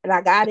and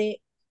I got it.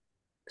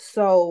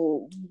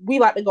 So we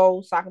about to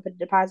go so I can put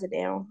the deposit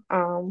down.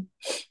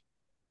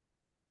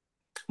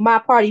 My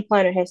party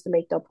planner has to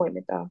make the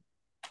appointment though.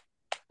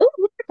 Oh,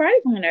 who's your party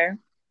planner?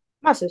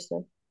 My sister.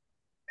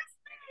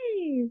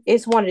 Nice.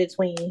 It's one of the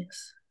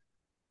twins.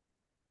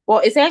 Well,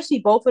 it's actually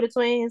both of the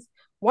twins.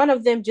 One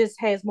of them just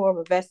has more of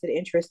a vested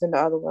interest than the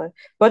other one,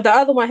 but the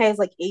other one has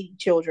like 80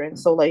 children.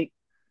 So like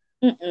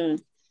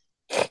Mm-mm.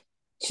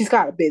 she's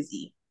kind of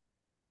busy,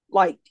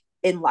 like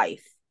in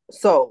life.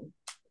 So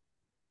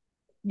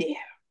yeah.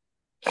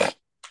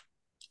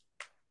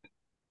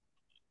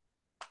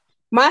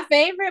 My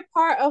favorite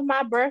part of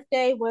my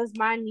birthday was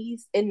my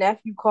niece and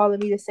nephew calling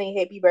me to sing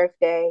happy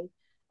birthday.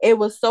 It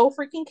was so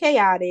freaking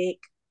chaotic.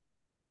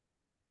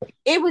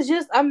 It was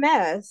just a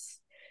mess.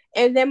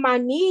 And then my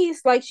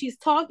niece, like, she's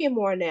talking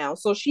more now.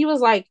 So she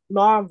was like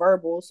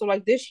nonverbal. So,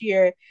 like, this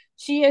year,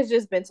 she has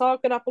just been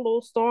talking up a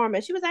little storm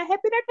and she was like,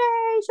 Happy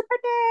birthday, it's your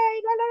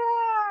birthday, la la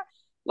la.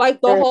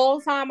 Like, the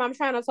whole time I'm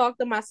trying to talk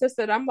to my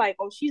sister, I'm like,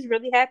 oh, she's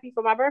really happy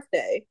for my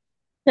birthday.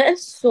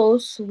 That's so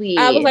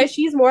I was sweet. like,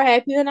 she's more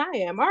happy than I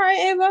am. All right,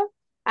 Ava,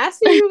 I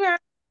see you, girl.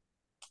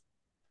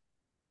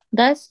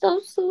 That's so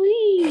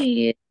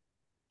sweet.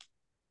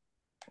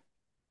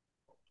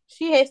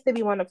 She has to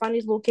be one of the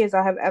funniest little kids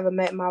I have ever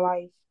met in my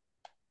life.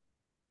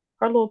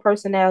 Her little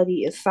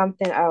personality is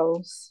something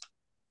else.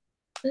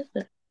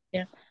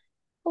 Yeah.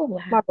 Oh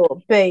My wow.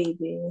 little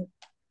baby.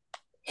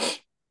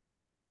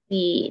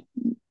 Sweet.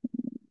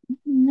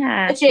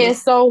 Nah, But yeah, sweet.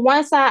 so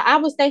once I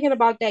was thinking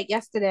about that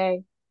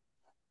yesterday,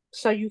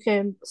 so you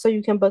can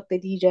book the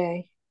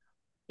DJ.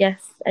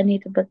 Yes, I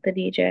need to book the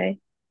DJ.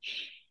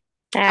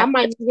 I Have to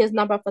might need his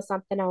number for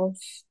something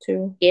else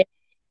too. get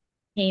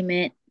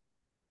payment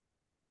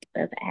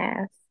of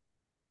ass.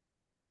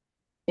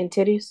 And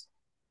titties.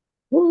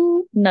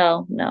 Woo.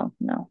 No, no,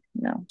 no,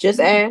 no, Just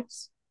no.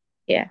 ass.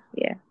 Yeah,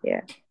 yeah,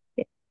 yeah,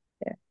 yeah,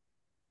 yeah.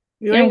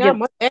 You You ain't don't got give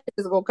much ass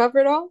to go cover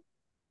it all.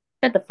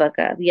 shut the fuck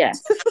up.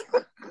 Yes.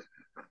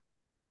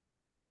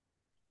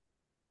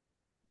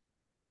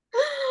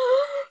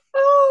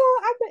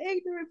 Oh, I'm an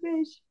ignorant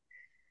bitch.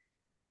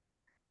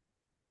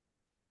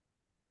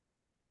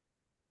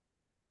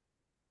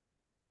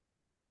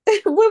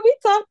 When we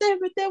talked to him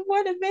at that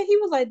one event, he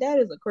was like, "That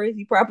is a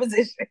crazy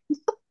proposition."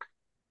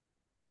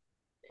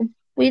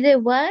 We did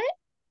what?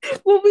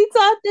 When we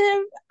talked to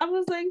him, I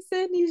was like,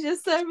 "Sydney's your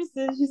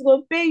services. She's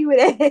gonna pay you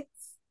that."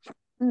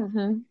 Mm-hmm.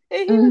 And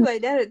he was Mm-hmm.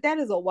 like, that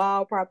is a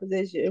wild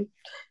proposition.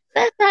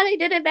 That's how they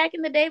did it back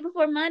in the day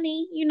before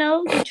money. You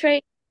know, you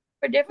trade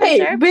for different Wait,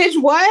 services.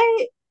 bitch,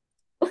 what?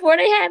 Before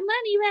they had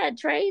money, you had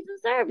trades and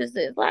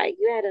services. Like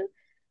you had to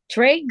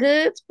trade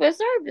goods for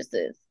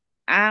services.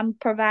 I'm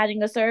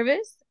providing a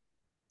service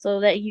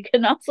so that you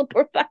can also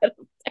provide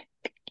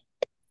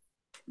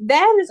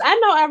That is, I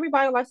know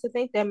everybody likes to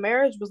think that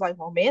marriage was like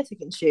romantic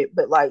and shit,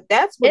 but like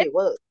that's what it. it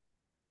was.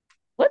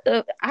 What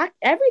the?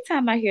 Every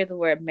time I hear the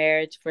word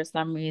marriage, for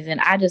some reason,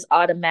 I just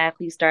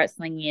automatically start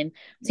singing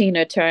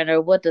Tina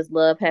Turner. What does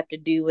love have to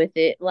do with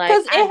it? Like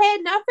Because it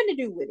had nothing to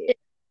do with it.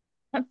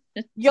 I'm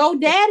Your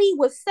daddy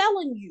was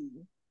selling you.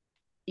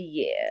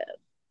 yeah,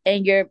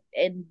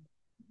 and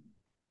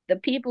the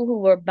people who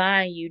were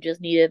buying you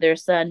just needed their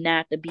son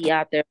not to be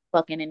out there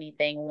fucking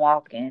anything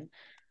walking.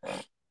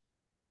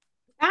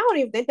 I don't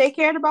even think they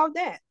cared about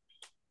that.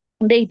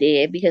 They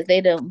did because they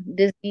don't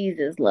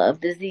diseases love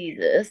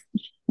diseases.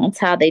 That's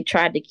how they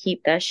tried to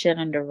keep that shit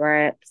under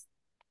wraps.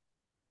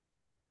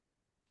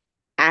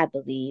 I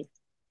believe.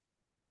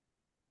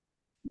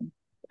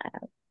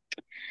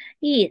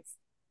 Yes,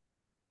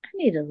 I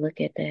need to look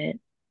at that.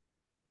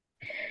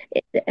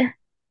 It,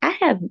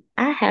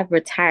 I have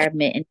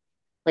retirement in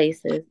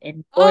places,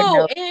 and Lord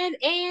Oh, knows.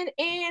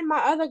 and my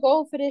other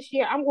goal for this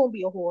year, I'm gonna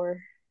be a whore.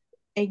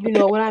 And you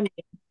know what I mean.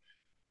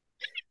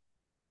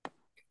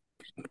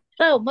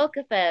 So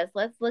Mocha Fest,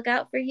 let's look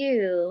out for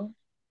you.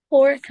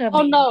 Pour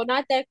Oh coming. no,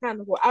 not that kind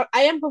of whore.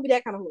 I am gonna be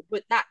that kind of whore,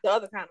 but not the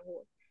other kind of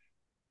whore.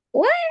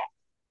 What?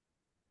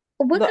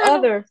 What The kind of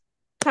other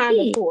kind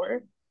of tea?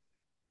 whore.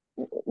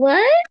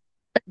 What?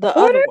 The other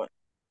Hoarder? one.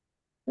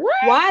 What?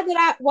 Why did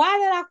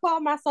I call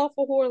myself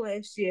a whore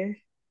last year?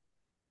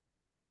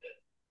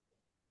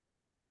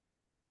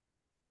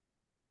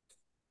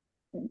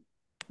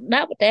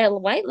 Not with that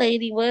white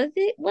lady, was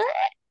it? What?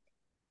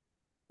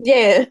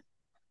 Yeah.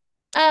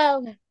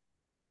 Oh,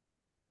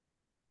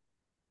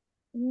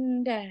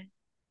 okay.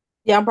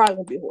 Yeah, I'm probably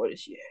gonna be a whore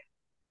this year.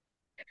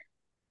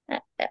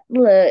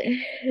 Look,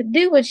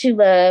 do what you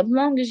love. As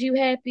long as you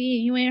happy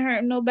and you ain't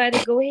hurting nobody,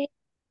 go ahead.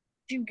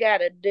 You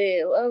gotta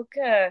do.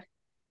 Okay.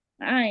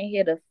 I ain't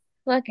here to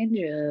fucking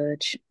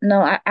judge.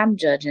 No, I'm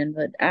judging,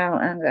 but I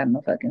don't got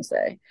no fucking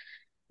say.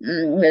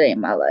 It ain't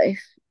my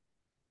life.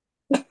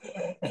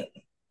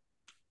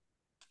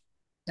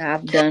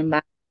 I've done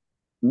my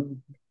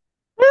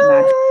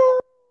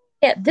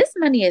yeah. This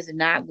money is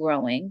not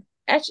growing.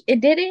 Actually,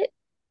 it did it.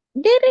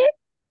 Did it?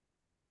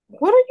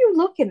 What are you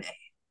looking at?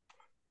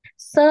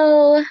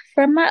 So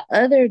for my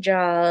other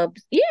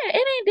jobs, yeah, it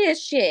ain't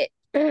this shit.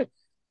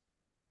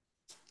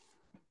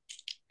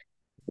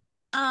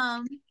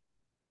 Um,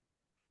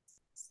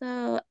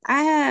 so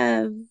I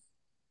have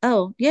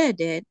oh yeah, it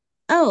did.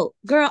 Oh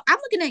girl, I'm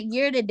looking at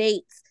year to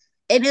dates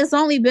and it's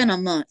only been a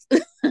month.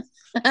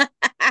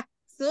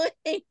 So it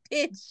ain't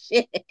did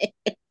shit.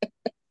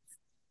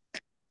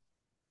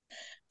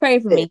 Pray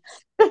for me.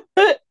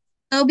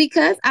 So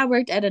because I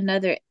worked at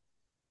other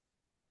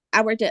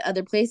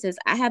places,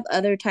 I have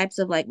other types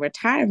of like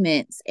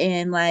retirements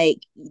and like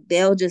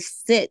they'll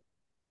just sit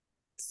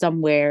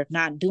somewhere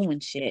not doing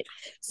shit.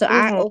 So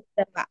I Hmm. opened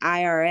up an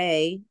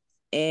IRA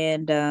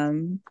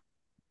and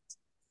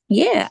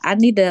yeah, I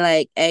need to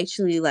like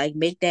actually like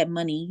make that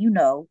money,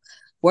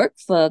 work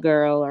for a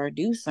girl or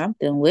do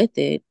something with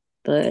it.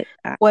 But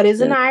I What is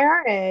an the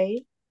IRA?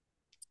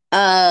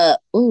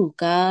 oh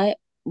God,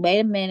 wait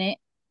a minute.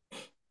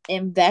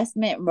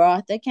 Investment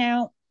Roth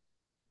account.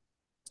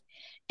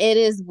 It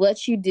is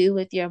what you do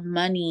with your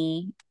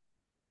money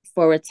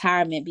for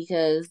retirement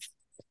because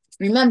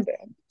remember,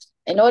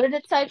 in order to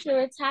touch your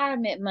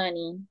retirement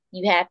money,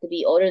 you have to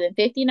be older than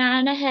 59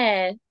 and a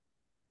half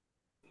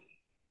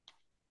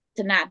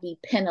to not be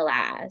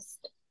penalized.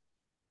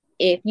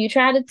 If you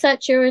try to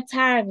touch your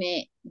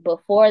retirement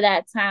before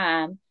that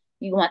time,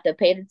 you want to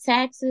pay the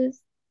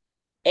taxes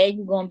and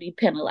you're going to be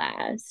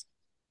penalized.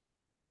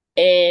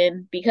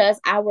 And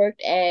because I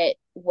worked at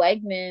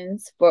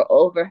Wegmans for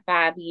over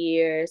 5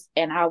 years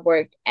and I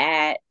worked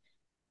at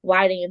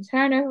Whiting and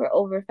Turner for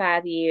over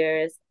 5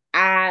 years,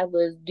 I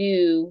was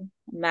due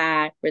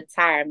my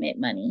retirement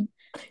money.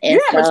 And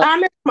You have so,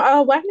 retirement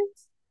from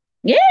Wegmans?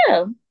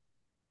 yeah,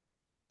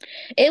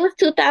 it was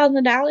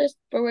 $2,000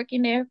 for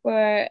working there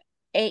for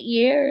 8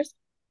 years.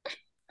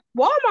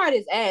 Walmart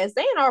is ass.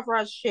 They ain't offer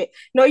us shit.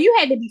 No, you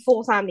had to be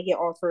full time to get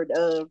offered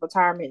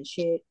retirement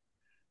shit.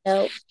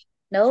 Nope,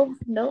 nope,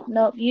 nope,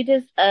 nope. You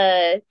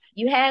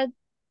had,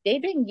 they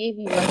didn't give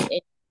you much.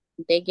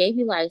 They gave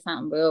you like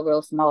something real,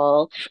 real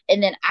small.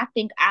 And then I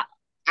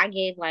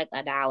gave like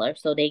 $1.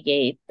 So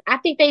I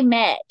think they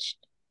matched.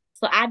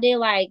 So I did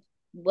like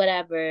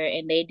whatever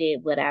and they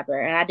did whatever.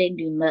 And I didn't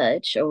do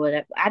much or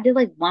whatever. I did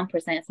like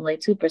 1%, so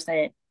like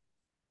 2%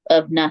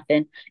 of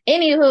nothing.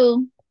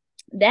 Anywho,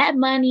 that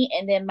money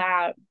and then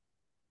my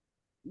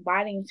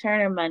Whiting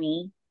Turner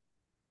money,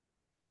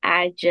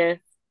 I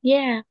just,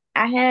 yeah,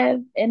 I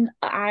have an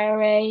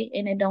IRA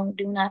and it don't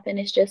do nothing.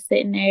 It's just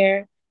sitting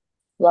there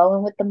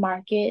flowing with the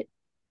market.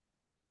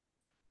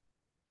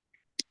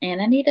 And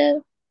I need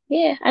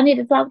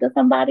to talk to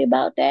somebody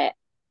about that.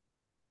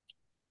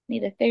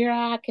 Need to figure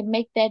out how I can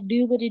make that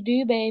do what it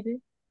do,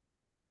 baby.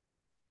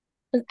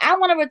 Because I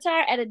want to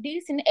retire at a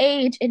decent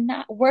age and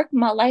not work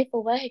my life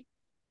away.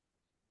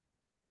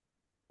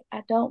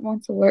 I don't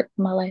want to work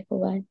my life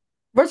away.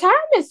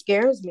 Retirement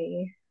scares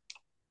me.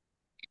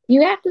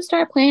 You have to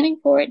start planning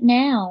for it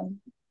now.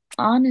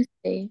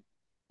 Honestly,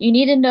 you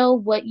need to know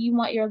what you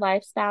want your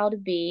lifestyle to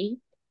be.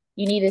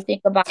 You need to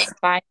think about the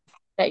finance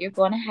that you're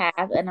going to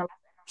have, and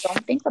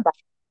don't think about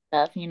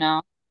stuff.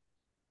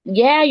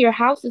 Yeah, your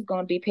house is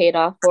going to be paid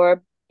off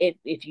for if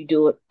you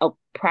do it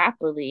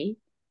properly,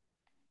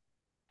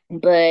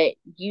 but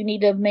you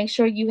need to make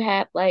sure you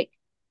have like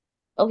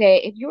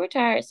okay, if you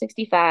retire at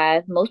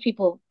 65, most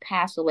people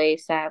pass away,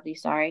 sadly,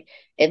 sorry,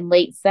 in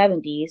late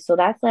 70s. So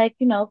that's like,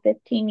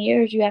 15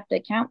 years you have to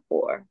account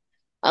for.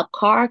 A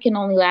car can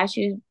only last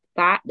you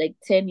like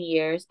 10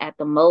 years at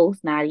the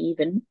most, not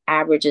even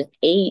average is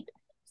 8.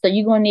 So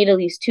you're gonna need at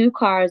least 2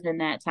 cars in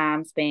that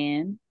time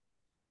span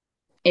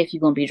if you're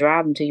gonna be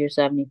driving till you're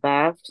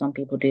 75. Some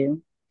people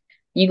do.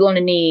 You're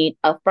gonna need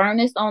a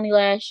furnace only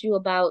lasts you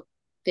about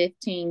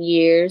 15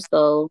 years.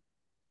 So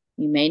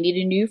you may need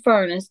a new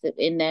furnace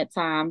in that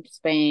time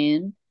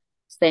span.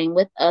 Same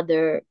with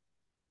other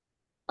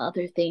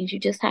things you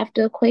just have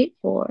to equate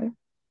for.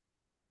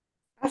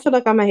 I feel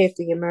like I might have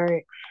to get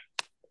married.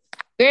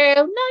 Girl,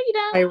 no, you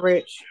I don't.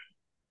 rich.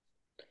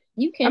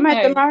 You I can might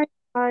have to marry.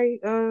 marry.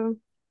 I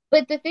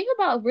But the thing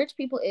about rich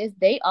people is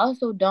they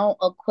also don't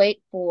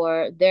equate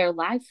for their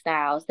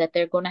lifestyles that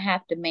they're going to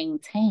have to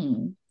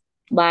maintain.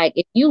 Like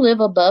if you live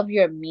above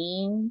your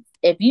means,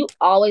 if you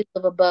always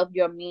live above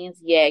your means,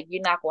 yeah,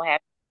 you're not going to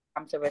have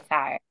time to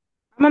retire.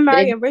 I'm gonna But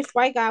marry if a rich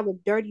white guy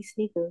with dirty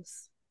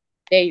sneakers.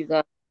 There you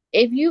go.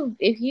 If you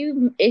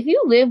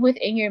live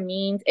within your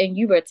means and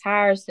you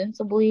retire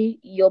sensibly,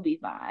 you'll be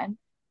fine.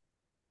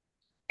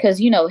 Cause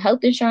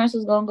health insurance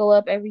is gonna go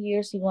up every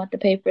year, so you want to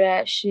pay for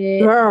that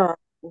shit. Girl,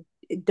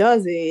 it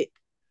does it.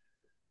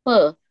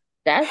 Huh.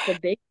 That's the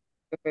big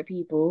for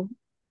people.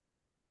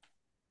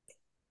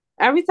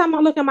 Every time I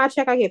look at my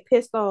check, I get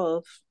pissed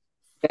off.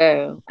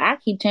 Girl, I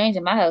keep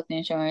changing my health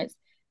insurance.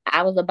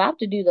 I was about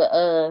to do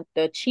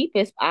the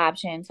cheapest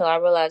option until I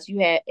realized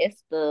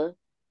it's the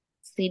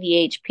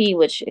CDHP,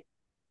 which is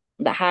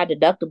the high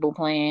deductible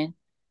plan.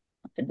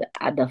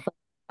 The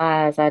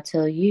lies I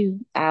tell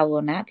you, I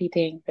will not be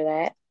paying for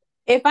that.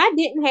 If I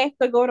didn't have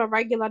to go to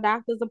regular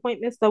doctor's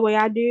appointments the way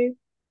I do,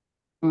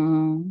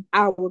 Mm,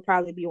 I would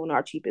probably be on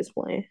our cheapest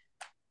plan.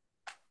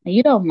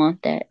 you don't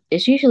want that.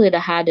 It's usually the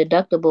high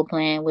deductible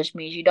plan, which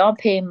means you don't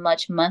pay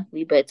much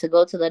monthly, but to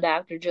go to the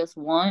doctor just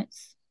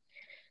once,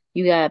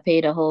 you gotta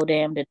pay the whole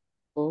damn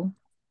deductible.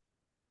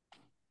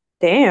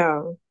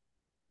 Damn.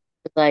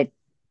 It's like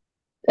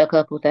a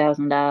couple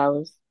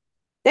 $1,000s.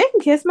 They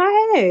can kiss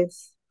my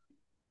ass.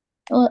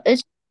 Well,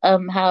 it's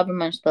however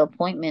much the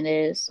appointment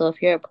is. So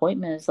if your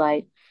appointment is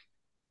like,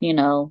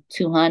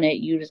 200,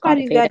 you just Why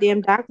gotta these pay that.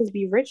 goddamn doctors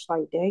be rich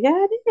like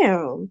that?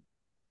 Goddamn.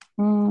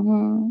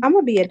 Hmm. I'm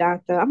gonna be a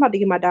doctor. I'm about to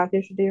get my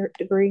doctor's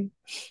degree.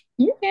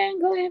 You can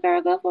go ahead,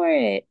 girl, go for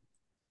it.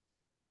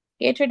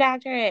 Get your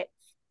doctorate.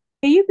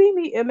 Can you be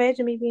me?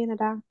 Imagine me being a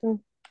doctor.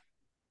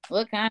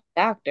 What kind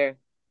of doctor?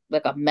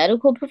 Like a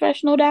medical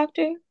professional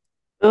doctor?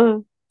 Uh,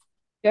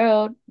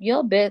 Girl,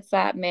 your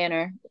bedside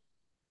manner.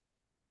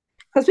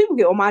 Cause people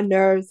get on my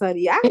nerves,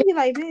 honey. I can be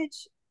like,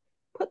 bitch,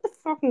 put the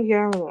fucking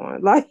gown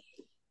on. Like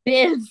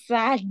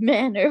Bedside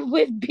manner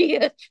would be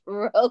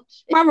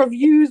atrocious. my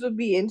reviews would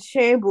be in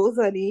shambles,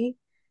 honey.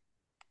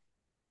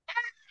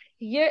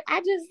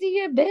 I just see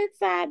your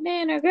bedside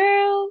manner,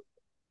 girl.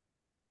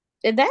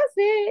 And that's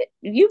it.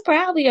 You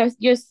probably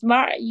you're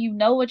smart. You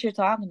know what you're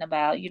talking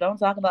about. You don't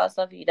talk about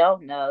stuff you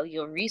don't know.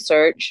 You'll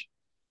research.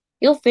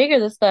 You'll figure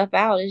this stuff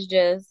out. It's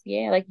just,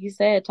 yeah, like you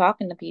said,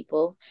 talking to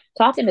people,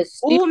 talking to Oh,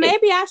 stupid.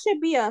 maybe I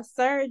should be a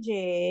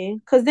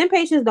surgeon. Cause then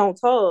patients don't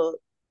talk.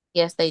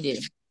 Yes, they do.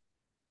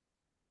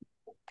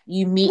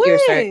 You meet your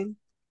surgeon. When?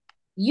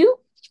 You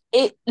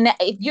it now,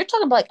 if you're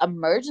talking about like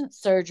emergent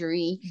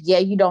surgery, yeah,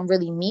 you don't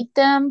really meet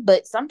them,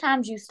 but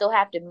sometimes you still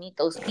have to meet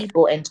those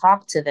people and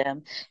talk to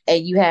them,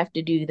 and you have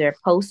to do their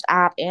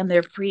post-op and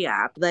their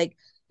pre-op. Like,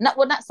 not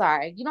well, not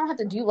sorry, you don't have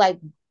to do like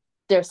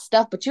their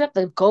stuff, but you have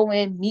to go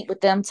in, meet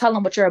with them, tell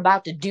them what you're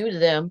about to do to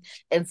them,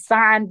 and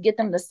get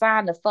them to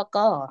sign the fuck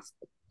off.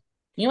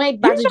 You ain't You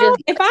about to know,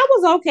 just. if I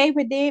was okay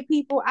with dead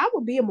people, I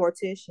would be a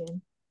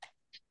mortician.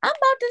 I'm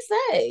about to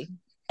say,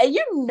 and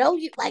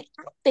you like.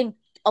 I think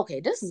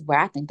okay, this is where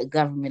I think the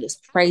government is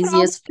I would crazy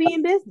always as be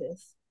in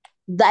business.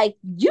 like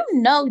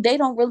they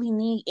don't really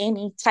need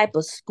any type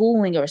of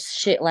schooling or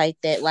shit like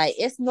that. Like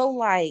it's no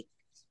like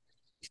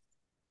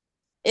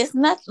it's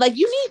not like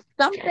you need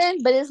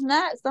something, but it's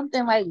not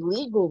something like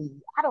legally.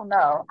 I don't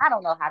know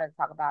how to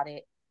talk about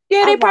it.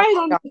 Yeah, I they watch probably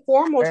don't need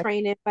formal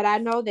training, but I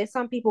know that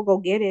some people go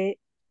get it.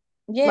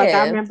 Like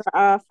I yeah, remember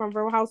from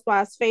Real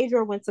Housewives,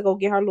 Phaedra went to go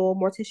get her little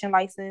mortician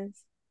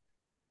license.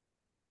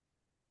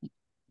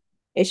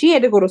 And she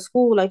had to go to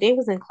school, like they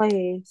was in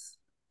class.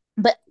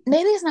 but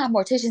maybe it's not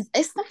morticians.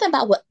 It's something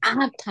about with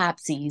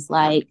autopsies.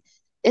 Like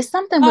it's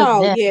something with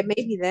Oh them. yeah,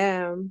 maybe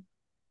them.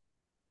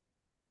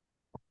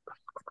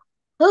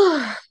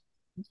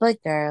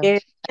 But girl, Yeah,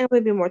 that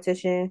would be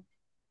mortician.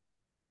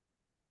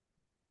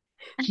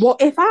 Well,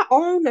 if I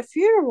own a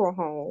funeral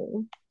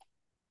home,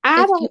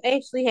 I if you don't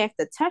actually have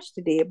to touch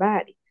the dead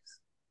body.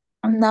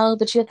 no,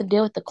 but you have to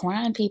deal with the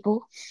crime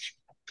people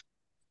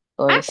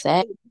or I the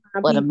sad can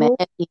find or the mad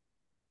people. people.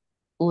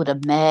 Ooh,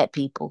 the mad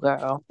people,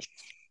 girl.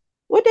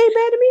 What they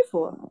mad at me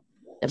for?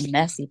 The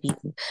messy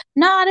people.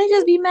 No, they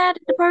just be mad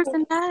at the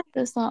person died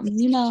or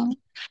something.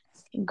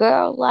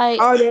 Girl, like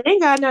Oh, that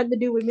ain't got nothing to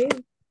do with me.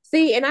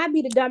 See, and I'd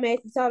be the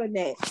dumbass to tell them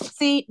that.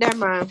 See, never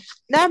mind.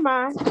 Never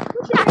mind.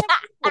 What you mad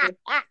at me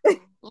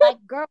for? like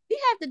girl, we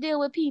have to deal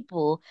with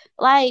people.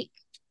 Like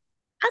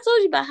I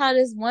told you about how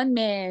this one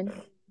man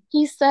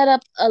he set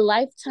up a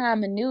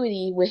lifetime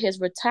annuity with his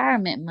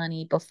retirement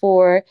money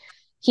before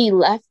he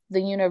left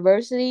the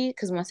university.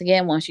 Because once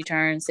you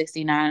turn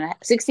 69,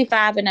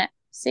 65 and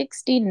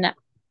 69,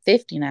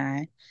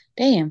 59,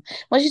 damn,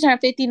 once you turn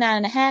 59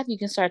 and a half, you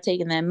can start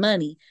taking that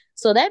money.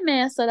 So that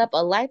man set up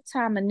a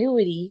lifetime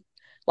annuity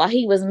while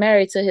he was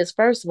married to his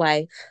first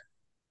wife,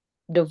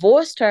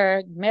 divorced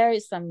her,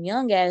 married some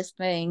young ass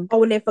thing.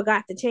 Oh, and they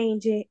forgot to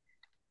change it.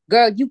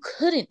 Girl, you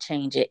couldn't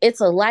change it. It's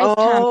a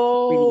lifetime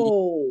annuity.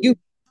 You Oh,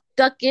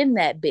 stuck in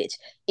that bitch.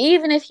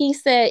 Even if he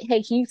said,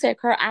 "Hey, can you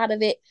take her out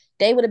of it?"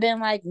 They would have been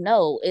like,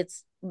 "No,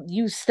 it's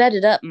you set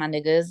it up, my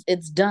niggas.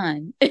 It's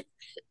done. it's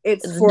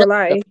It's for done.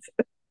 life.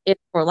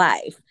 It's for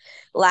life."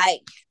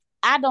 Like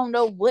I don't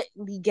know what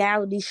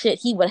legality shit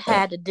he would have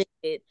had to do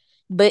it,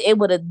 but it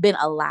would have been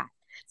a lot.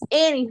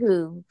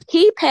 Anywho,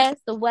 he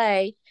passed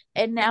away,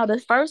 and now the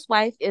first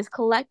wife is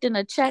collecting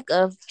a check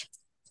of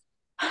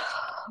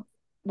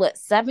what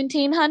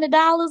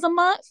 $1,700 a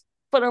month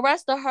for the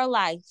rest of her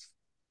life.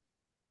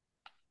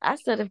 I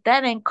said, if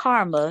that ain't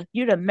karma,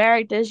 you'd have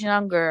married this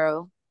young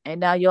girl, and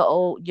now your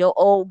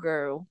old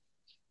girl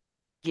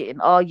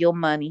getting all your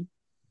money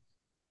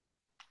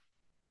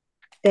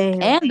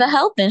Damn, and the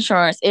health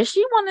insurance. If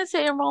she wanted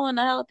to enroll in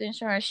the health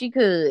insurance, she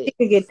could. you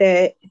could get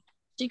that.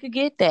 She could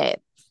get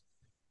that.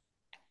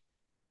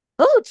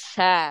 Oh,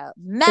 child,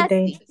 It's a messy.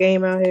 dangerous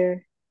game out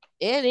here.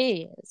 It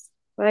is.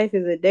 Life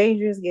is a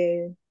dangerous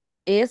game.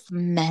 It's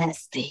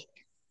messy.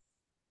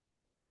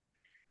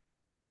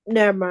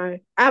 Never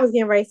mind. I was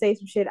getting ready to say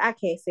some shit. I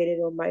can't say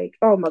that on mic.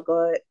 Oh my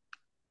god.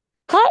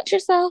 Caught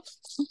yourself.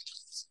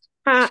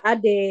 Huh? I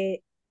did.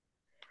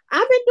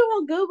 I've been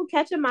doing good with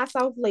catching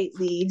myself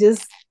lately.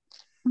 Just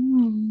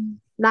Mm.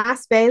 not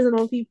spazzing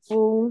on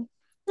people,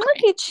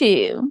 Look at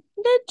you.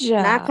 Good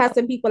not job.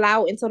 cussing people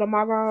out until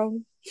tomorrow.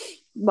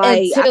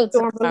 Like I'm Until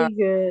doing tomorrow. really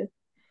good.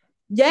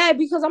 Yeah,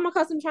 because I'm gonna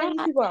cuss some Chinese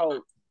God, people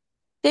out.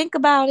 think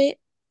about it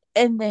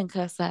and then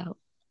cuss out.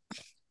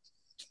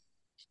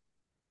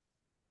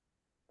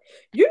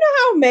 You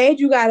know how mad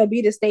you gotta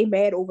be to stay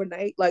mad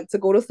overnight, like to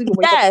go to sleep and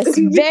wake up. Yes, That's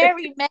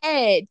very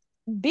mad.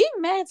 Being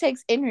mad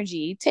takes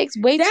energy. It takes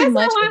way too how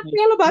much I energy.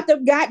 feel about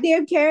them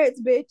goddamn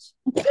carrots, bitch.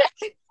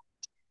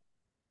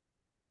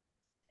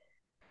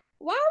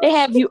 Why They would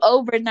have you? you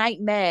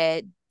overnight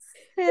mad.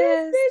 This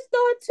Yes. bitch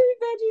thought two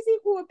veggies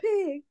equal a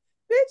pig.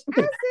 Bitch,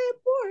 I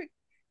said pork.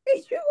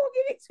 And you gonna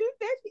give me two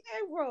veggie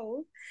egg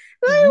rolls.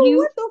 Like, You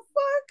what the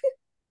fuck?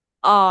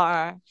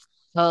 are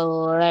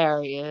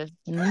hilarious.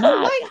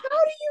 Not Like,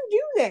 how do you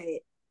do that?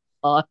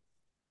 a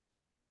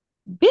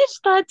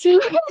bitch thought two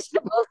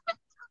vegetables.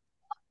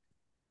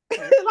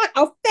 Like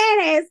a fat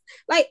ass,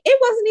 like it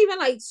wasn't even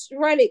like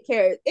shredded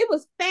carrots. It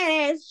was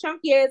fat ass,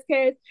 chunky ass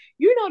carrots.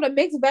 You know the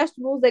mixed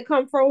vegetables that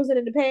come frozen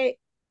in the pack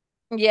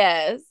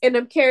Yes. and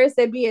them carrots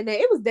that be in there.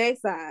 It was that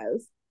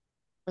size.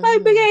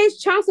 Like big Ugh. ass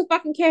chunks of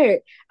fucking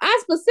carrot. I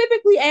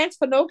specifically asked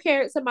for no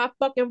carrots in my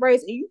fucking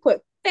rice, and you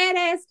put fat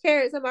ass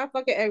carrots in my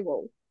fucking egg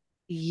roll.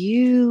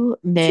 You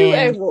Two man.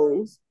 egg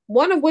rolls,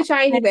 one of which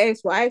I ain't even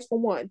asked for. I asked for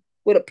one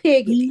with a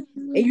pig in it,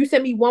 and You you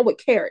sent me one with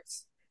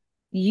carrots.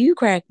 you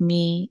crack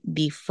me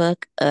the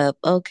fuck up,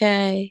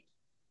 okay?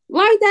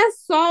 Like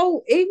that's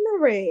so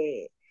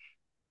ignorant.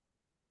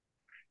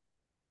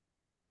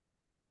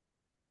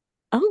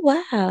 Oh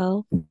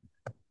wow.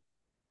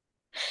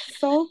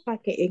 So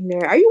fucking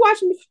ignorant. Are you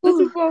watching the Whew.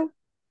 Super Bowl?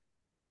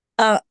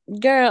 Uh,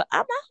 girl,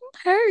 I'm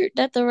hurt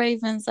that the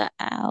Ravens are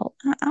out.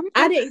 I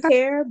I'm didn't hurt.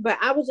 care, but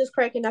I was just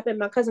cracking up at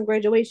my cousin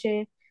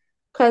graduation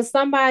because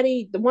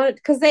somebody the one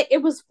because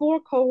it was four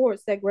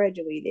cohorts that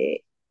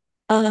graduated,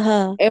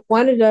 Uh-huh. and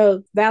one of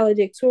the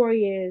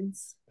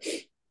valedictorians,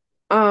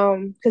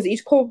 because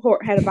each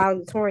cohort had a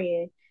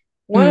valedictorian.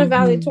 One of the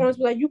Mm-hmm. valedictorians was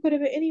like, "You could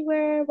have been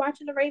anywhere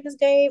watching the Ravens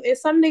game," and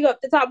some nigga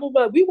up the top was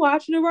like, "We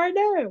watching it right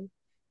now."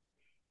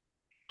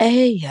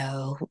 Hey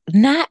yo,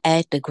 not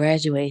at the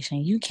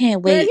graduation. You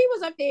can't Girl, wait. he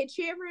was up there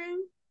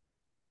cheering.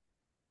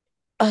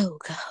 Oh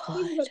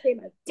He was God. up there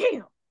like,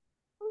 "Damn."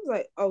 I was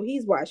like, "Oh,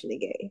 he's watching the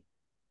game."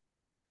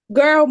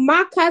 Girl,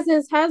 my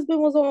cousin's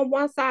husband was on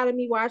one side of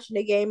me watching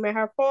the game, and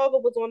her father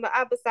was on the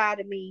other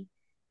side of me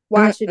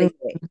watching the Mm-mm.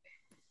 game.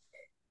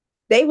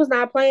 They was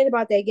not playing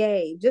about that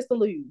game, just to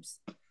lose,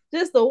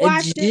 just to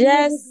watch them niggas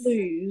Just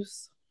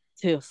lose.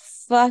 to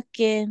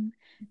fucking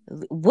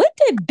what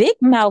did Big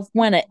Mouth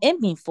win an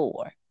Emmy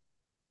for?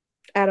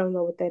 I don't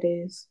know what that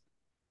is.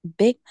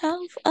 Big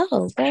Mouth?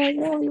 Oh, girl,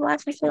 you only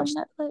watching shit on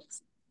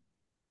Netflix?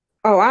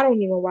 Oh, I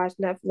don't even watch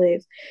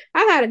Netflix.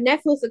 I got a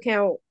Netflix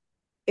account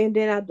and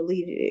then I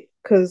deleted it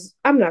because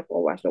I'm not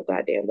gonna watch no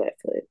goddamn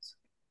Netflix.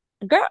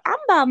 Girl, I'm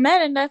about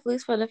mad at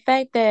Netflix for the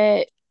fact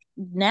that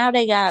now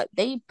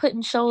they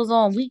putting shows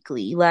on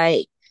weekly.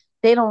 Like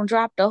they don't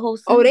drop the whole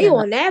Oh, they season.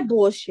 Like, on that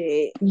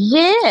bullshit.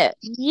 yeah,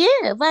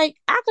 yeah. Like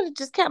I could have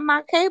just kept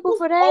my cable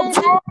for Oh,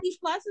 that. Disney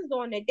Plus is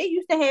on that. They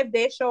used to have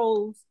their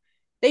shows.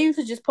 They used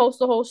to just post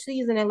the whole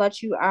season and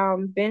let you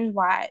binge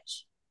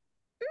watch.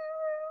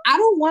 I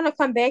don't want to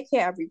come back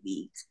here every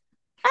week.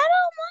 I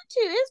don't want to.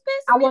 It's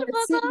I pissing me want the to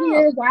fuck sit off.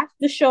 here, watch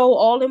the show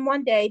all in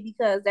one day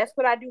because that's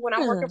what I do when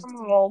I'm working Yeah, from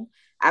home.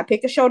 I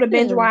pick a show to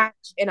binge yeah.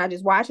 watch and I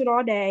just watch it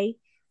all day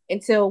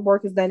until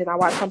work is done and I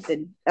watch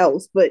something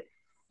else. But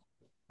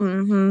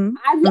Mm-hmm.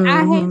 I hate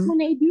Mm-hmm. when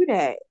they do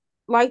that.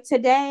 Like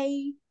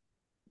today,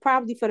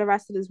 probably for the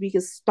rest of this week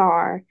is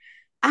Star.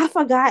 I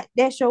forgot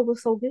that show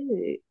was so good.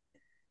 Did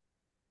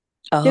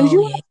Oh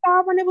you yeah. watch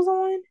Star when it was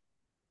on?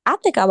 I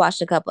think I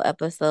watched a couple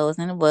episodes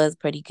and it was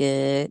pretty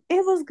good.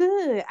 It was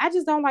good. I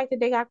just don't like that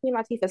they got Queen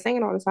Latifah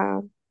singing all the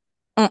time.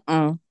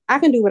 Mm-mm. I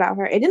can do without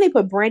her. And then they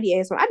put Brandy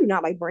ass on. I do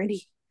not like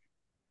Brandy.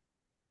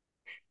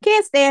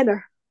 Can't stand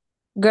her.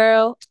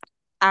 Girl,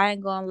 I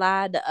ain't gonna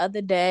lie. The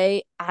other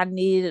day, I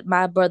needed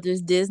my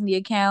brother's Disney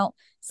account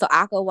so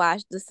I could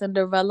watch the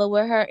Cinderella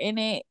with her in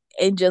it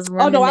and just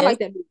Oh no, I reminisce. like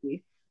that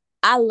movie.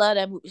 I love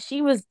that movie.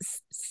 She was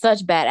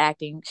such bad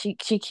acting.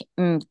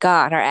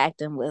 God, her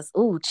acting was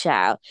ooh,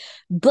 child.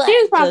 She But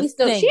was probably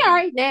still she all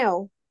right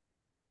now.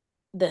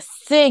 the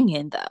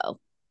singing though,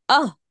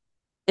 oh,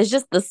 it's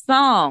just the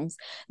songs.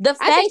 The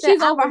I fact think that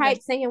she's I was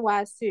overhyped singing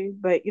wise too,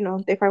 but you know,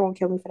 they probably won't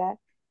kill me for that.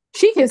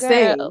 She a can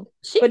girl, sing.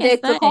 she But can then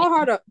sing.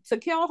 to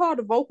kill her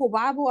the vocal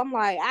Bible, I'm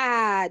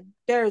like,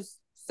 there's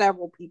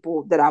several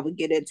people that I would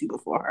get into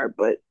before her,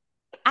 but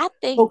I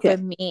think for okay.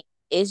 me,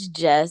 it's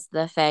just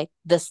the fact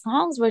the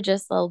songs were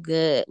just so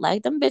good.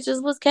 Like them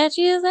bitches was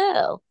catchy as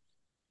hell.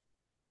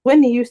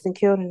 Whitney Houston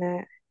killed in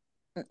that.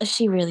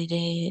 She really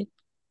did.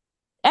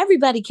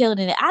 Everybody killed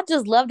in it. I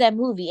just love that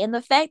movie. And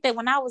the fact that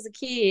when I was a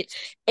kid,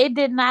 it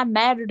did not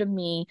matter to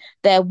me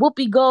that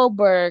Whoopi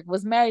Goldberg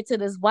was married to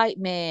this white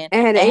man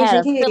And had an and had Asian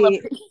a kid.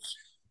 Philippine.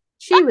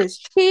 She was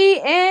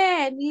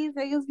cheating. These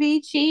niggas be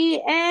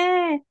cheating.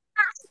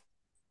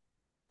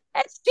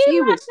 And she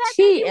She left was that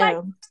baby like,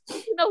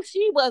 cheating.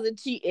 she wasn't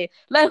cheating.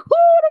 Like, who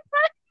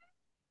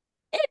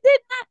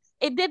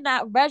it did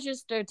not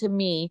register to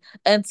me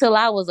until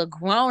I was a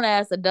grown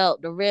ass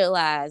adult to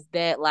realize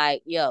that,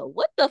 like, yo,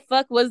 what the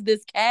fuck was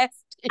this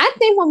casting? I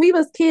think when we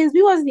was kids,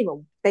 we wasn't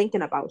even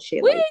thinking about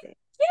shit We like that. didn't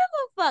give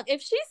a fuck.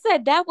 If she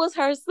said that was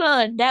her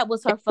son, that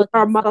was her Our fucking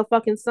son.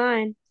 motherfucking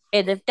son.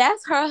 And if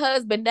that's her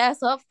husband,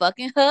 that's her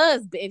fucking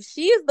husband. If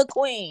she is the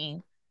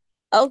queen,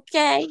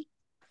 okay.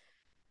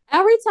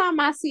 Every time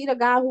I see the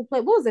guy who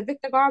played, what was it,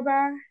 Victor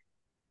Garber,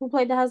 who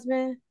played the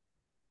husband?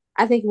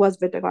 I think it was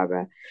Victor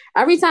Garber.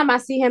 Every time I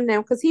see him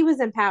now, because he was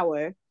in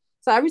Power,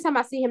 so every time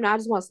I see him now, I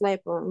just want to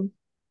slap him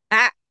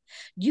I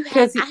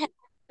because I have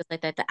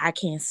like that I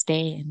can't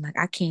stand. Like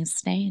I can't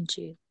stand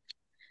you.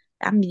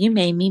 I mean, you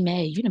made me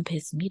mad. You done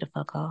pissed me the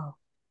fuck off.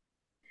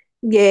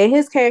 yeah,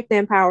 his character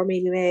in Power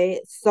made me mad.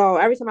 So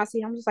every time I see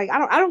him, I'm just like,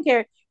 I don't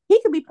care.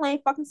 He could be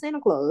playing fucking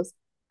Santa Claus.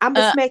 I'm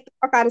gonna Uh, smack the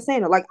fuck out of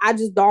Santa. Like I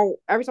just don't.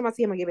 Every time I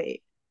see him, I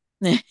get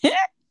mad.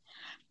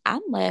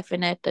 I'm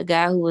laughing at the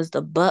guy who was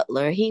the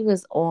butler. He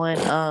was on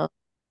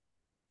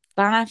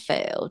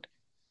Seinfeld.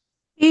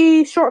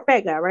 He short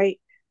fat guy, right?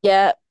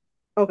 Yeah,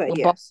 Okay, with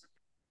yes.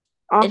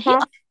 Uh and he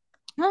huh.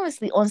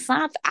 honestly on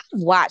Seinfeld. I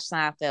watched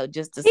Seinfeld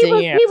just to He sit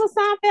was here. he was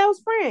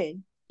Seinfeld's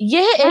friend,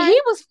 Yeah, and right?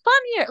 he was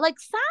funnier. Like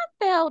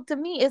Seinfeld to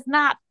me is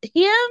not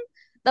him.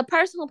 The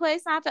person who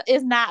plays Seinfeld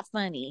is not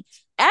funny.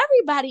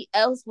 Everybody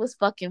else was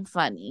fucking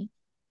funny.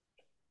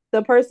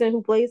 The person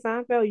who plays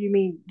Seinfeld. You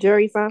mean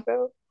Jerry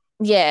Seinfeld?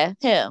 Yeah,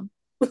 him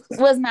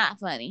was not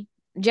funny.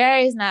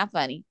 Jerry's not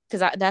funny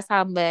because that's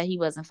how bad he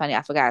wasn't funny.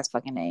 I forgot his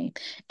fucking name,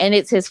 and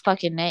it's his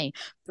fucking name.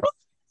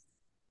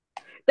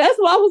 That's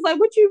why I was like,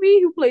 "What you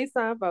mean? Who plays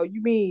Seinfeld?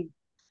 You mean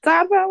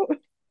Seinfeld?"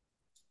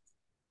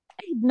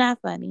 He's not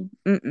funny.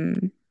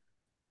 Mm-mm.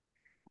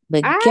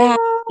 But god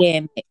I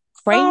damn it,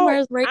 so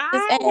Kramer's raped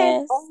his I have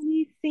ass.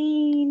 only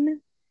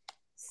seen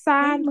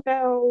Kramer,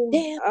 Seinfeld.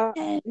 damn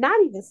ass.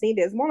 Not even seen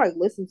it. It's more like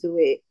listen to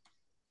it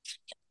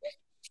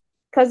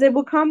because it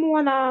would come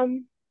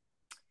on.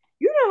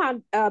 You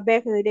know how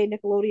back in the day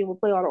Nickelodeon would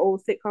play all the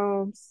old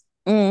sitcoms.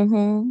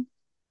 Mm-hmm.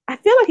 I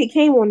feel like it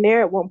came on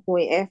there at one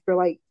point after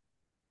like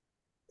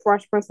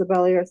Fresh Prince of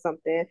Bel Air or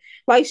something.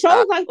 Like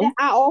shows like that,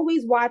 Oh, I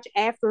always watch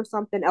after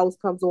something else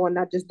comes on.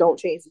 I just don't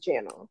change the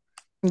channel.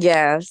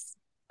 yes.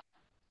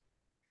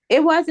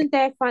 It wasn't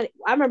that funny.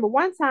 I remember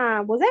one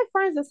time was that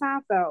Friends or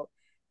Seinfeld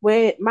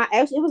when my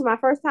actually it was my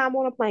first time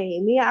on a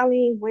plane. Me and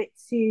Eileen went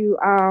to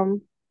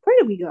where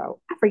did we go?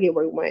 I forget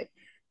where we went,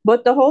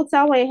 but the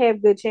hotel ain't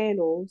have good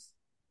channels,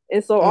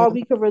 and so all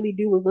we Mm-hmm. could really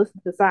do was listen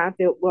to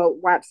Seinfeld. Well,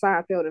 watch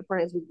Seinfeld and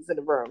Friends. We was in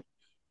the room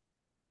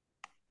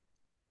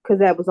because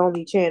that was the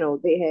only channel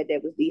they had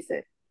that was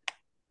decent.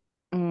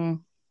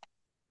 Mm.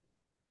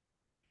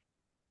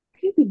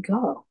 Here we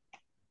go.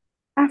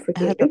 I I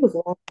forget. It don't. was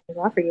long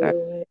ago. I forget where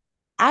we went.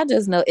 I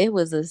just know it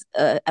was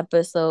a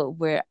episode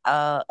where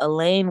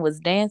Elaine was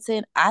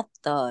dancing. I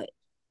thought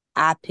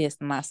I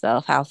pissed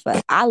myself how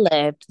fast I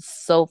laughed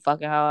so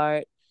fucking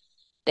hard.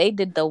 They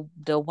did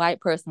the white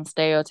person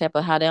stereotype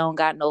of how they don't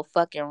got no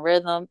fucking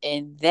rhythm,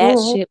 and that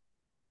Mhm. shit.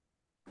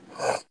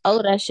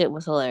 Oh, that shit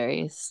was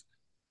hilarious.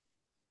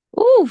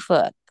 Ooh,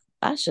 fuck!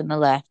 I shouldn't have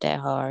laughed that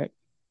hard.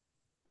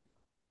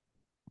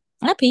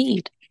 I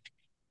peed.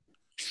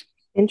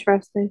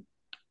 Interesting.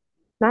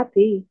 Not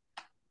the.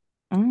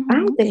 I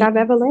don't think Yeah, I've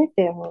ever laughed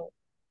that hard.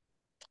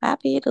 I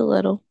peed a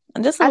little,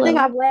 just a I think little.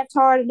 I've laughed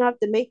hard enough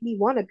to make me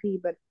want to pee,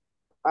 but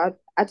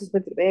I just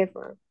went to the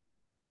bathroom.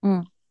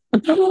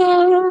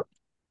 Mm.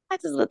 I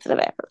just went to the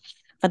bathroom.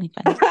 Funny,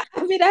 funny.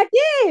 I mean, I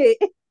did.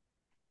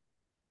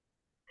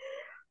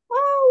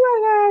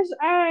 Oh my gosh.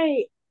 All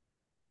right.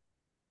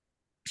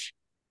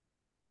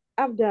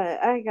 I'm done.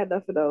 I ain't got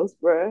enough of those,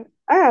 bro.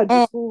 I gotta do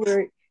Mm.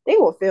 schoolwork. They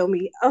gonna fail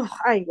me. Oh,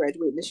 I ain't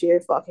graduating this year.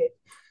 Fuck it.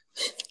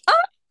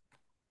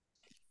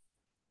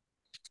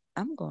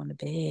 I'm going to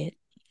bed.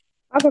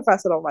 My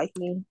professor don't like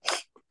me.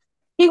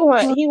 He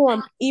gonna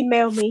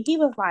email me. He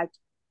was like,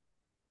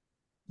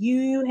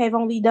 "You have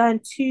only done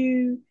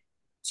two."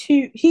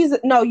 He's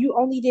no, you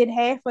only did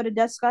half of the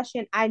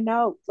discussion. I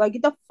know. Like,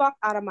 get the fuck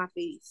out of my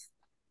face.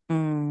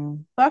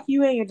 Mm. Fuck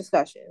you and your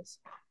discussions.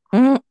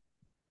 Mm.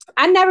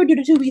 I never do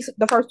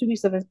the first 2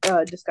 weeks of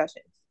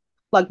discussions.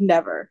 Like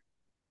never.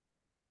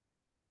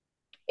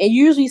 And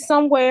usually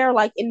somewhere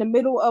like in the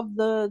middle of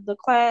the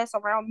class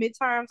around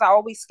midterms, I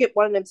always skip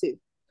one of them two.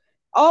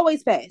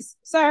 Always pass.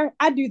 Sir,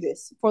 I do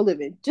this for a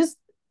living. Just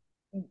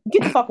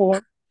get the fuck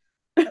on.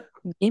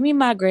 Give me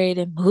my grade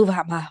and move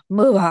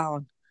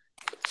on.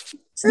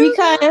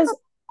 Because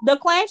the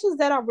classes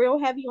that are real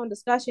heavy on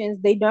discussions,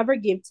 they never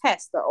give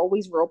tests. They're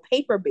always real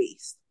paper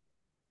based.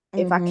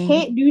 If I Mm-hmm.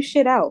 can't do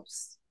shit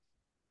else,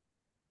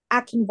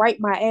 I can write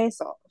my ass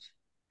off.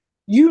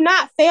 You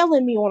not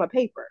failing me on a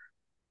paper.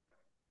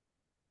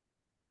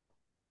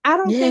 I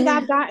don't think Yeah.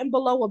 I've gotten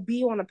below a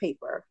B on a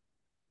paper,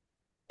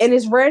 and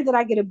it's rare that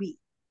I get a B.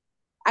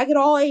 I get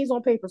all A's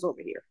on papers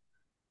over here.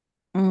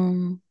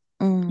 Mm,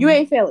 You mm,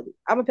 ain't failing me.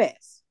 I'm a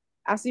pass.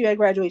 I'll see you at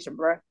graduation,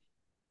 bro.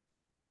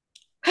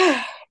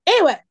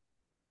 Anyway,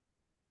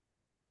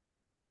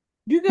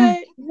 you mm.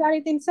 good? You got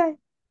anything to say?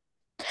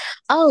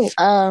 Oh,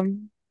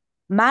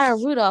 Maya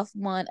Rudolph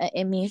won an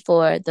Emmy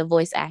for the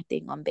voice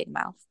acting on Big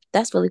Mouth.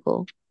 That's really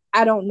cool.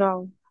 I don't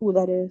know who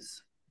that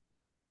is.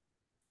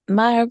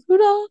 Maya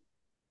Rudolph?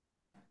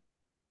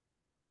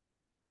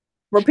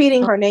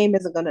 Repeating her name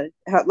isn't gonna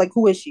help. Like,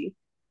 who is she?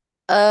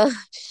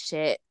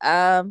 Shit.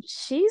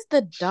 She's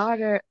the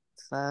daughter.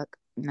 Fuck.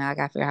 Now I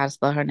gotta figure out how to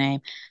spell her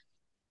name.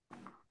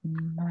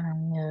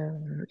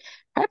 Maya.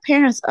 Her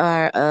parents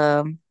are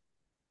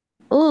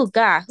oh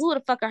God, who the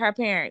fuck are her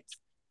parents?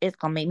 It's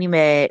gonna make me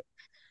mad.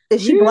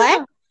 Is she black?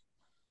 Rudolph.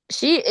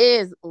 She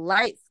is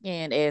light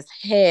skinned as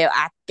hell.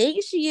 I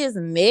think she is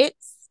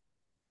mixed.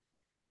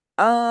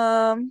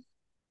 Um,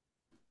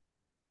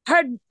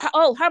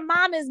 her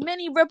mom is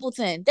Minnie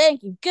Rippleton.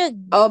 Thank you.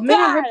 Good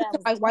Minnie God, Riperton, that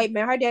was like close. white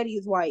man. Her daddy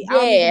is white. I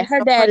don't even Yeah, her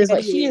know who her dad is what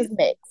daddy she is is.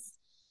 mixed.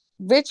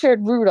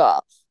 Richard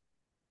Rudolph,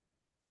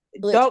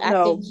 which Don't I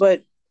know, think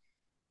but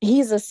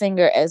he's a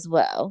singer as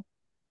well.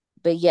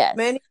 But yes,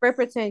 Minnie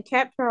Riperton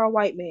kept her a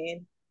white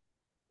man.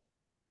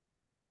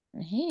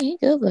 he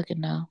ain't good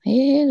looking though.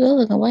 He ain't good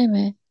looking white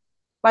man.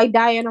 Like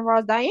Diana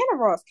Ross. Diana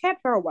Ross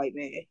kept her a white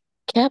man.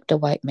 Kept a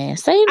white man.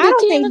 Same I did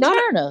don't Tina think none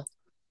of Turner.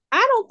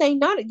 I don't think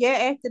none of yeah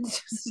after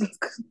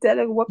that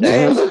nigga whooped her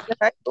ass.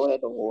 I go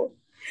ahead the war.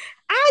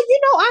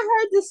 I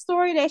heard this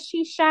story that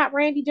she shot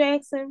Randy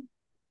Jackson.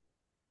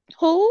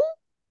 Who?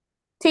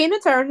 Tina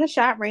Turner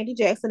shot Randy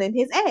Jackson in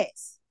his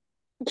ass.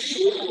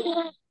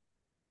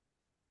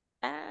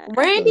 I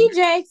Randy believe.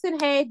 Jackson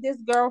had this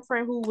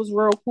girlfriend who was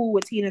real cool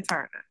with Tina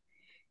Turner.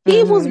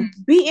 He was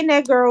Mm-hmm. beating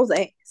that girl's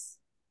ass.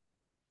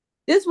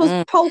 This was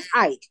Mm, post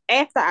Ike,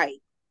 after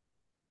Ike.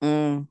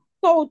 mm,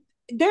 So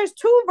there's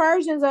two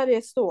versions of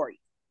this story.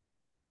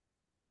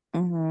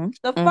 mm-hmm.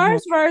 The Mm-hmm.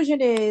 first version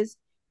is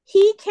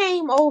he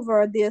came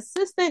over. The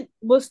assistant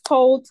was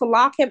told to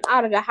lock him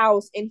out of the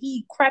house, and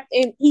he crept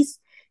in.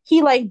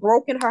 He like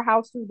broke in her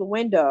house through the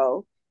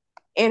window,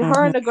 and her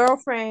Mm-hmm. and the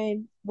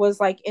girlfriend was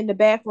like in the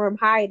back room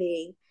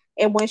hiding.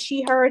 And when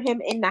she heard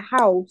him in the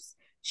house,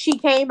 she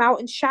came out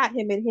and shot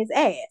him in his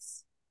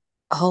ass.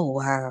 Oh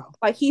wow.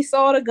 Like he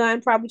saw the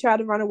gun, probably tried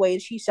to run away,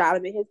 and she shot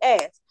him in his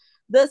ass.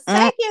 The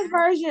Mm, second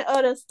version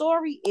of the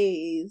story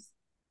is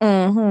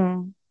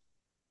mm-hmm.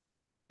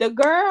 the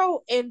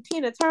girl and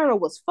Tina Turner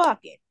was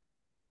fucking,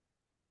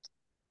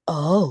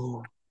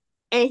 Oh.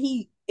 and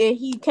he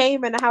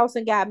came in the house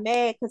and got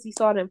mad because he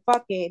saw them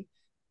fucking,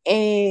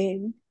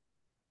 and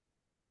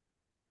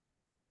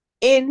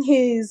in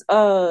his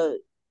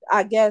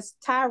I guess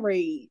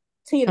tirade,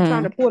 Tina Mm.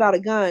 Turner pulled out a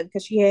gun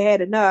because she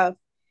had enough,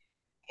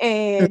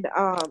 and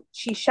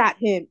she shot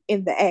him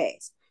in the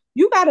ass.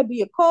 You gotta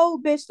be a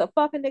cold bitch to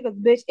fuck a nigga's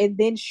bitch and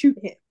then shoot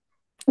him.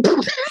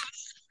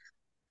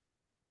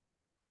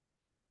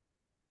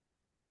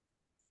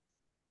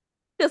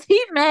 Cause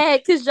he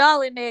mad cause y'all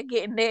in there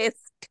getting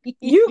nasty.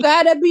 You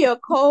gotta be a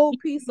cold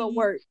piece of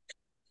work.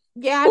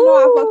 Yeah, I know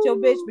I fucked your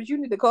bitch, Ooh. but you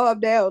need to calm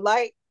down.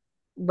 Like,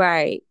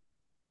 Right.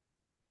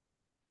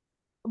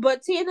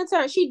 but Tina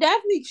Turner, she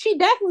definitely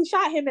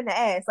shot him in the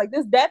ass. Like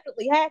this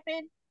definitely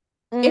happened.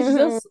 It's Mm-hmm.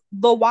 just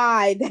the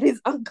why that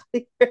is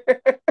unclear.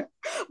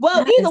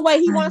 Well, That either is way,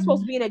 he wasn't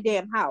supposed to funny. be in a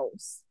damn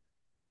house.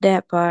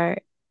 That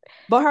part.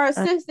 But her Uh,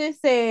 assistant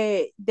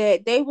said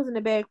that they was in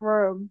the back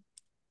room,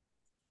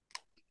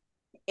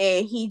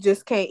 and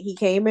he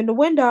came in the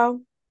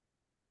window.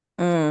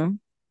 mm.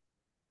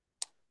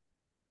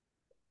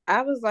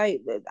 I was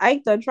like, I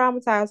ain't done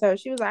traumatized her.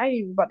 She was like, I ain't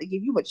even about to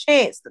give you a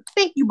chance to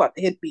think you about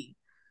to hit me.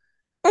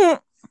 Mm.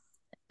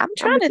 I'm I'm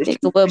trying gonna to just think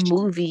of shoot what the shit.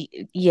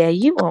 movie. Yeah,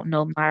 you won't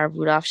know Maya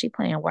Rudolph. She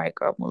playing white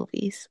girl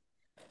movies.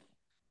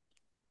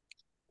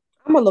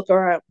 I'm gonna look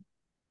her up.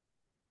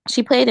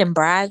 She played in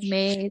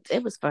Bridesmaids.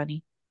 It was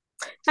funny.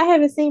 I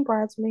haven't seen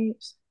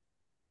Bridesmaids.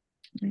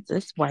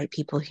 It's white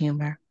people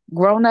humor.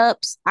 Grown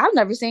Ups. I've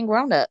never seen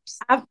Grown Ups.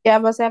 Yeah, I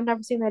must say I've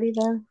never seen that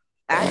either.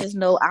 I just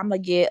know I'm gonna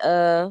get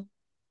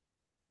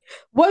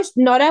What?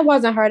 No, that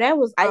wasn't her. That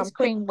was ice Quincy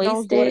cream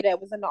Jones' daughter wasted.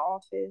 that was in the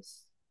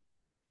office.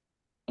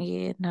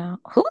 Yeah, no.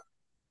 Who?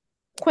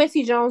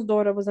 Quincy Jones'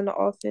 daughter was in the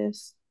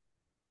office.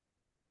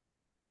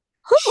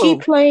 She Who?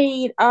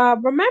 played.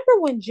 Remember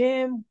when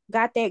Jim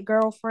got that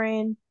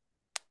girlfriend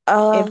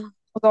and Uh,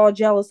 was all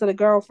jealous of the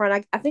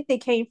girlfriend? I think they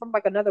came from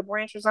like another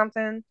branch or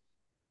something.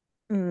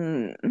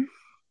 mm,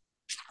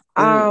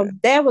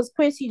 mm, That was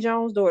Quincy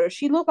Jones' daughter.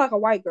 She looked like a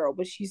white girl,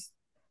 but she's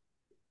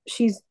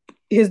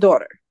his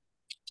daughter.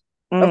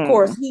 Of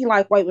course, mm. he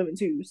like white women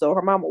too, so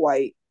her mama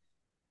white.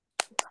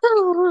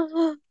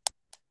 I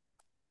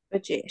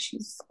But yeah,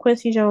 she's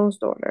Quincy Jones'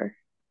 daughter,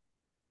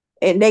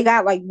 and they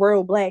got like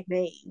real black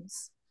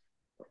names.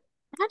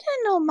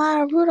 didn't know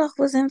Maya Rudolph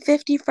was in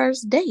 50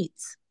 First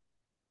Dates.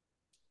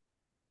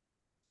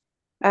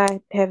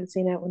 I haven't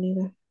seen that one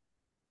either.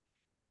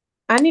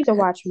 I need to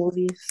watch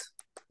movies.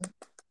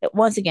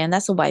 Once again,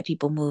 that's a white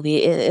people movie.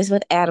 It's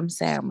with Adam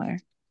Sandler.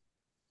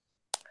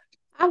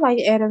 I like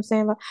Adam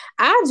Sandler.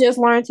 I just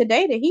learned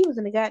today that he was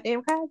in the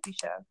goddamn Cosby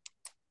Show.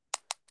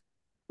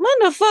 When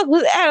the fuck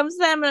was Adam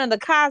Sandler in the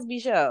Cosby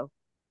Show?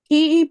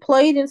 He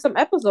played in some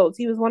episodes.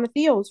 He was one of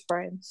Theo's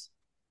friends.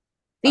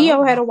 Oh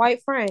Theo had my. a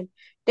white friend.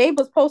 They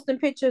was posting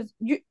pictures.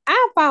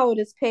 I follow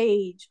this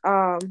page.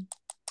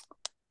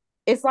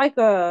 It's like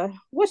a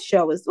what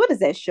is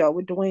that show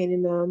with Dwayne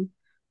and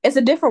It's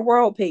a different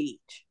world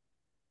page.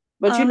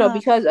 But Uh-huh.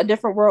 because a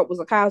different world was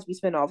a Cosby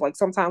spinoff, like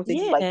sometimes they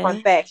do like fun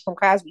Yeah. facts from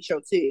Cosby Show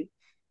too.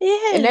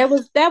 And Yeah.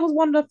 that was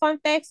one of the fun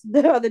facts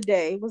the other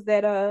day was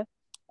that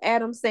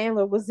Adam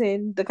Sandler was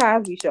in the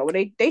Cosby Show.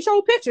 And they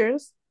showed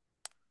pictures.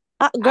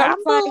 Girl, I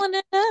was I'm like, pulling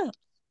it up.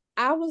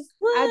 I was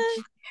What?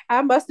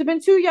 I must have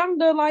been too young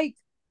to like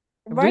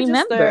Remember,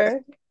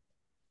 register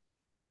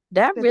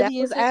that that really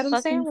was is his Adam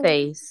fucking Sandler.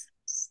 face.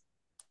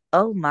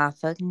 Oh my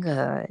fucking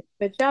god.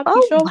 But yep, he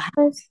Oh sure wow.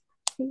 was.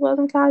 He was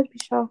in Cosby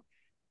Show.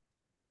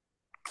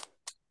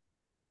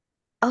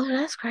 Oh,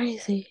 that's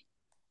crazy.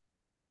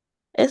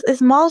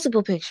 It's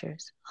multiple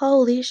pictures.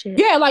 Holy shit.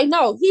 Yeah, like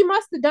no, he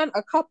must have done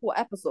a couple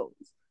episodes.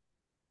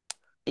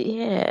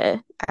 Yeah.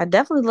 I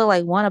definitely look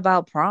like one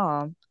about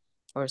prom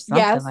or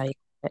something Yes, like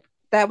that.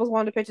 that was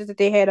one of the pictures that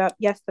they had up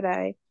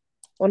yesterday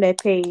on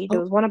that page. There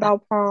Oh was one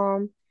about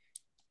prom.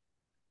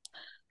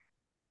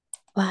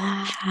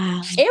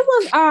 wow. It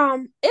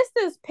was it's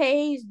this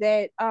page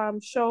that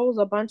shows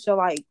a bunch of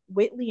like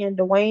Whitley and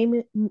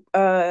Dwayne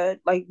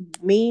like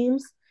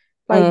memes.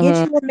 Like get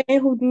Mm-hmm. you a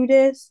man who do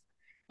this.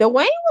 Dwayne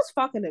was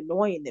fucking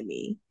annoying to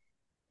me.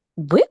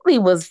 Whitley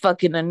was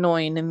fucking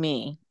annoying to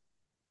me.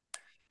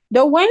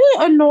 Dwayne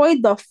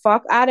annoyed the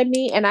fuck out of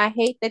me, and I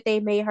hate that they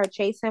made her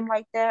chase him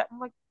like that. I'm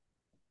like,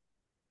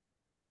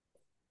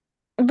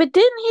 But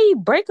didn't he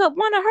break up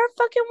one of her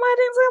fucking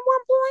weddings at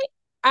one point?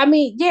 I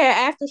mean,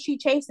 yeah, after she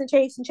chased and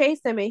chased and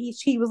chased him, and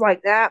he was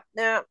like, nah,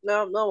 nah,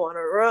 no, no, on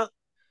her rug.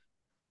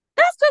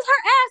 That's because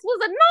her ass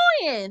was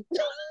annoying.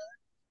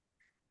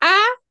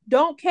 I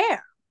don't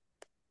care.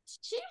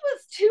 She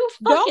was too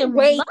Don't fucking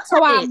wait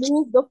till I much.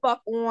 move the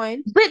fuck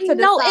on But to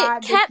no, it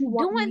decide that kept you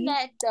want doing me.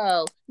 that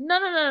though. No,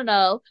 no, no, no,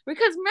 no.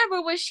 Because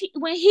remember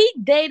when he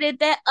dated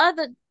that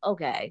other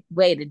okay,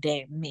 wait a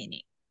damn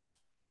minute.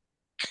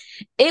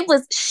 It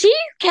was she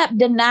kept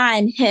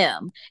denying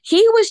him.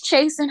 He was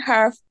chasing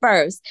her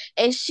first.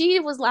 And she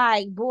was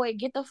like, boy,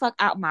 get the fuck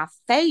out my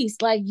face.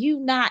 Like you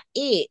not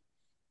it.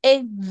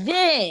 And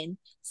then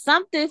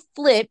something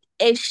flipped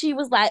and she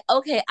was like,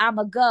 okay,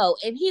 I'ma go.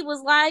 And he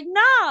was like,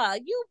 nah,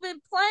 you've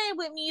been playing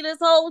with me this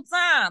whole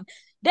time.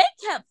 They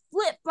kept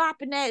flip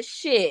flopping that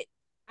shit.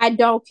 I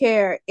don't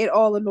care. It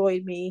all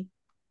annoyed me.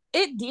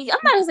 I'm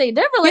not gonna say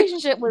their Get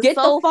relationship was get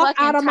the so fuck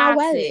out fucking of my toxic.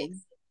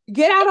 wedding.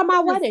 Get out It of my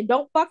was wedding.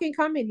 Don't fucking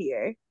come in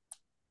here.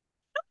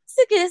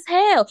 toxic as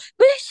hell.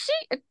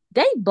 But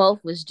they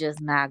both was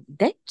just not,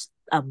 they just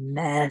a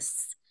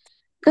mess.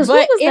 Cause who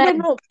But was it that,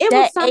 annoyed. It was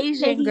that something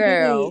that Asian he did,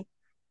 girl?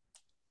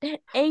 That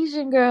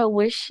Asian girl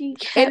where she and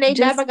kept they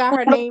never just, got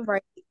her name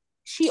right.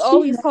 She she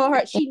always called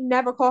her. She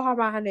never called her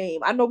by her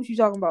name. I know what you're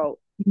talking about.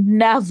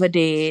 never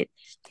did.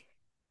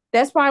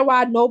 That's probably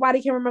why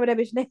nobody can remember that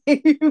bitch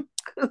name.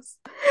 Because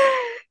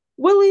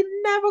Willie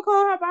never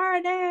called her by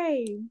her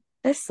name.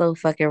 That's so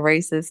fucking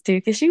racist too,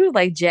 because she was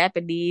like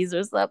Japanese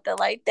or something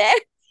like that.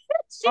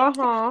 She Uh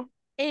huh.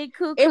 ain't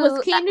It was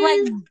cuckoo like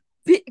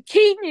Keenu.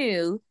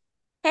 Kinu.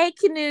 Hey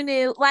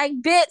Kinunu, like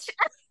bitch,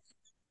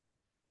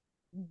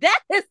 that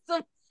is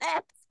some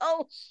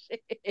asshole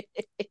shit.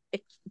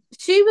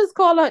 She was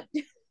calling.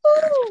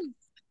 Ooh,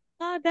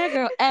 oh, that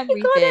girl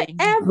She called her everything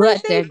but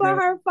everything that for girl.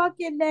 her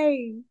fucking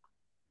name.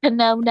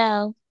 No,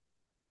 no.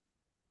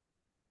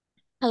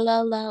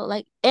 Kalolo,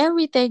 like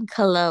everything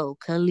Kali,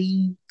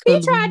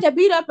 He tried Kalu. to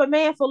beat up a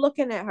man for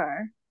looking at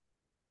her.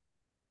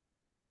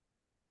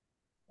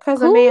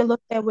 Because a Who? man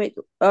looked at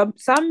Whitney.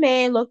 Some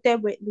man looked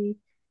at Whitney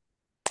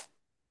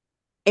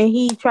and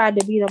he tried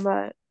to beat him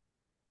up.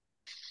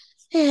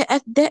 Yeah,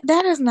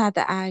 that is not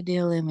the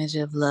ideal image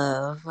of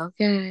love.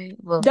 Okay,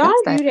 well,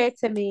 Don't do that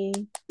to me.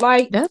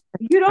 Like, that's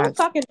you don't toxic.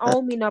 fucking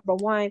own me, number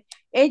one.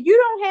 And you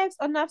don't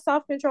have enough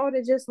self control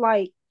to just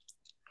like,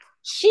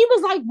 she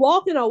was like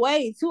walking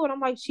away too. And I'm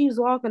like, she's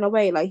walking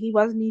away. Like, he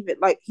wasn't even,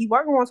 like, he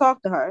wasn't going to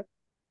talk to her.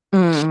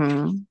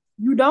 Mm-hmm.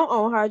 You don't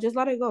own her. Just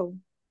let it go.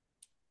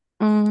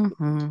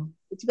 Mm-hmm.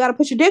 But you got to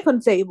put your dick on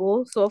the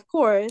table. So, of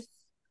course,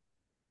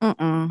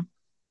 Mm-mm.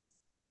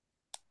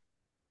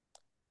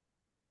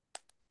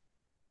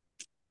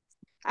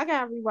 I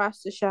got to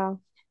rewatch the show.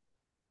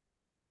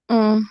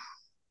 Mm.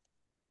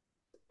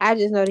 I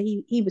just know that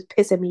he was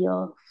pissing me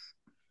off.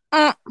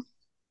 Mm.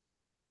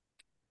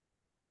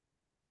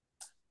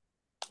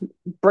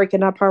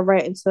 Breaking up her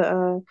rent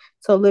to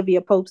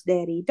Olivia Pope's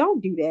daddy.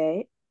 Don't do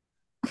that.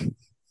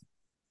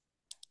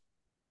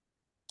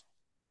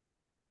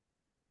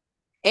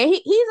 And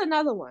he's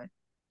another one.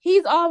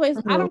 He's always,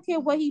 I Mm. don't care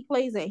what he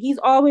plays in. He's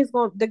always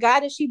going, the guy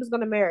that she was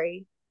going to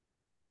marry.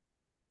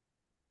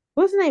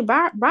 What's his name?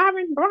 Byron?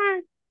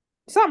 Brian?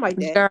 something like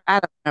that. Girl, I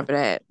don't remember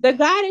that. The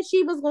guy that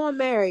she was going to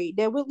marry,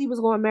 that Whitley was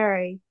going to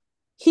marry,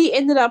 he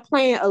ended up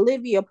playing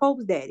Olivia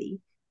Pope's daddy,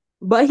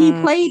 but he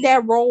Mm, played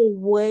that role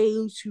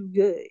way too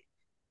good.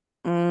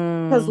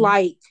 Cause mm,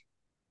 like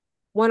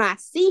when I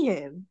see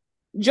him,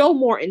 Joe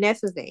Morton,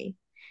 that's his name.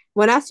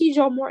 When I see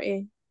Joe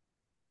Morton,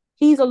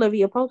 he's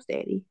Olivia Pope's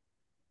daddy.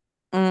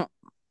 mm,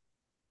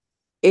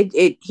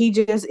 It he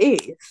just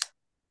is.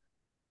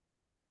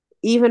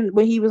 Even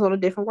when he was on a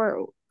different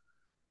world,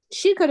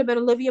 she could have been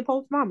Olivia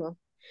Pope's mama.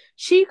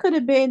 She could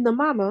have been the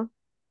mama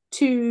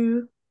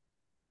to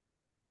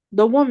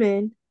the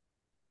woman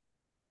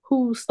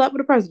who slept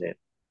with the president,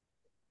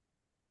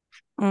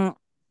 mm.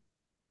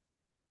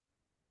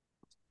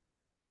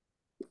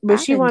 but I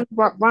she didn't. wanted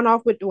to run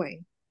off with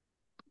Dwayne.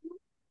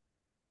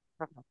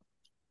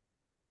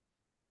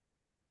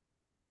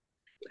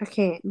 I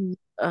can't.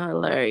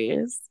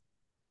 Hilarious.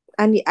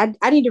 I need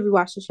to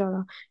rewatch the show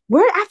now.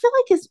 Where I feel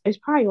like it's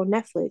probably on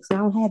Netflix. I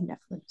don't have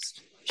Netflix.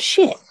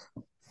 Shit.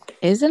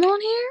 Is it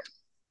on here?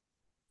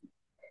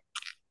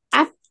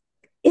 I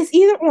It's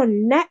either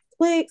on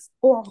Netflix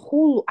or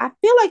Hulu. I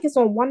feel like it's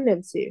on one of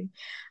them two.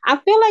 I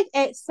feel like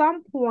at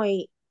some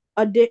point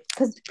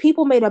because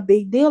people made a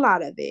big deal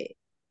out of it.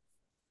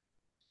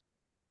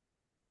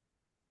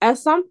 At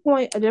some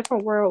point, a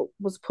different world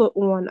was put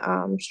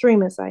on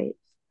streaming sites,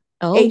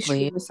 Oh, a wait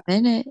streaming site. a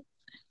minute.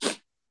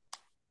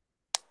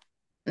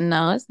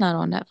 No, it's not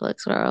on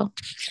Netflix, girl.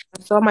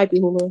 So it might be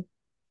Hulu,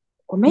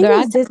 or maybe Girl,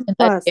 I it's typed Disney in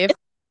Plus. It's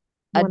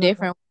a one of them.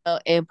 different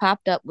it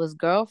popped up was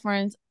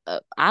girlfriends.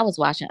 I was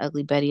watching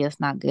Ugly Betty. That's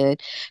not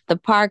good. The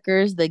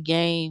Parkers, The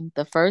Game,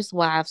 The First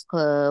Wives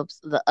Clubs,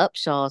 The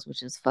Upshaws,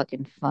 which is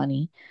fucking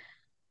funny.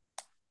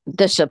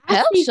 The I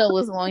Chappelle see Show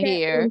clips was of on that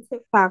here. on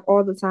TikTok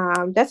all the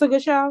time. That's a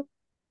good show.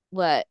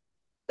 What?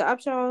 The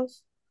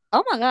Upshaws.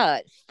 Oh my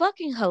god,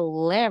 fucking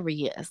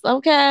hilarious.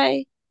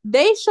 Okay.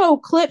 They show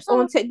clips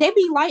on. Oh. They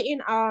be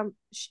lighting.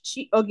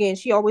 She again.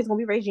 She always gonna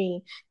be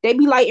Regine. They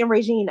be lighting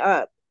Regine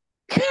up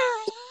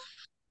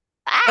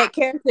Ah, at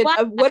character.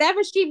 what?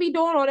 Whatever she be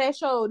doing on that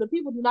show, the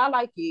people do not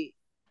like it.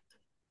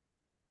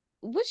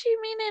 What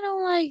you mean they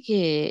don't like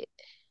it?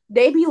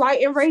 They be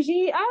lighting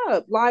Regine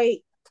up.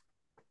 Like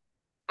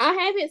I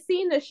haven't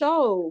seen the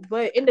show,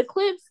 but in the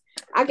clips,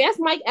 I guess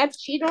Mike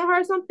Epps cheated on her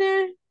or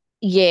something.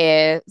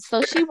 Yeah.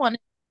 So she wanted.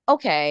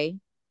 Okay.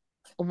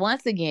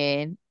 Once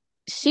again,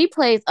 she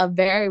plays a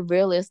very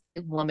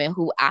realistic woman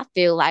who I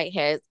feel like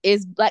has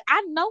is like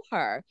I know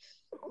her.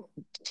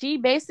 She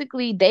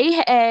basically they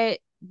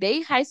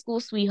high school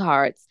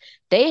sweethearts.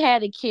 They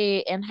had a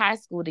kid in high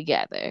school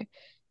together.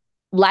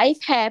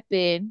 Life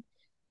happened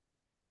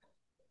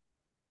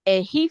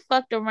and he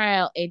fucked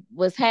around and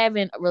was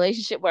having a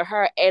relationship with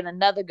her and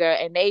another girl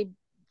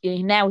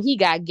and now he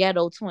got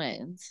ghetto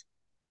twins.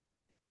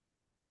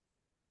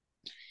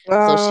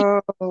 So she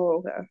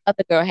Oh, okay.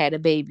 other girl had a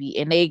baby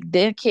and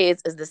their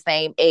kids is the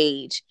same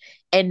age.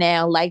 And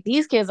now like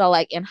these kids are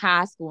like in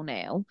high school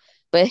now.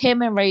 But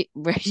him and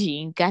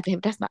Regine,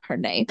 goddamn, that's not her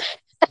name,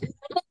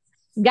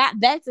 got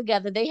back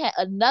together. They had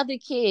another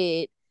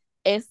kid.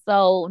 And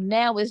so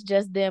now it's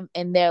just them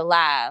in their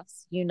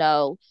lives.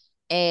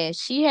 And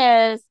she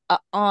has a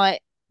aunt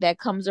that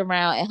comes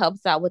around and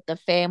helps out with the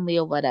family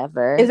or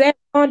whatever. Is that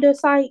Wanda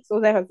Sykes or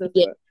is that her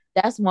Yeah, sister?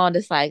 that's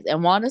Wanda Sykes.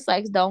 And Wanda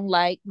Sykes don't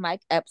like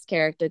Mike Epps'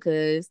 character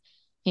because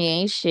he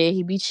ain't shit.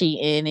 He be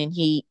cheating and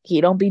he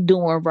don't be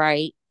doing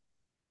right.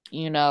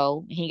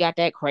 He got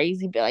that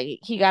crazy like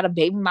he got a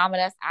baby mama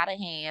that's out of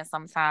hand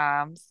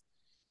sometimes.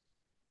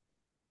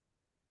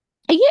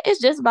 And yeah,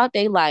 it's just about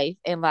their life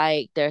and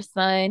like their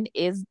son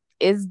is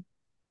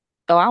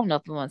oh I don't know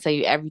if I want to tell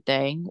you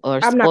everything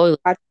or I'm not. spoil it.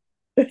 Gonna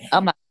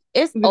I'm like,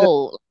 it's watch it.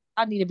 old.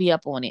 I need to be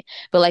up on it.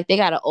 But like they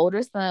got an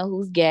older son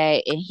who's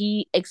gay and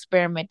he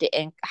experimented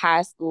in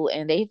high school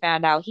and they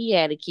found out he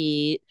had a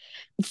kid.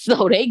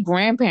 So they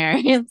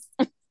grandparents,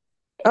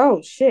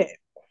 Oh shit.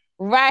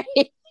 right?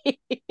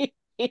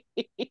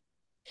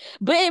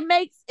 But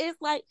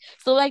it's like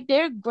so like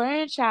their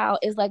grandchild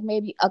is like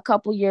maybe a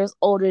couple years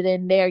older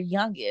than their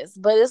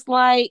youngest. But it's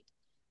like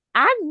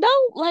I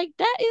know like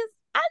that is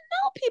I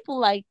know people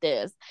like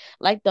this.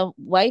 Like the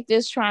wife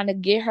is trying to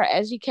get her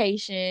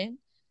education.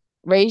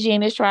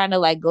 Regine is trying to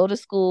like go to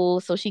school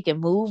so she can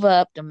move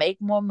up to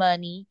make more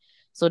money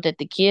so that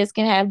the kids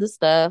can have the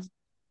stuff.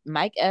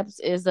 Mike Epps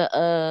is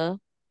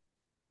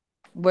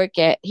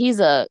he's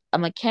a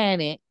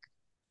mechanic.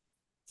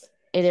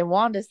 And then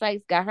Wanda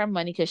Sykes got her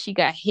money because she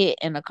got hit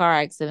in a car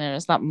accident or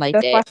something like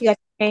That's why that. she got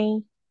the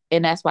cane.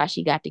 And that's why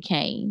she got the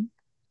cane.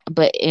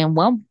 But at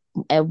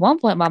one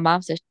point my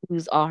mom said she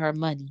lose all her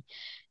money.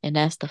 And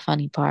that's the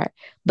funny part.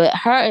 But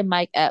her and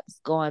Mike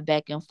Epps going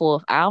back and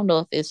forth. I don't know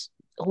if it's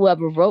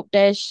whoever wrote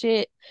that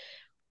shit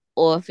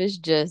or if it's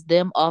just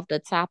them off the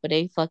top of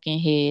their fucking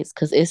heads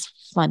because it's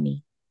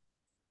funny.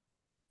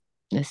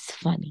 It's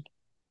funny.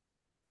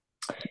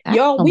 I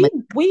Yo, don't know.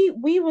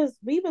 we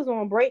was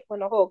on break when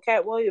the whole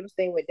Cat Williams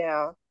thing went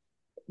down,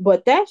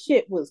 but that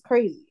shit was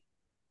crazy.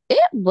 It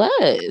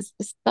was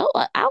so.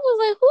 I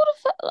was like, who the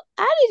fuck?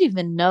 I didn't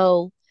even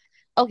know.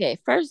 Okay,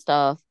 first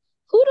off,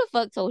 Who the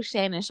fuck told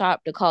Shannon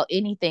Sharp to call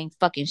anything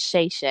fucking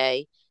Shay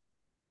Shay?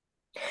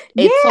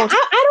 Yeah, It's so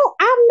I don't.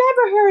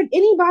 I've never heard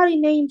anybody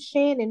named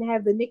Shannon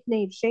have the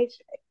nickname Shay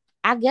Shay.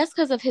 I guess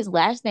because of his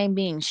last name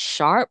being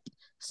Sharp,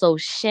 so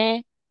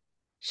Shay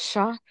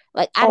Sharp.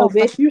 Like Oh,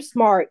 bitch, you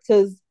smart.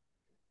 Cause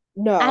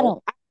I no,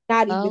 don't I did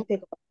not even know.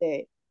 think about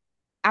that.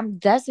 I'm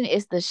guessing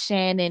it's the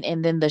Shannon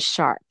and then the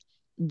Sharp.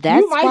 You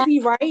That's might why.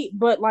 be right,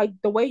 but like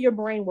the way your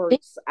brain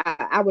works,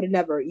 I would have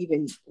never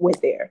even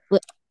went there.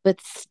 But but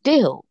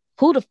still,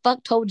 who the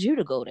fuck told you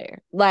to go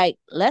there? Like,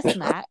 let's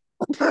not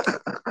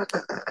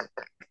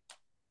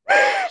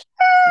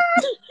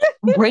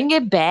bring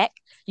it back.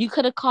 You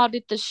could have called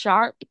it the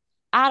Sharp.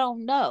 I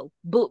don't know,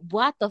 but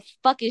what the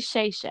fuck is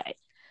Shay Shay?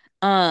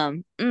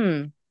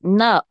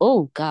 No.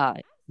 Oh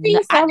God, no.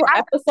 Seen several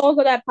episodes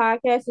of that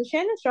podcast, and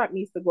Shannon Sharp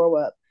needs to grow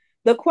up.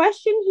 The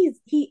questions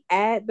he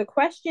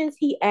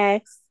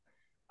asks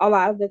a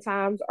lot of the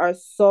times are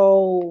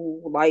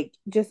so like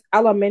just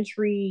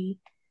elementary.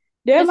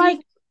 They're Because he's like,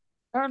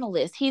 a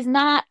journalist. He's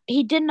not.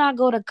 He did not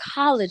go to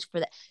college for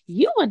that.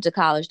 You went to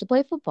college to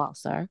play football,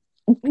 sir.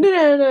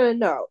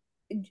 no.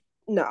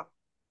 No,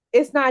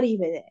 it's not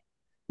even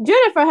that.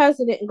 Jennifer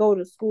Hudson didn't go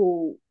to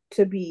school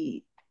to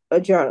be a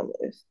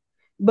journalist,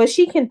 but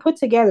she can put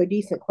together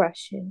decent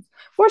questions.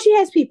 Or she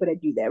has people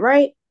that do that,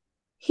 right?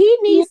 He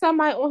Yeah, needs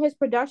somebody on his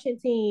production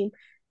team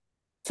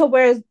to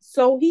where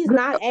so he's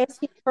not girl,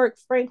 asking Kirk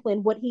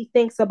Franklin what he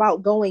thinks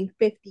about going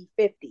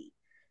 50-50.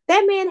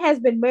 That man has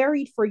been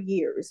married for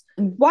years.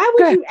 Why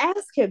would girl. you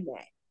ask him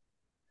that?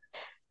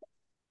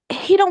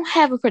 He don't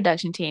have a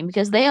production team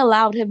because they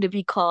allowed him to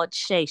be called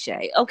Shay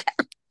Shay. Okay,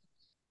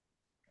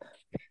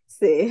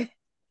 Sid,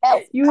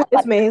 else you know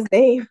this man's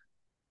name.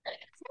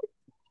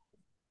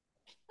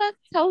 I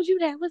told you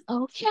that was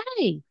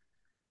okay.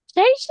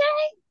 Shay Shay,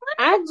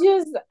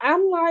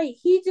 I'm like,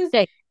 he just,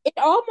 Shay. it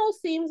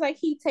almost seems like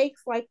he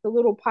takes like the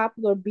little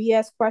popular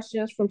BS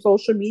questions from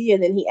social media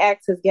and then he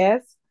asks his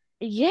guests.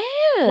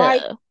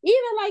 Like, Yeah,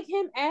 even like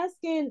him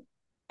asking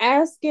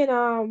Cat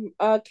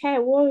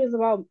Williams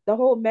about the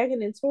whole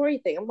Megan and Tory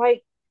thing. I'm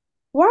like,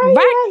 why are right.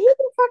 you at? He's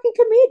a fucking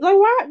comedian. Like,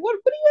 why? What are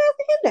you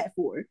asking him that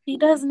for? He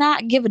does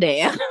not give a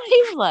damn.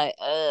 He was like,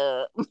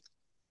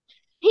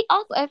 He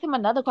also asked him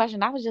another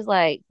question. I was just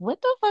like,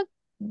 what the fuck?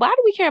 Why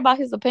do we care about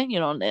his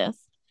opinion on this?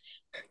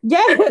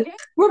 Yeah,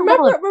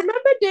 Irrelevant.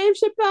 remember Dave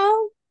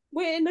Chappelle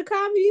when in the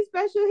comedy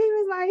special he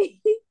was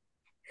like,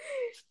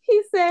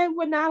 he said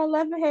when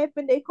 9/11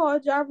 happened, they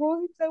called Ja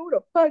Rule. He said, "Who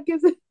the fuck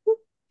is it? Who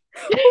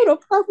the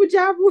fuck would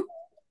Ja Rule? Who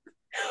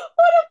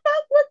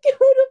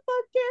the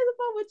fuck cares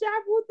about what Ja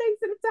Rule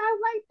thinks at a time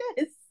like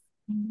this?"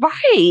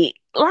 Right.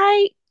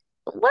 Like,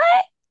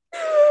 what?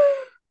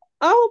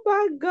 Oh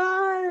my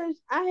gosh,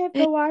 I have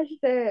to watch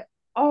that.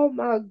 Oh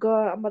my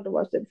god, I'm about to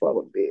watch that before I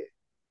go to bed.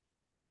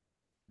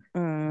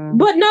 Mm,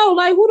 But no,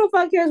 like who the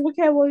fuck cares what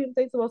Cat Williams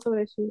thinks about some of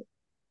that shit?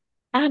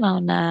 I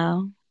don't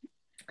know.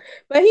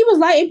 But he was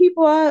lighting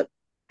people up.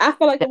 I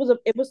feel like it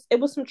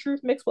was some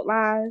truth mixed with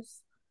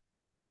lies.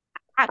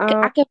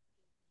 Um, I could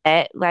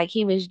that like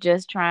he was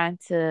just trying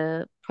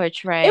to it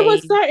portray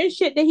was certain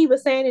shit that he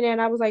was saying in there,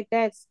 and I was like,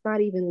 that's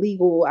not even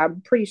legal.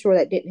 I'm pretty sure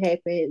that didn't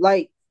happen.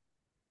 Like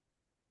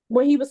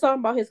when he was talking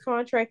about his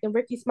contract and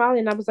Ricky Smiley,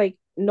 and I was like,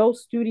 no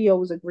studio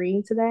was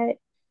agreeing to that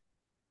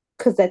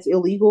because that's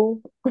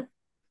illegal.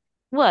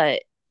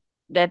 what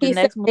that the He said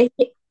next movie.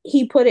 that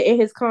he put it in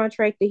his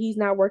contract that he's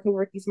not working with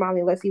Ricky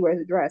Smiley unless he wears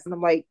a dress, and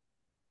I'm like,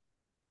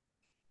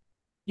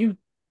 you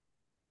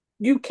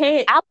you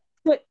can't I,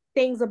 put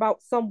things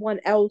about someone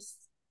else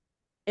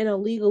in a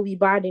legally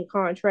binding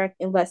contract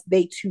unless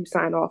they too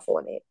sign off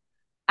on it.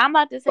 I'm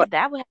about to say But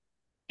that would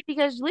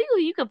because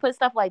legally you could put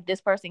stuff like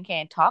this person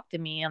can't talk to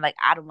me and like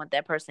I don't want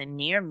that person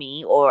near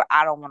me or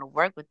I don't want to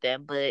work with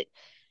them, but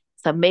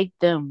to make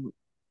them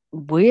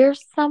wear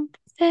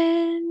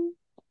something.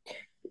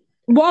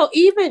 well,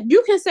 even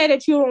you can say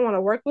that you don't want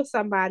to work with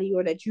somebody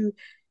or that you,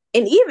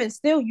 and even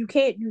still, you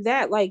can't do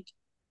that. Like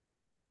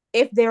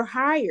if they're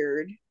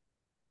hired,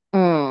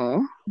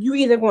 Mm, you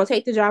either going to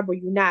take the job or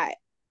you're not.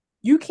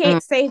 You mm,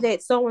 can't say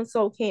that so and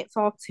so can't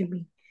talk to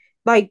me.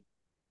 Like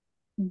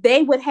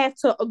they would have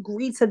to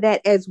agree to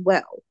that as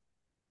well.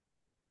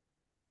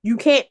 You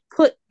can't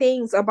put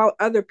things about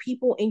other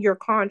people in your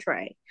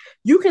contract.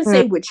 You can mm,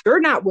 say what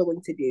you're not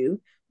willing to do,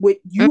 what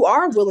mm, you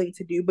are willing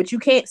to do, but you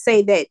can't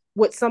say that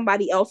what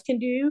somebody else can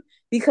do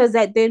because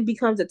that then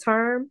becomes a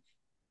term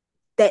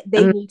that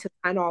they mm. need to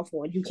sign off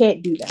on. You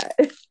can't do that.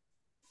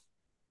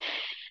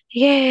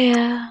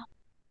 Yeah.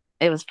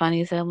 It was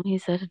funny as hell when he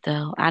said it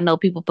though. I know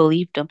people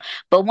believed him.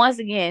 But once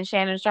again,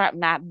 Shannon Sharp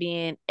not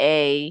being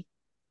a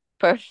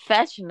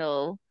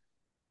professional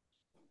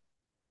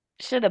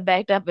should have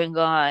backed up and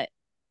gone,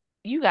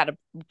 you got to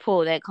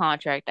pull that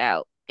contract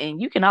out.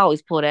 And you can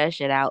always pull that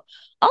shit out.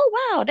 Oh,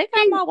 wow. They I got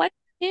think my white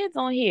kids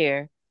on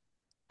here.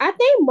 I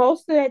think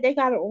most of that they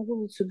got it on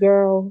Hulu to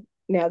Girl.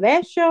 Now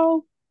that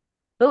show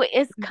But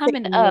it's is coming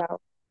taking me up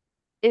out.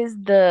 is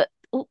the,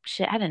 oh,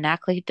 shit. I did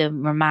not click the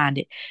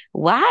reminded.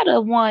 Why the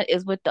one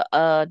is with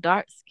the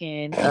dark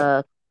skin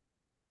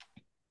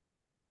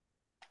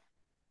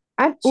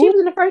She Ooh, was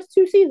in the first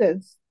two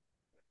seasons.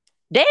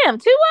 damn,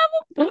 two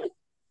of them.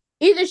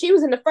 Either she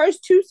was in the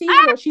first two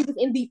seasons or she was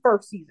in the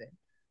first season.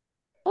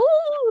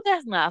 Ooh,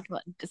 that's not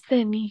fun,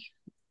 Sydney.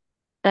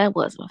 That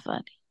wasn't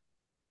funny.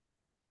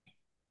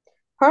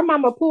 Her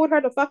mama pulled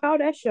her the fuck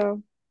out of that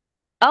show.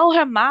 Oh,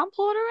 her mom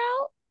pulled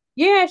her out.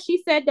 Yeah,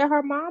 she said that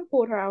her mom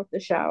pulled her out the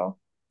show.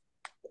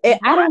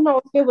 I What? don't know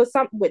if it was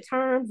something with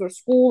terms or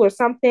school or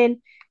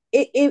something.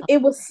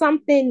 It was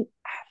something.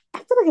 I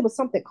feel like it was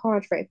something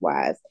contract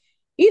wise.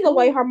 Either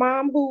way, Oh, her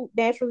mom, who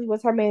naturally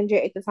was her manager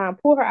at the time,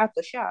 pulled her out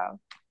the show.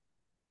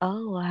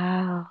 oh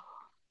wow.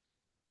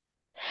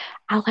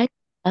 I like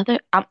other.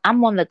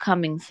 I'm on the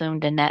coming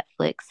soon to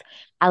Netflix.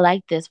 I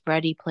like this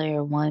Ready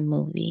Player One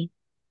movie.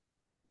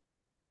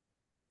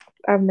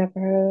 I've never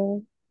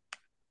heard.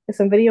 It's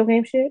some video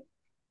game shit.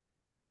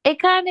 It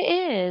kind of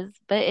is,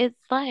 but it's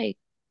like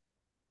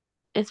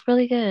it's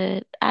really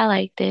good. I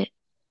liked it.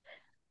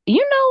 You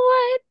know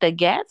what? The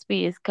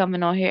Gatsby is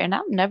coming on here, and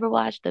I've never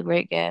watched The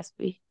Great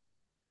Gatsby.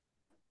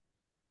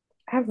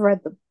 I've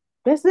read the.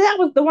 That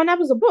was the one that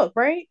was a book,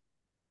 right?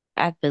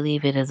 I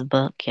believe it is a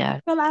book.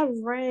 Yeah, I feel I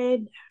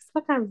read.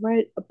 I feel like I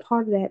read a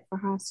part of that for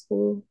high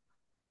school.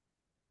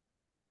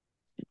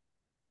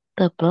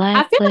 The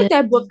I Black feel like Player.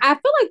 that book. I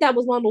feel like that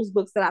was one of those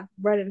books that I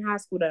read in high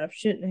school that I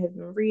shouldn't have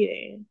been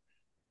reading.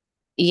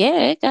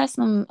 Yeah, it got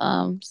some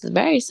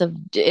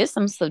it's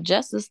some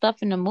suggestive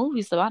stuff in the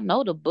movie, so I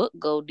know the book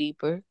go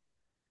deeper.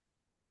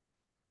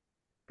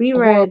 We Horror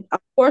read a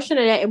portion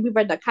of that, and we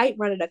read the Kite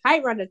Runner. The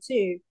Kite Runner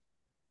too.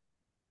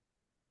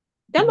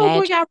 That little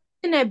boy magic. got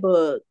in that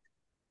book.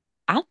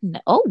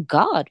 Oh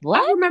God,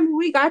 I what? remember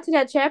we got to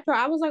that chapter.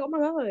 I was like, oh my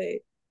god.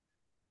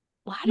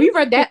 Why We do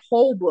read people? that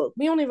whole book.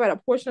 We only read a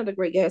portion of the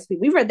Great Gatsby.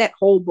 We read that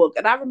whole book,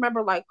 and I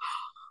remember like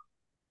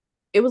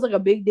it was like a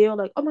big deal.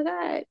 Like, oh my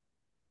god,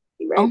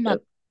 he Oh read my!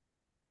 the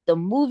The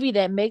movie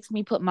that makes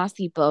me put my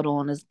seatbelt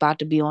on is about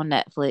to be on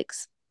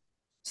Netflix.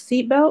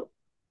 seatbelt.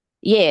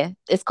 Yeah,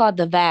 it's called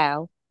The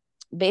Vow.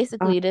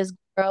 Uh, Basically, this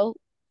girl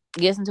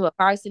gets into a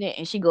car accident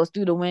and she goes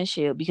through the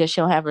windshield because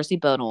she don't have her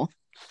seatbelt on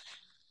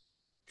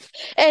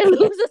and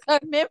loses her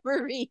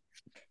memory.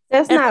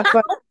 that's And not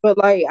funny, but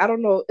like I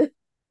don't know.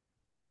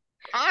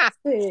 I,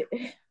 Shit.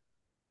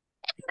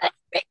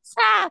 every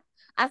time,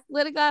 I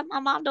swear to God, my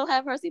mom don't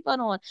have her seatbelt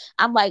on.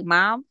 I'm like,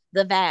 Mom,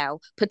 The Vow,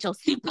 put your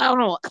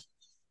seatbelt on.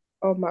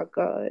 Oh my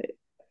god.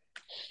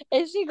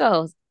 And she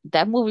goes,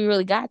 that movie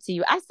really got to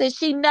you. I said,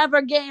 she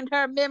never gained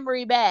her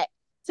memory back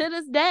to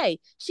this day.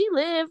 She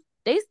lived,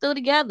 they still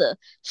together.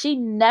 She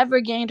never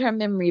gained her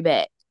memory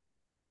back,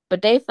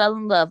 but they fell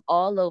in love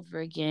all over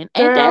again.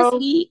 Ain't that Girl,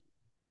 sweet?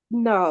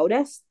 no,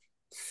 that's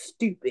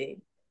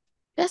stupid.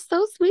 That's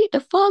so sweet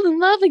to fall in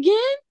love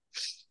again.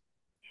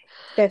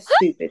 That's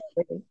stupid.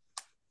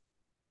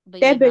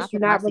 But yeah, That no, I bitch do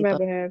put my not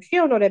seatbelt. remember him. She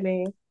don't know that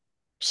man.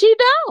 She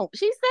don't.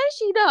 She says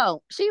she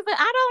don't. She said,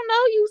 I don't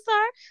know you,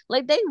 sir.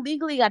 Like they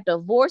legally got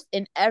divorced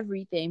and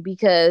everything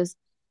because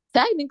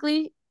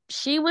technically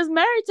she was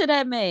married to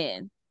that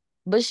man,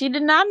 but she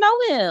did not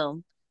know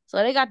him. So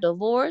they got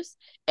divorced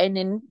and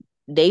then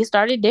they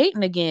started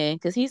dating again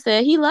because he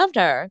said he loved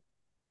her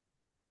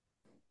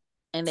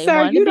and they Sir,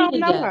 wanted to you be don't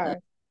know together.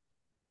 her.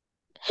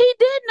 He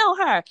did know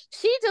her.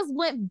 She just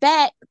went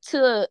back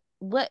to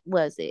what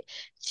was it?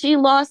 She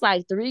lost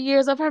like 3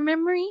 years of her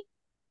memory.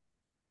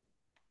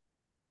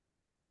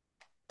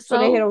 So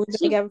they had So only been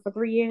she, together for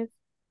 3 years.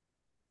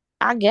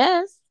 I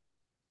guess.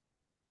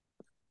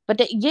 But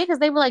yeah, because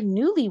they were like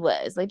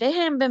newlyweds. Like they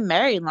hadn't been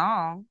married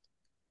long.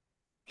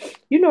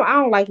 You know, I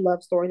don't like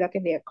love stories. I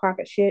think they're crock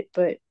of shit,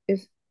 but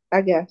it's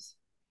I guess.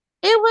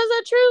 It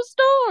was a true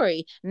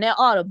story. Now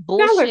all the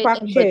Sounds like bullshit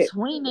crock of in shit.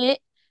 between it,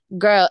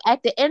 girl.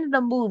 At the end of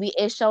the movie,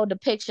 it showed the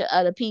picture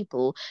of the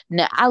people.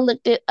 Now I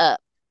looked it up.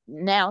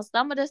 Now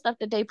some of the stuff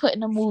that they put in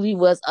the movie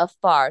was a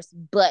farce,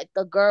 but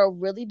the girl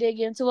really did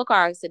get into a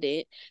car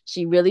accident.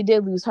 She really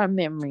did lose her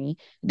memory.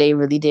 They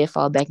really did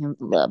fall back in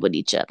love with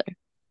each other.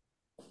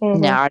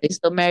 Mm-hmm. Now are they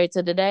still married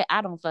to today?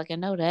 I don't fucking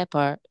know that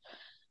part.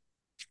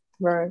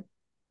 Right.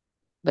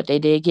 But they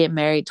did get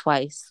married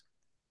twice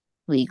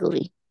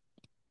legally.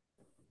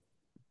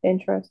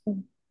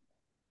 Interesting.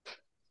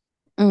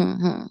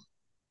 Hmm.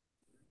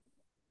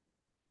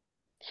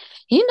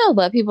 You know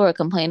what people are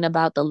complaining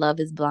about the Love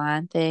is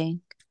Blind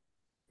thing?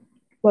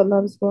 What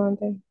love is blind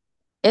thing?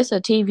 It's a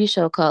TV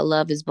show called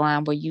Love is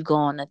Blind where you go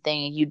on a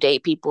thing and you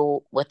date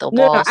people with a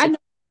No, no, wall. I know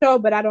the show,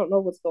 but I don't know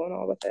what's going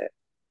on with it.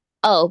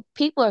 Oh,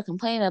 people are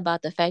complaining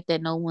about the fact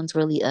that no one's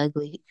really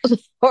ugly.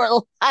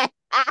 Or like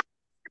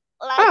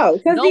Oh,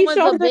 because no these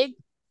one's a shows are big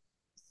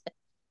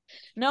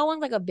no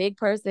one's like a big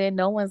person.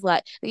 No one's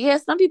like yeah,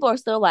 some people are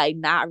still like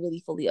not really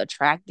fully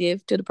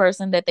attractive to the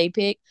person that they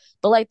pick,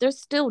 but like they're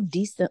still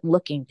decent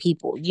looking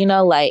people.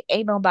 Like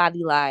ain't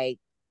nobody like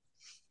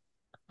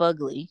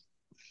fugly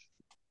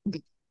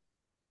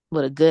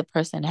with a good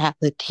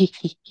personality.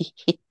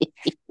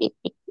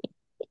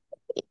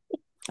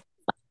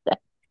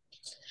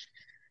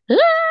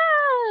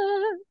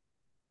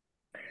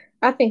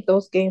 I think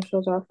those game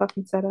shows are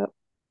fucking set up,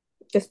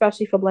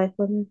 especially for black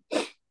women.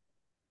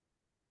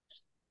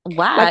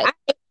 Like Why?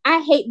 I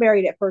hate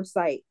Married at First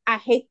Sight. I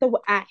hate.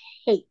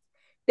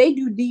 They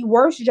do the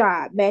worst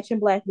job matching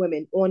black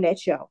women on that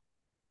show.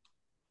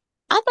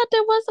 I thought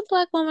there was a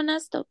black woman.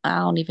 That's the I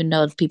don't even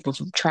know the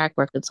people's track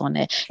records on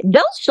that.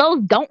 Those shows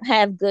don't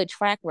have good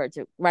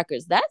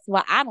records. That's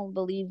why I don't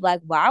believe.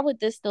 Like, why would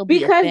this still be a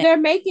Because thing? they're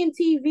making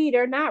TV.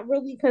 They're not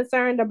really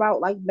concerned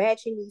about like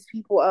matching these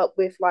people up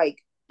with like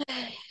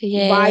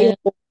Yeah,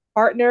 viable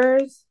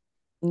partners.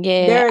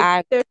 yeah. They're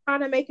I they're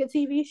trying to make a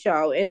TV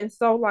show. And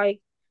so like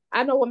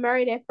I know with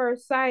Married at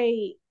First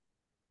Sight,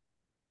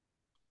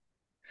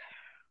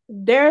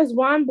 there's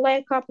one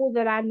black couple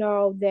that I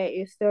know that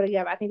is still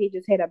together. I think they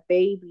just had a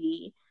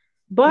baby.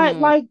 But mm,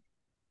 like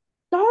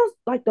those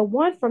like the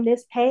one from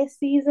this past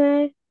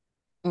season,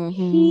 mm-hmm.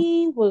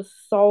 he was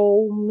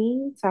so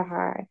mean to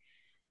her.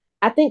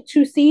 I think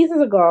 2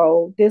 seasons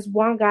ago, this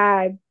one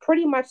guy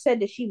pretty much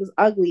said that she was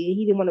ugly and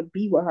he didn't want to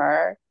be with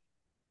her.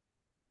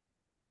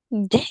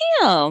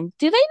 Damn.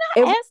 Do they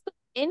It, not ask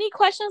any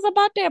questions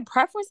about their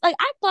preference? Like,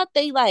 I thought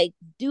they like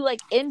do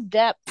like in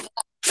depth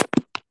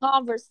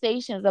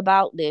conversations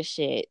about this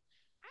shit.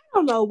 I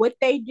don't know what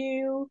they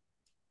do.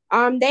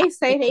 They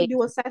say Can't they wait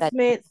do to see that.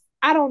 assessments.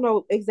 I don't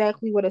know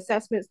exactly what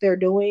assessments they're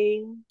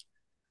doing,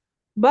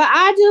 but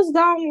I just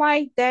don't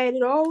like that.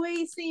 It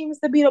always seems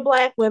to be the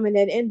black women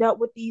that end up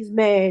with these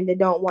men that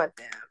don't want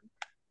them.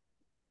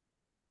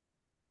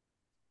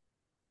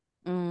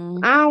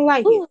 Mm. I don't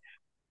like it. Ooh.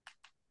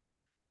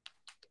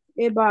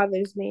 It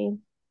bothers me.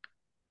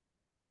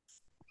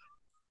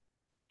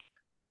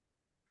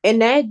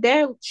 And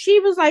that she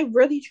was like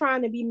really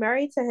trying to be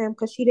married to him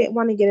because she didn't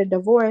want to get a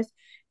divorce.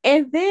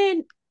 And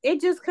then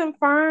it just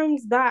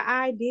confirms the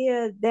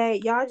idea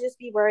that y'all just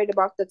be worried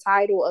about the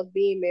title of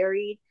being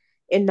married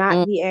and not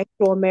Mm. the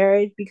actual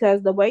marriage,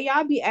 because the way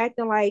y'all be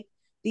acting like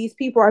these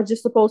people are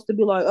just supposed to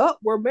be like, oh,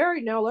 we're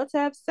married now, let's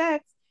have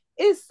sex.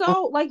 It's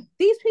so like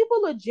these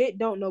people legit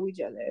don't know each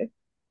other.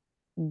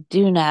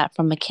 Do not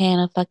from a can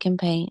of fucking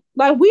paint.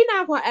 Like we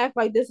not gonna act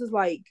like this is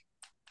like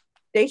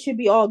they should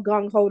be all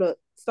gung ho to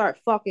start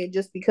fucking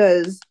just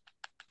because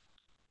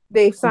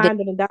they They, signed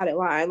on the dotted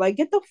line. Like,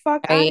 get the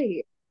fuck out right. of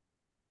here.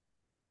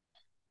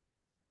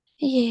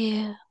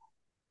 Yeah.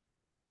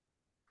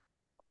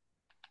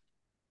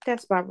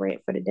 That's my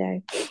rant for the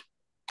day.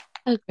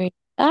 Agree.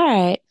 All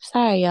right.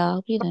 Sorry,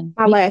 y'all.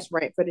 My We last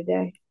rant for the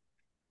day.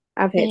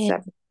 I've had yeah.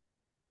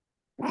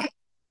 7.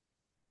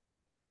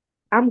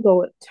 I'm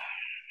going.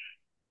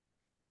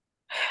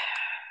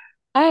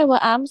 All right. Well,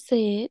 I'm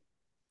Sid.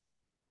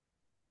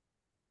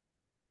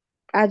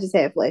 I just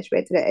had a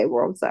flashback to that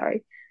April. I'm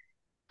sorry.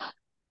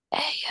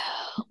 Hey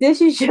yo.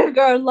 This is your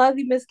girl,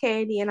 Lovey Miss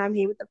Candy, and I'm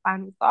here with the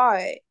final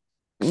thought.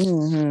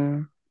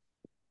 Mm-hmm.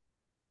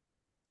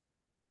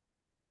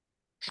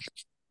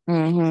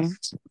 Mm-hmm.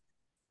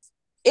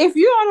 If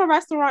you're on a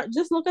restaurant,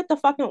 just look at the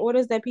fucking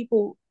orders that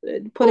people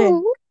put in.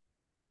 Ooh,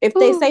 If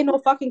they say ooh. no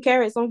fucking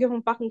carrots, don't give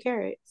them fucking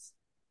carrots.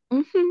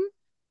 Mm-hmm.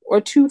 Or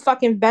 2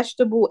 fucking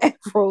vegetable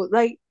afro.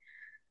 Like,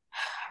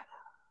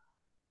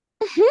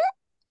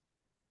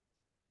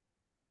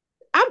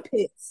 I'm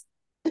pissed.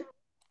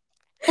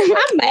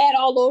 I'm mad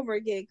all over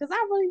again because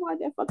I really want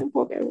that fucking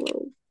pork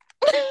afro.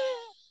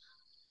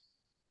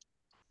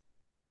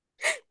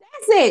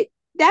 That's it.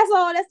 That's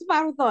all. That's the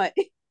final thought.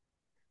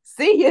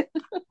 See ya.